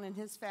Brown, and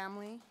his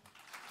family.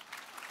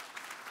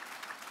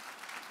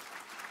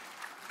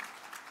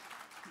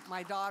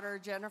 My daughter,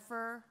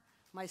 Jennifer,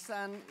 my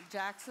son,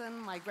 Jackson,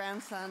 my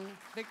grandson,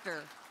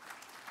 Victor.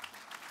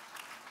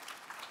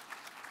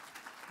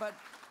 But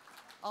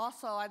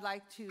also, I'd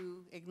like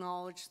to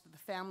acknowledge the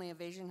family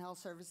of Asian Health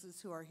Services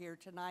who are here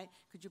tonight.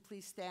 Could you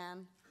please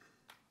stand?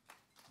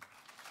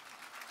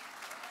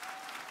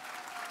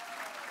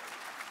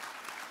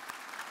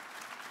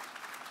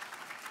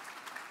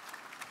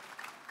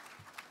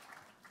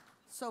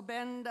 So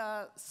Ben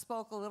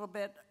spoke a little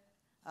bit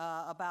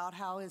about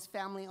how his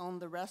family owned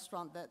the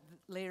restaurant that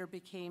later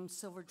became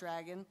Silver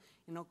Dragon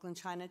in Oakland,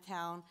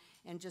 Chinatown,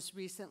 and just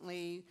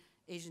recently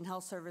Asian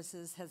Health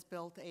Services has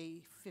built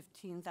a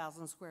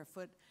 15,000 square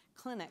foot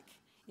clinic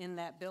in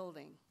that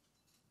building.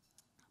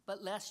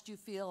 But lest you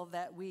feel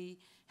that we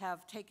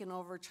have taken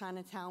over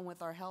Chinatown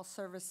with our health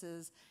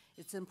services,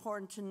 it's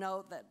important to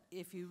note that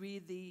if you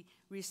read the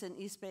recent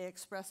East Bay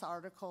Express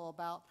article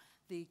about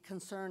the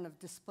concern of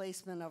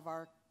displacement of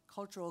our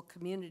cultural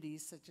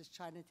communities such as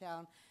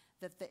Chinatown,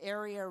 that the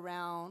area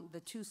around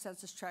the 2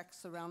 census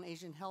tracts around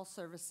Asian Health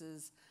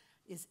Services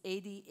is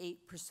 88%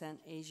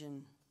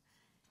 Asian.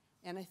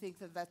 And I think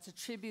that that's a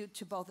tribute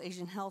to both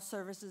Asian Health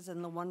Services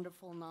and the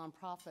wonderful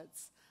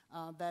nonprofits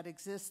that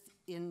exist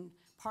in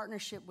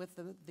partnership with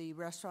the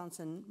restaurants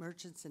and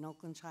merchants in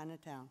Oakland,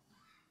 Chinatown.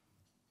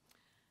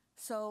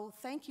 So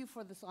thank you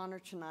for this honor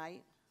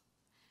tonight.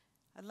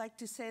 I'd like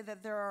to say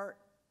that there are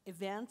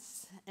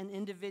events and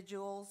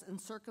individuals and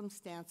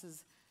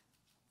circumstances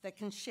that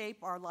can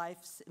shape our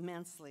lives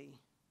immensely.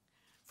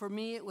 For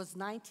me, it was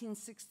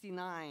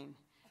 1969,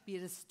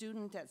 being a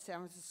student at San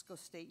Francisco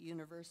State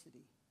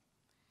University.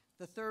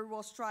 The Third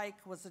World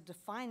Strike was a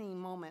defining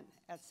moment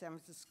at San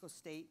Francisco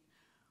State,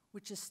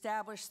 which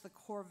established the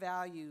core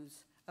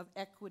values of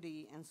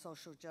equity and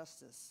social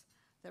justice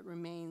that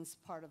remains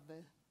part of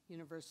the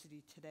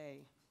university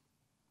today.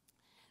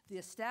 The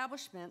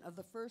establishment of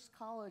the first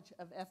College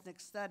of Ethnic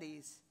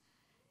Studies,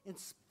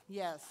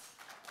 yes,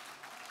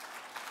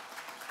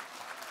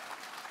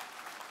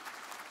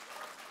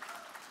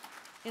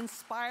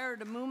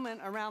 inspired a movement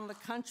around the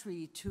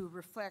country to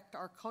reflect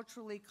our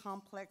culturally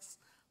complex,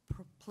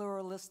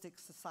 pluralistic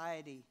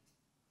society.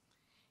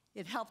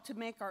 It helped to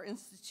make our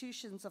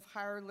institutions of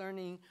higher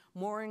learning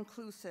more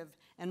inclusive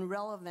and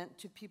relevant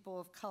to people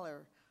of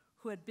color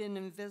who had been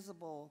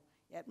invisible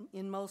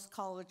in most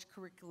college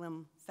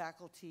curriculum,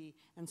 faculty,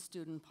 and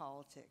student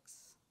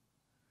politics.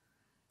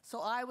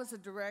 So I was a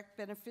direct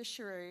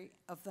beneficiary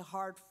of the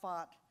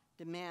hard-fought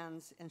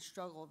demands and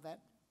struggle that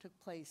took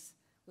place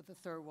with the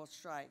Third World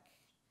Strike.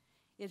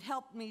 It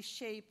helped me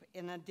shape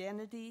an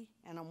identity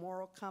and a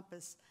moral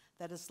compass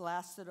that has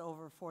lasted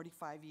over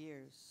 45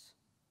 years.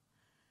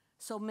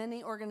 So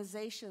many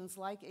organizations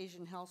like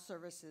Asian Health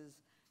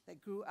Services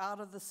that grew out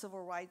of the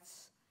civil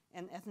rights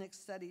and ethnic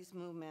studies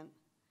movement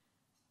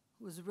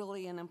was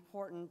really an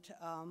important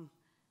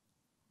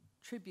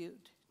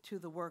tribute to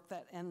the work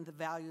that and the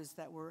values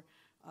that were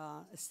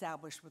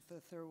established with the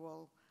Third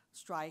World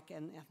Strike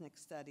and ethnic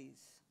studies.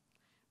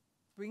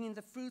 Bringing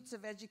the fruits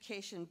of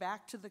education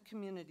back to the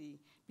community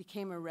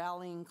became a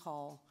rallying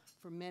call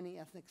for many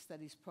ethnic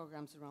studies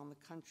programs around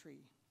the country.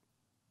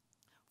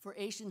 For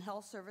Asian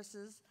Health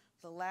Services,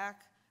 the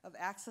lack of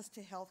access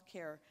to health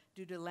care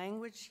due to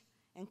language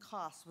and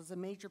cost was a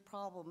major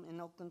problem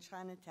in Oakland,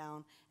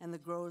 Chinatown, and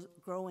the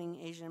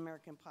growing Asian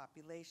American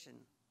population.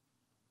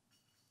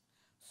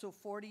 So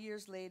 40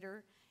 years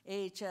later,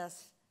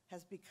 AHS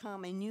has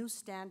become a new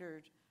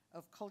standard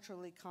of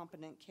culturally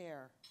competent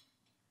care.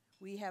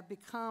 We have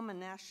become a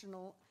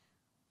national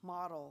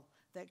model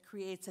that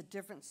creates a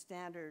different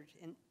standard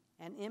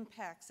and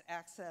impacts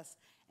access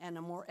and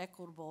a more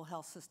equitable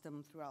health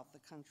system throughout the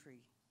country.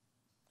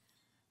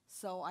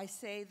 So I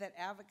say that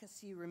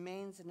advocacy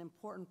remains an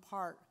important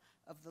part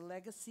of the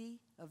legacy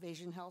of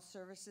Asian Health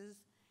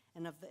Services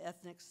and of the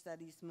ethnic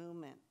studies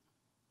movement.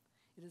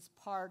 It is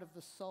part of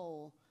the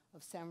soul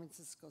of San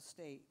Francisco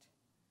State.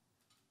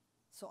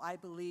 So I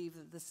believe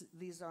that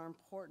these are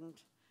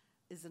important,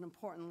 is an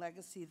important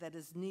legacy that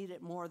is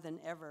needed more than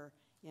ever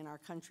in our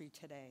country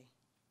today.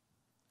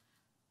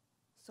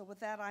 So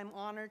with that, I'm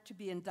honored to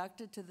be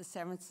inducted to the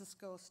San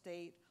Francisco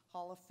State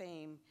Hall of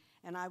Fame,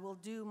 and I will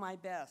do my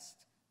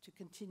best to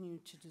continue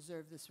to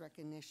deserve this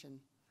recognition.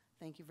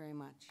 Thank you very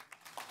much.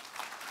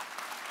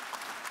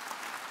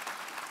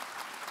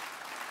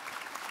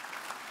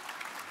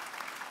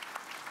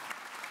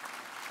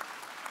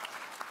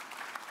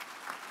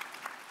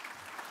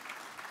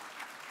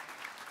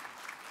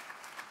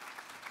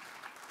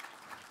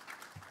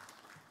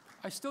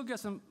 I still get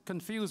some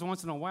confused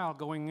once in a while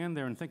going in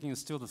there and thinking it's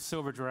still the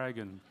Silver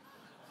Dragon.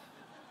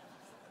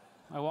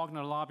 I walk in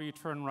the lobby,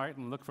 turn right,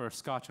 and look for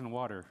scotch and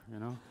water, you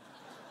know?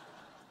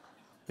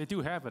 They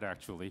do have it,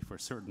 actually, for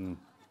certain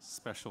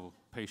special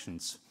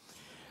patients.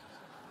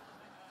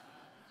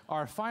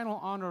 Our final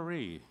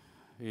honoree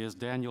is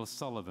Daniel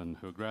Sullivan,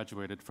 who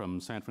graduated from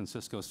San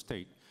Francisco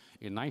State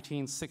in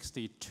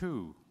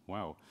 1962,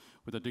 wow,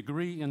 with a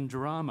degree in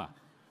drama.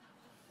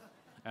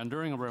 And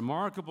during a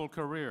remarkable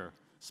career,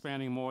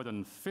 spanning more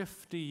than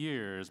 50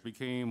 years,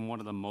 became one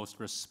of the most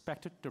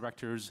respected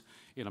directors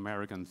in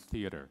American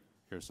theater.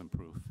 Here's some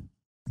proof.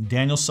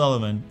 Daniel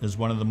Sullivan is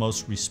one of the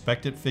most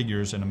respected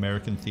figures in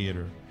American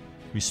theater,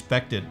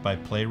 respected by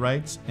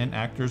playwrights and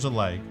actors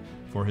alike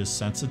for his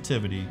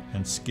sensitivity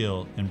and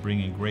skill in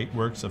bringing great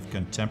works of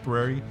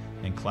contemporary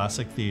and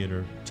classic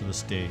theater to the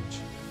stage.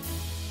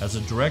 As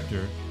a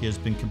director, he has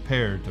been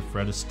compared to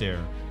Fred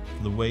Astaire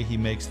for the way he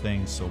makes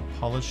things so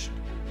polished,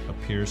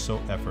 appear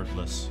so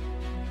effortless.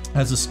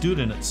 As a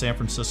student at San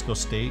Francisco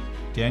State,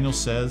 Daniel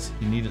says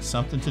he needed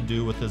something to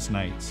do with his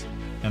nights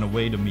and a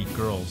way to meet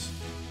girls.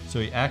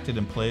 So he acted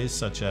in plays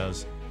such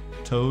as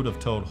Toad of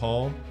Toad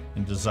Hall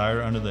and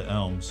Desire Under the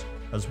Elms,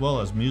 as well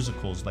as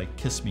musicals like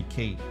Kiss Me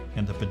Kate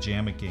and The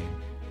Pajama Game.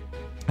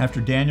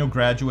 After Daniel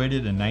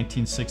graduated in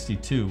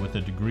 1962 with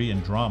a degree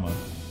in drama,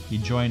 he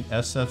joined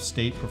SF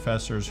State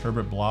professors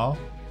Herbert Blau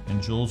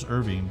and Jules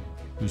Irving,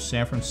 whose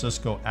San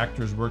Francisco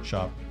Actors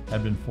Workshop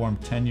had been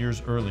formed 10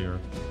 years earlier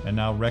and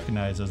now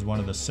recognized as one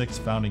of the 6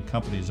 founding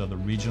companies of the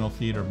regional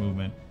theater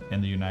movement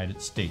in the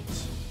United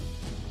States.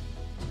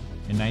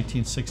 In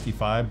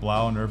 1965,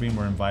 Blau and Irving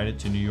were invited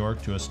to New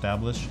York to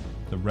establish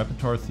the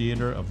Repertoire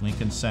Theater of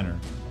Lincoln Center,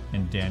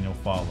 and Daniel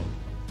followed.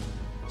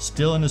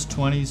 Still in his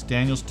 20s,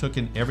 Daniels took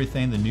in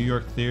everything the New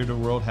York theater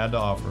world had to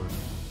offer.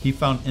 He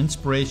found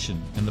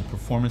inspiration in the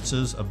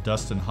performances of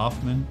Dustin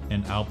Hoffman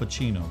and Al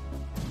Pacino,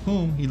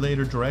 whom he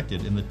later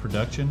directed in the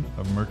production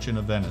of Merchant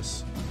of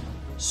Venice,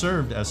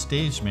 served as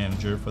stage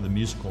manager for the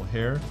musical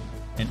Hair,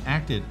 and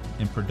acted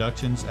in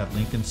productions at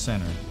Lincoln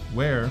Center,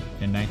 where,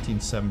 in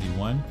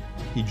 1971,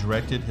 he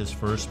directed his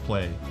first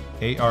play,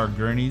 A.R.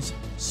 Gurney's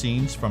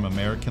Scenes from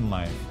American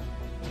Life.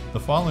 The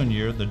following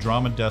year, the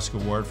Drama Desk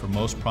Award for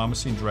Most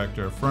Promising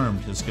Director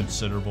affirmed his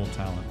considerable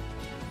talent.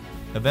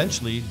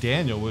 Eventually,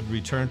 Daniel would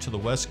return to the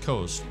West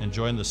Coast and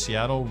join the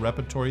Seattle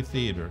Repertory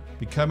Theater,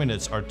 becoming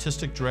its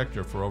artistic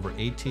director for over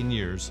 18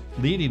 years,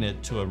 leading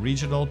it to a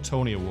regional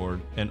Tony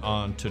Award and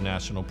on to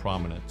national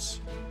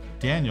prominence.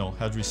 Daniel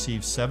has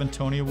received 7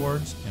 Tony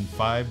Awards and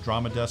 5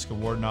 Drama Desk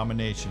Award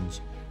nominations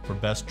for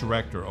Best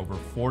Director over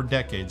 4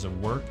 decades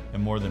of work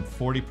and more than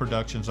 40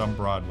 productions on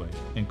Broadway,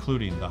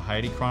 including The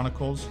Heidi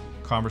Chronicles,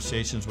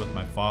 Conversations with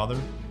My Father,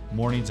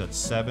 Mornings at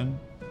 7,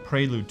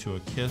 Prelude to a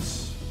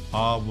Kiss,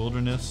 Ah,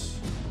 Wilderness,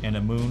 and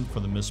A Moon for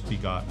the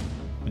Misbegotten.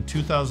 In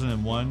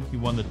 2001, he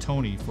won the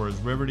Tony for his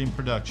riveting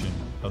production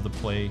of the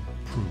play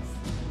Proof.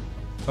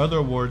 Other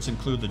awards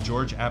include the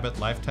George Abbott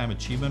Lifetime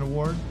Achievement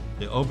Award,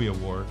 the Obie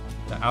Award,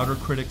 the Outer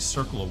Critics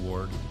Circle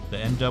Award, the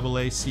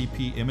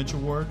NAACP Image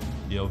Award,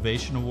 the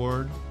Ovation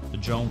Award, the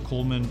Joan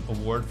Kuhlman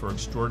Award for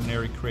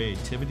Extraordinary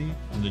Creativity,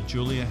 and the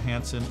Julia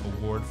Hansen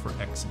Award for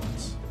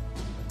Excellence.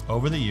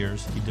 Over the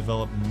years, he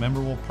developed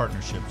memorable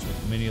partnerships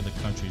with many of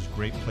the country's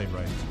great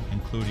playwrights,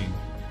 including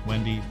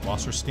Wendy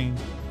Wasserstein,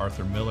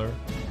 Arthur Miller,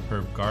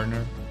 Herb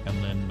Gardner,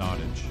 and Lynn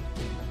Nottage.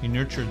 He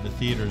nurtured the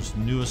theater's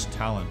newest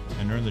talent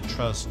and earned the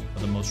trust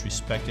of the most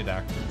respected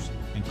actors,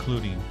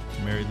 including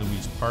Mary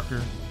Louise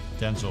Parker,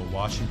 Denzel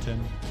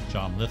Washington,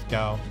 John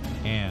Lithgow,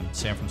 and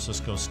San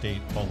Francisco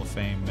State Hall of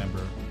Fame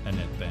member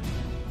Annette Bening.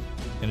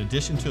 In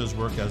addition to his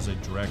work as a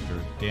director,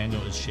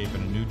 Daniel is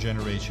shaping a new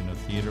generation of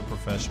theater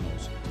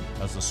professionals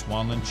as the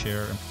Swanlund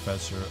Chair and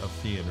Professor of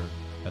Theater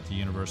at the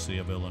University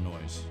of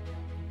Illinois.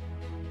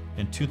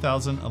 In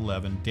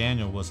 2011,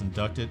 Daniel was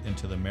inducted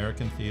into the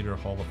American Theater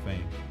Hall of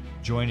Fame,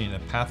 joining a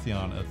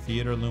pantheon of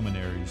theater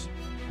luminaries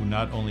who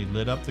not only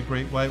lit up the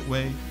Great White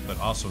Way, but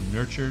also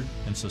nurtured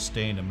and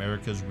sustained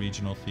America's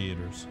regional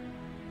theaters,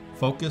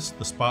 focused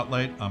the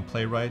spotlight on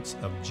playwrights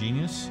of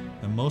genius,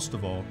 and most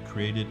of all,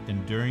 created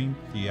enduring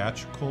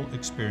theatrical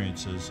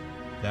experiences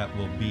that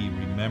will be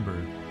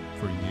remembered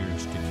for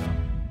years to come.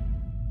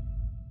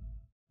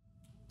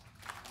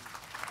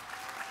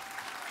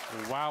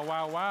 Wow,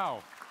 wow,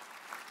 wow.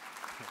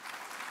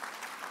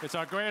 It's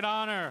our great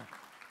honor,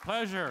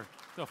 pleasure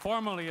to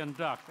formally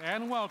induct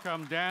and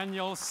welcome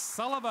Daniel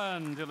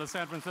Sullivan to the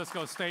San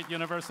Francisco State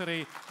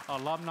University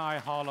Alumni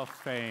Hall of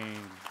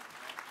Fame.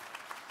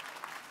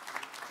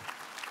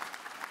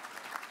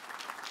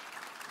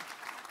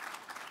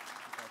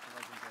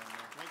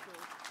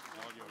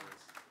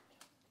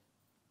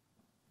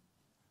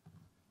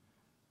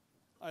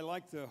 I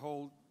like the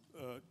whole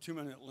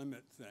 2-minute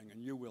limit thing,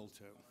 and you will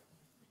too.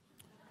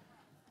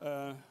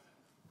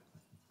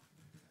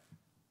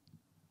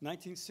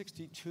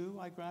 1962,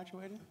 I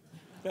graduated?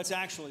 That's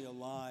actually a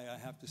lie, I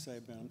have to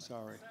say, Ben, I'm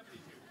sorry.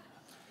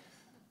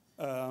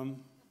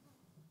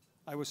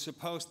 I was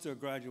supposed to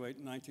graduate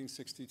in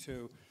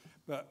 1962,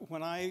 but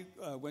when I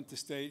went to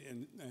state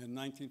in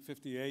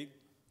 1958,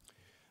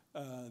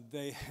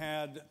 they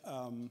had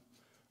a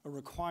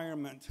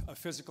requirement, a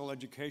physical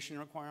education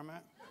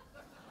requirement.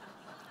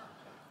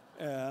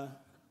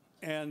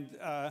 And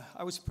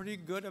I was pretty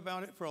good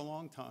about it for a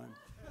long time.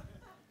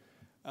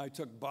 I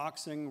took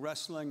boxing,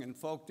 wrestling, and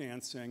folk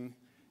dancing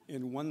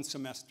in 1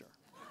 semester.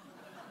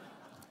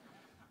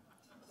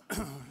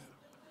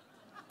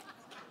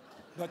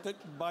 But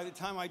by the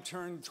time I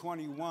turned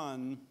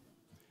 21,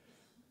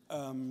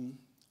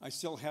 I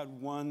still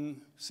had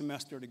 1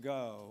 semester to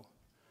go.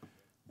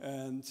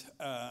 And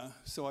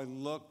so I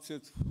looked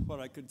at what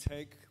I could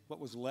take, what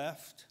was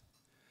left,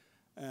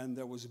 and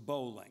there was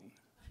bowling.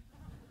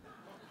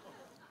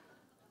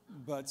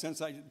 But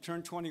since I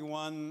turned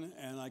 21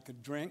 and I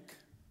could drink,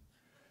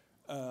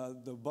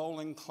 the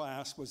bowling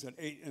class was at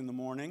 8 in the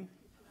morning,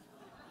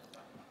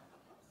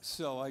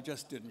 so I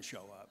just didn't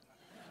show up.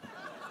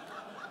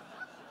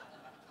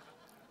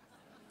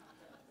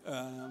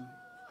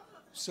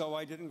 So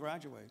I didn't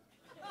graduate.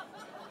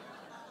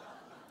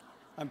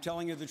 I'm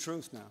telling you the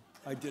truth now.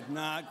 I did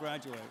not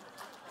graduate.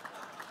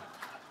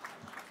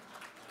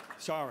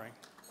 Sorry.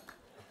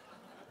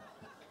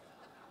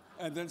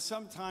 And then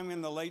sometime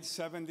in the late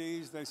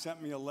 70s, they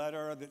sent me a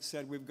letter that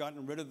said, we've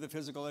gotten rid of the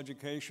physical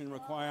education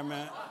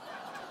requirement.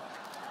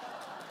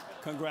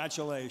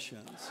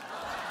 Congratulations.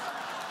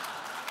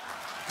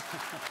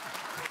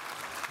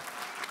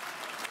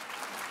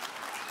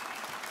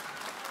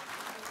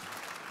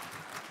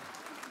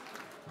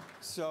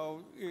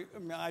 So, I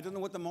mean, I don't know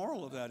what the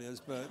moral of that is,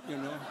 but, you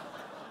know,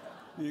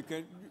 you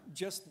could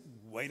just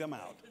wait them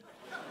out.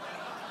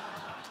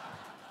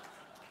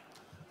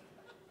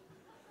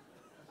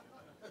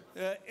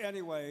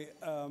 Anyway,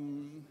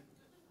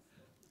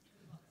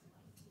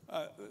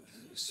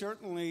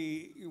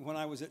 certainly when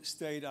I was at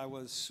State, I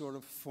was sort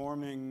of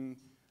forming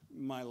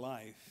my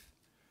life.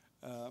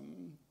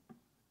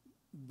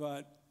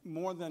 But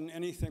more than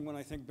anything, when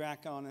I think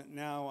back on it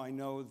now, I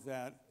know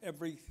that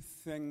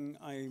everything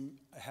I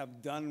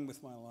have done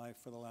with my life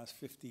for the last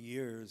 50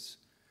 years,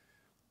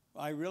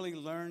 I really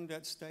learned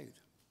at State.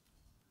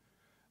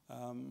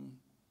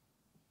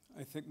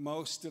 I think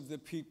most of the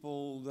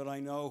people that I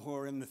know who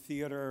are in the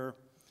theater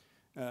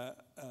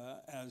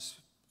as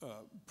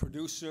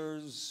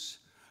producers,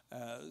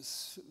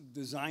 as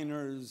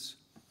designers,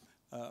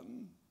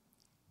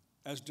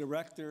 as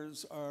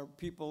directors are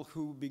people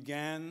who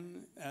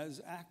began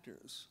as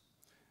actors.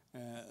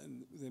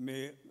 And they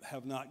may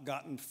have not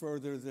gotten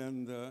further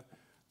than the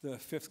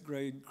 5th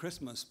grade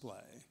Christmas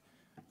play.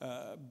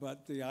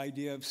 But the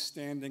idea of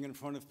standing in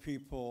front of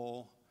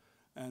people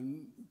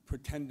and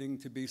pretending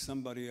to be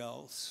somebody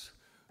else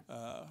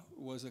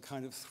was a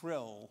kind of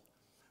thrill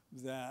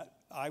that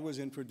I was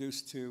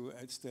introduced to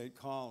at State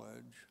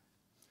College.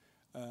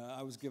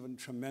 I was given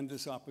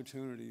tremendous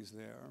opportunities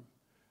there.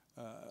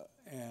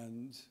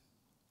 And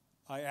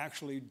I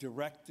actually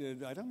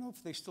directed, I don't know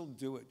if they still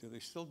do it. Do they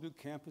still do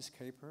campus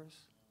capers?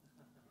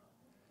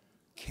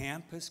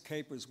 Campus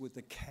capers with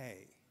a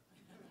K.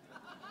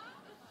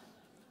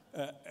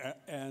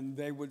 And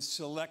they would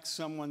select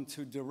someone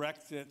to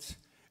direct it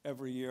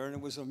every year, and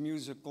it was a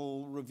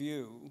musical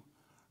review.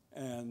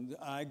 And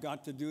I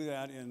got to do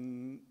that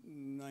in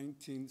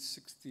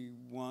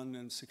 1961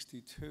 and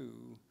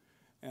 62.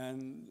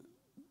 And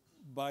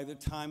by the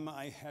time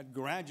I had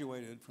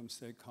graduated from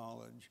State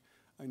College,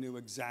 I knew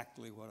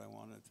exactly what I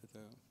wanted to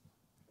do.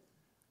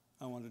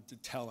 I wanted to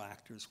tell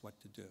actors what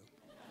to do.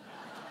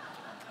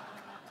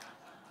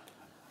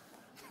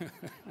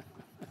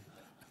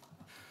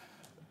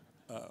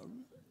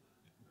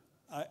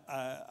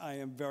 I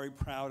am very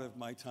proud of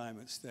my time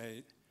at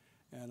State,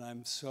 and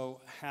I'm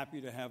so happy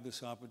to have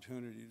this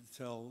opportunity to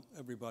tell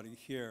everybody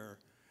here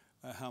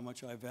how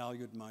much I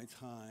valued my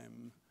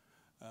time,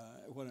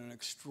 what an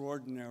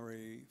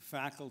extraordinary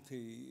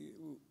faculty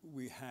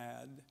we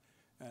had,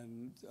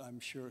 and I'm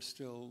sure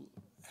still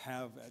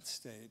have at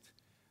State,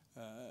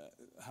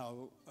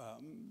 how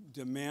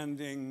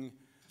demanding,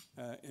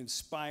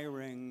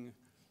 inspiring,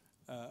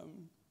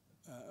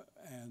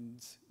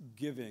 and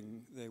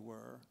giving they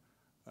were.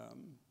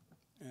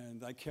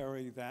 And I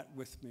carry that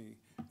with me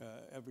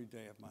every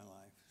day of my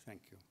life.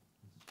 Thank you.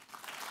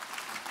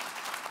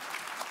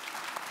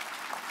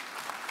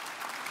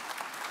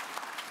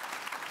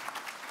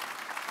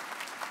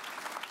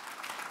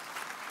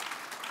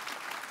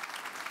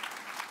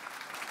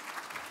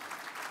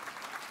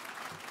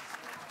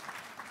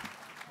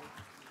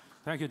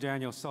 Thank you,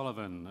 Daniel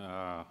Sullivan.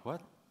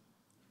 What?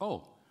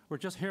 Oh, we're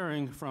just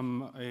hearing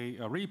from a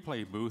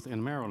replay booth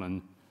in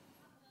Maryland.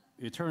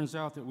 It turns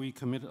out that we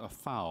committed a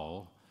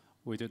foul.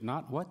 We did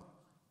not, what?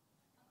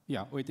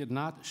 Yeah, we did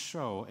not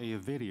show a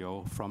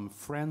video from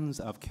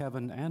Friends of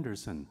Kevin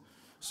Anderson.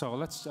 So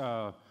let's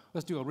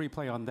let's do a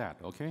replay on that,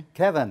 okay?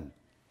 Kevin,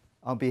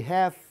 on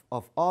behalf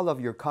of all of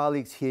your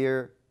colleagues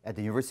here at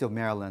the University of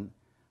Maryland,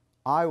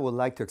 I would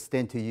like to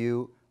extend to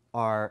you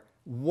our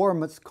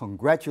warmest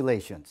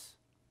congratulations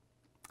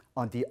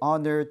on the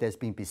honor that's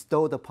been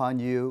bestowed upon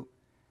you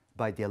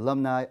by the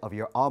alumni of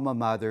your alma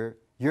mater,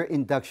 your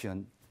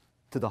induction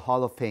to the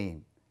Hall of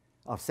Fame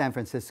of San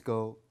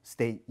Francisco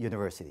State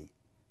University.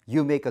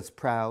 You make us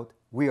proud.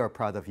 We are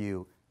proud of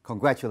you.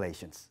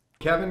 Congratulations.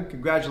 Kevin,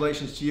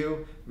 congratulations to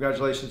you.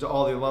 Congratulations to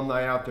all the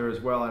alumni out there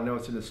as well. I know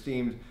it's an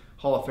esteemed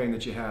Hall of Fame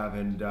that you have,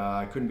 and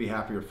I couldn't be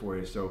happier for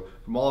you. So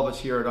from all of us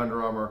here at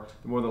Under Armour,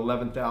 the more than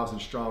 11,000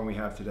 strong we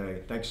have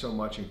today, thanks so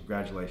much and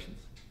congratulations.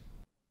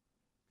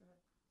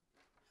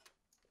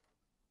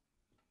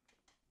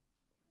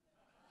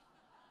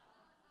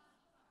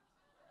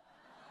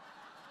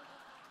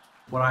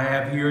 What I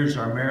have here is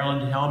our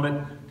Maryland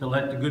helmet to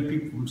let the good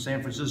people from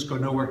San Francisco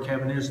know where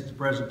Kevin is at the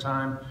present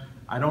time.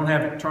 I don't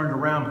have it turned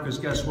around because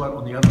guess what?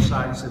 On the other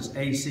side it says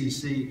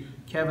ACC.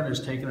 Kevin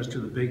has taken us to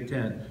the Big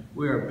Ten.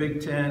 We are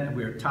Big Ten and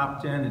we are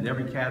top 10 in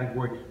every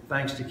category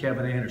thanks to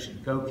Kevin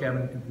Anderson. Go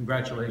Kevin and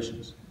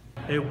congratulations.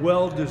 A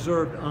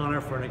well-deserved honor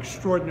for an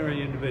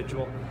extraordinary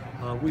individual.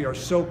 We are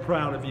so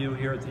proud of you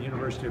here at the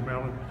University of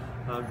Maryland.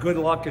 Good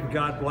luck and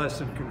God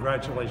bless and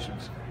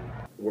congratulations.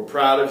 We're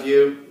proud of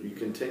you. You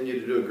continue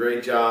to do a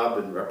great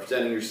job in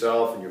representing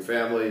yourself and your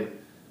family in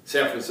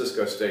San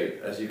Francisco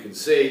State. As you can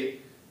see,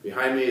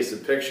 behind me is a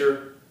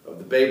picture of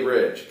the Bay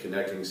Bridge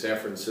connecting San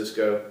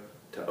Francisco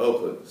to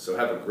Oakland. So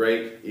have a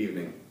great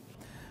evening.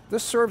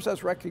 This serves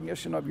as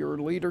recognition of your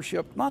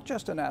leadership, not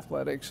just in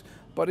athletics,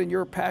 but in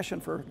your passion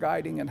for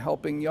guiding and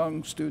helping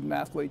young student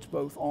athletes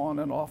both on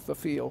and off the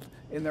field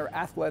in their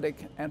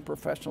athletic and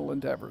professional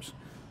endeavors.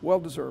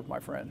 Well deserved, my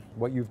friend.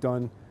 What you've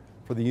done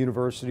for the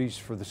universities,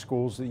 for the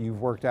schools that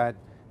you've worked at,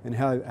 and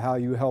how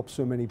you help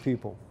so many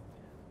people.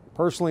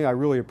 Personally, I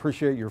really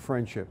appreciate your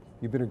friendship.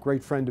 You've been a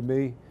great friend to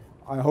me.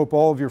 I hope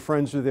all of your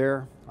friends are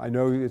there. I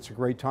know it's a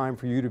great time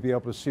for you to be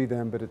able to see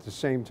them, but at the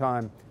same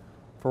time,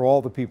 for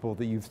all the people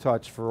that you've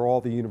touched, for all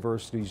the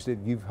universities that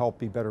you've helped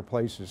be better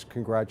places,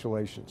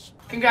 congratulations.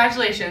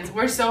 Congratulations.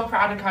 We're so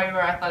proud to call you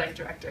our athletic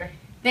director.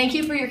 Thank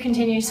you for your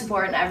continued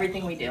support in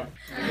everything we do.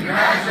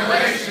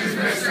 Congratulations,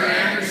 Mr.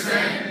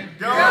 Anderson.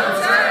 Go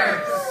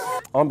Terps!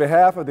 On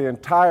behalf of the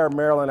entire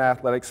Maryland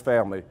Athletics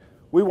family,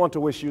 we want to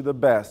wish you the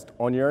best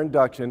on your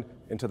induction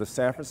into the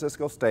San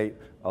Francisco State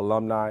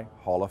Alumni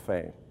Hall of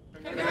Fame.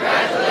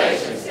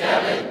 Congratulations,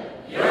 Kevin.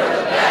 You're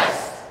the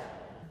best.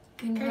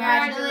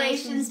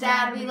 Congratulations,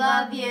 Dad. We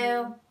love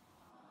you.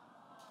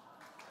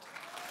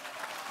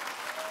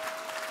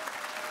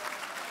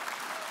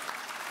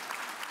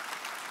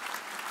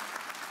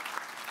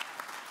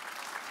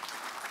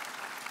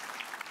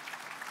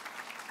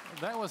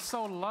 That was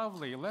so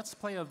lovely. Let's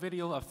play a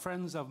video of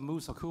Friends of Mu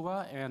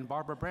Sochua and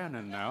Barbara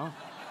Brannon now.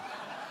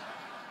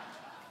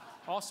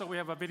 Also, we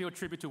have a video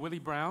tribute to Willie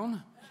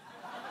Brown.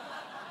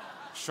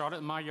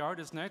 Charlotte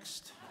Maillard is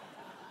next.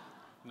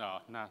 No,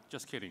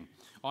 just kidding.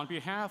 On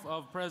behalf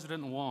of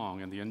President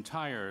Wong and the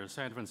entire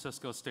San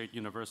Francisco State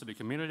University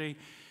community,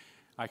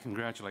 I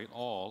congratulate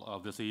all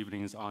of this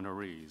evening's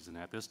honorees. And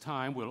at this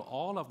time, will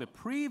all of the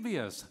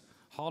previous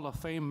Hall of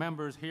Fame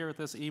members here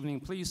this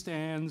evening please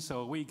stand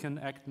so we can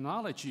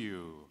acknowledge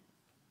you.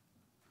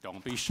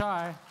 Don't be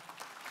shy.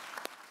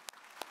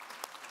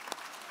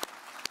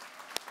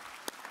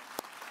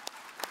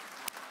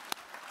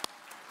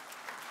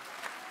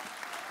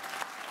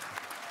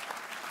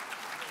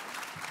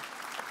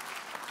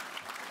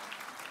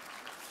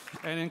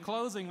 And in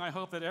closing, I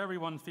hope that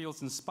everyone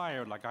feels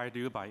inspired like I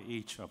do by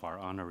each of our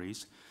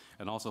honorees,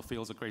 and also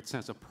feels a great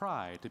sense of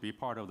pride to be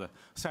part of the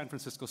San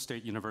Francisco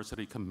State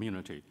University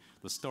community.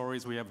 The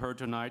stories we have heard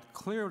tonight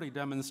clearly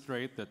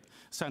demonstrate that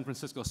San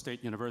Francisco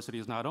State University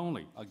is not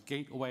only a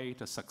gateway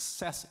to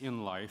success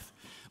in life,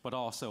 but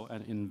also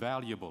an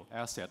invaluable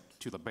asset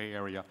to the Bay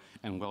Area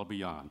and well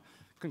beyond.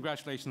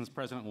 Congratulations,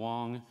 President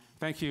Wong.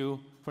 Thank you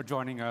for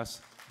joining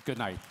us. Good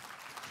night.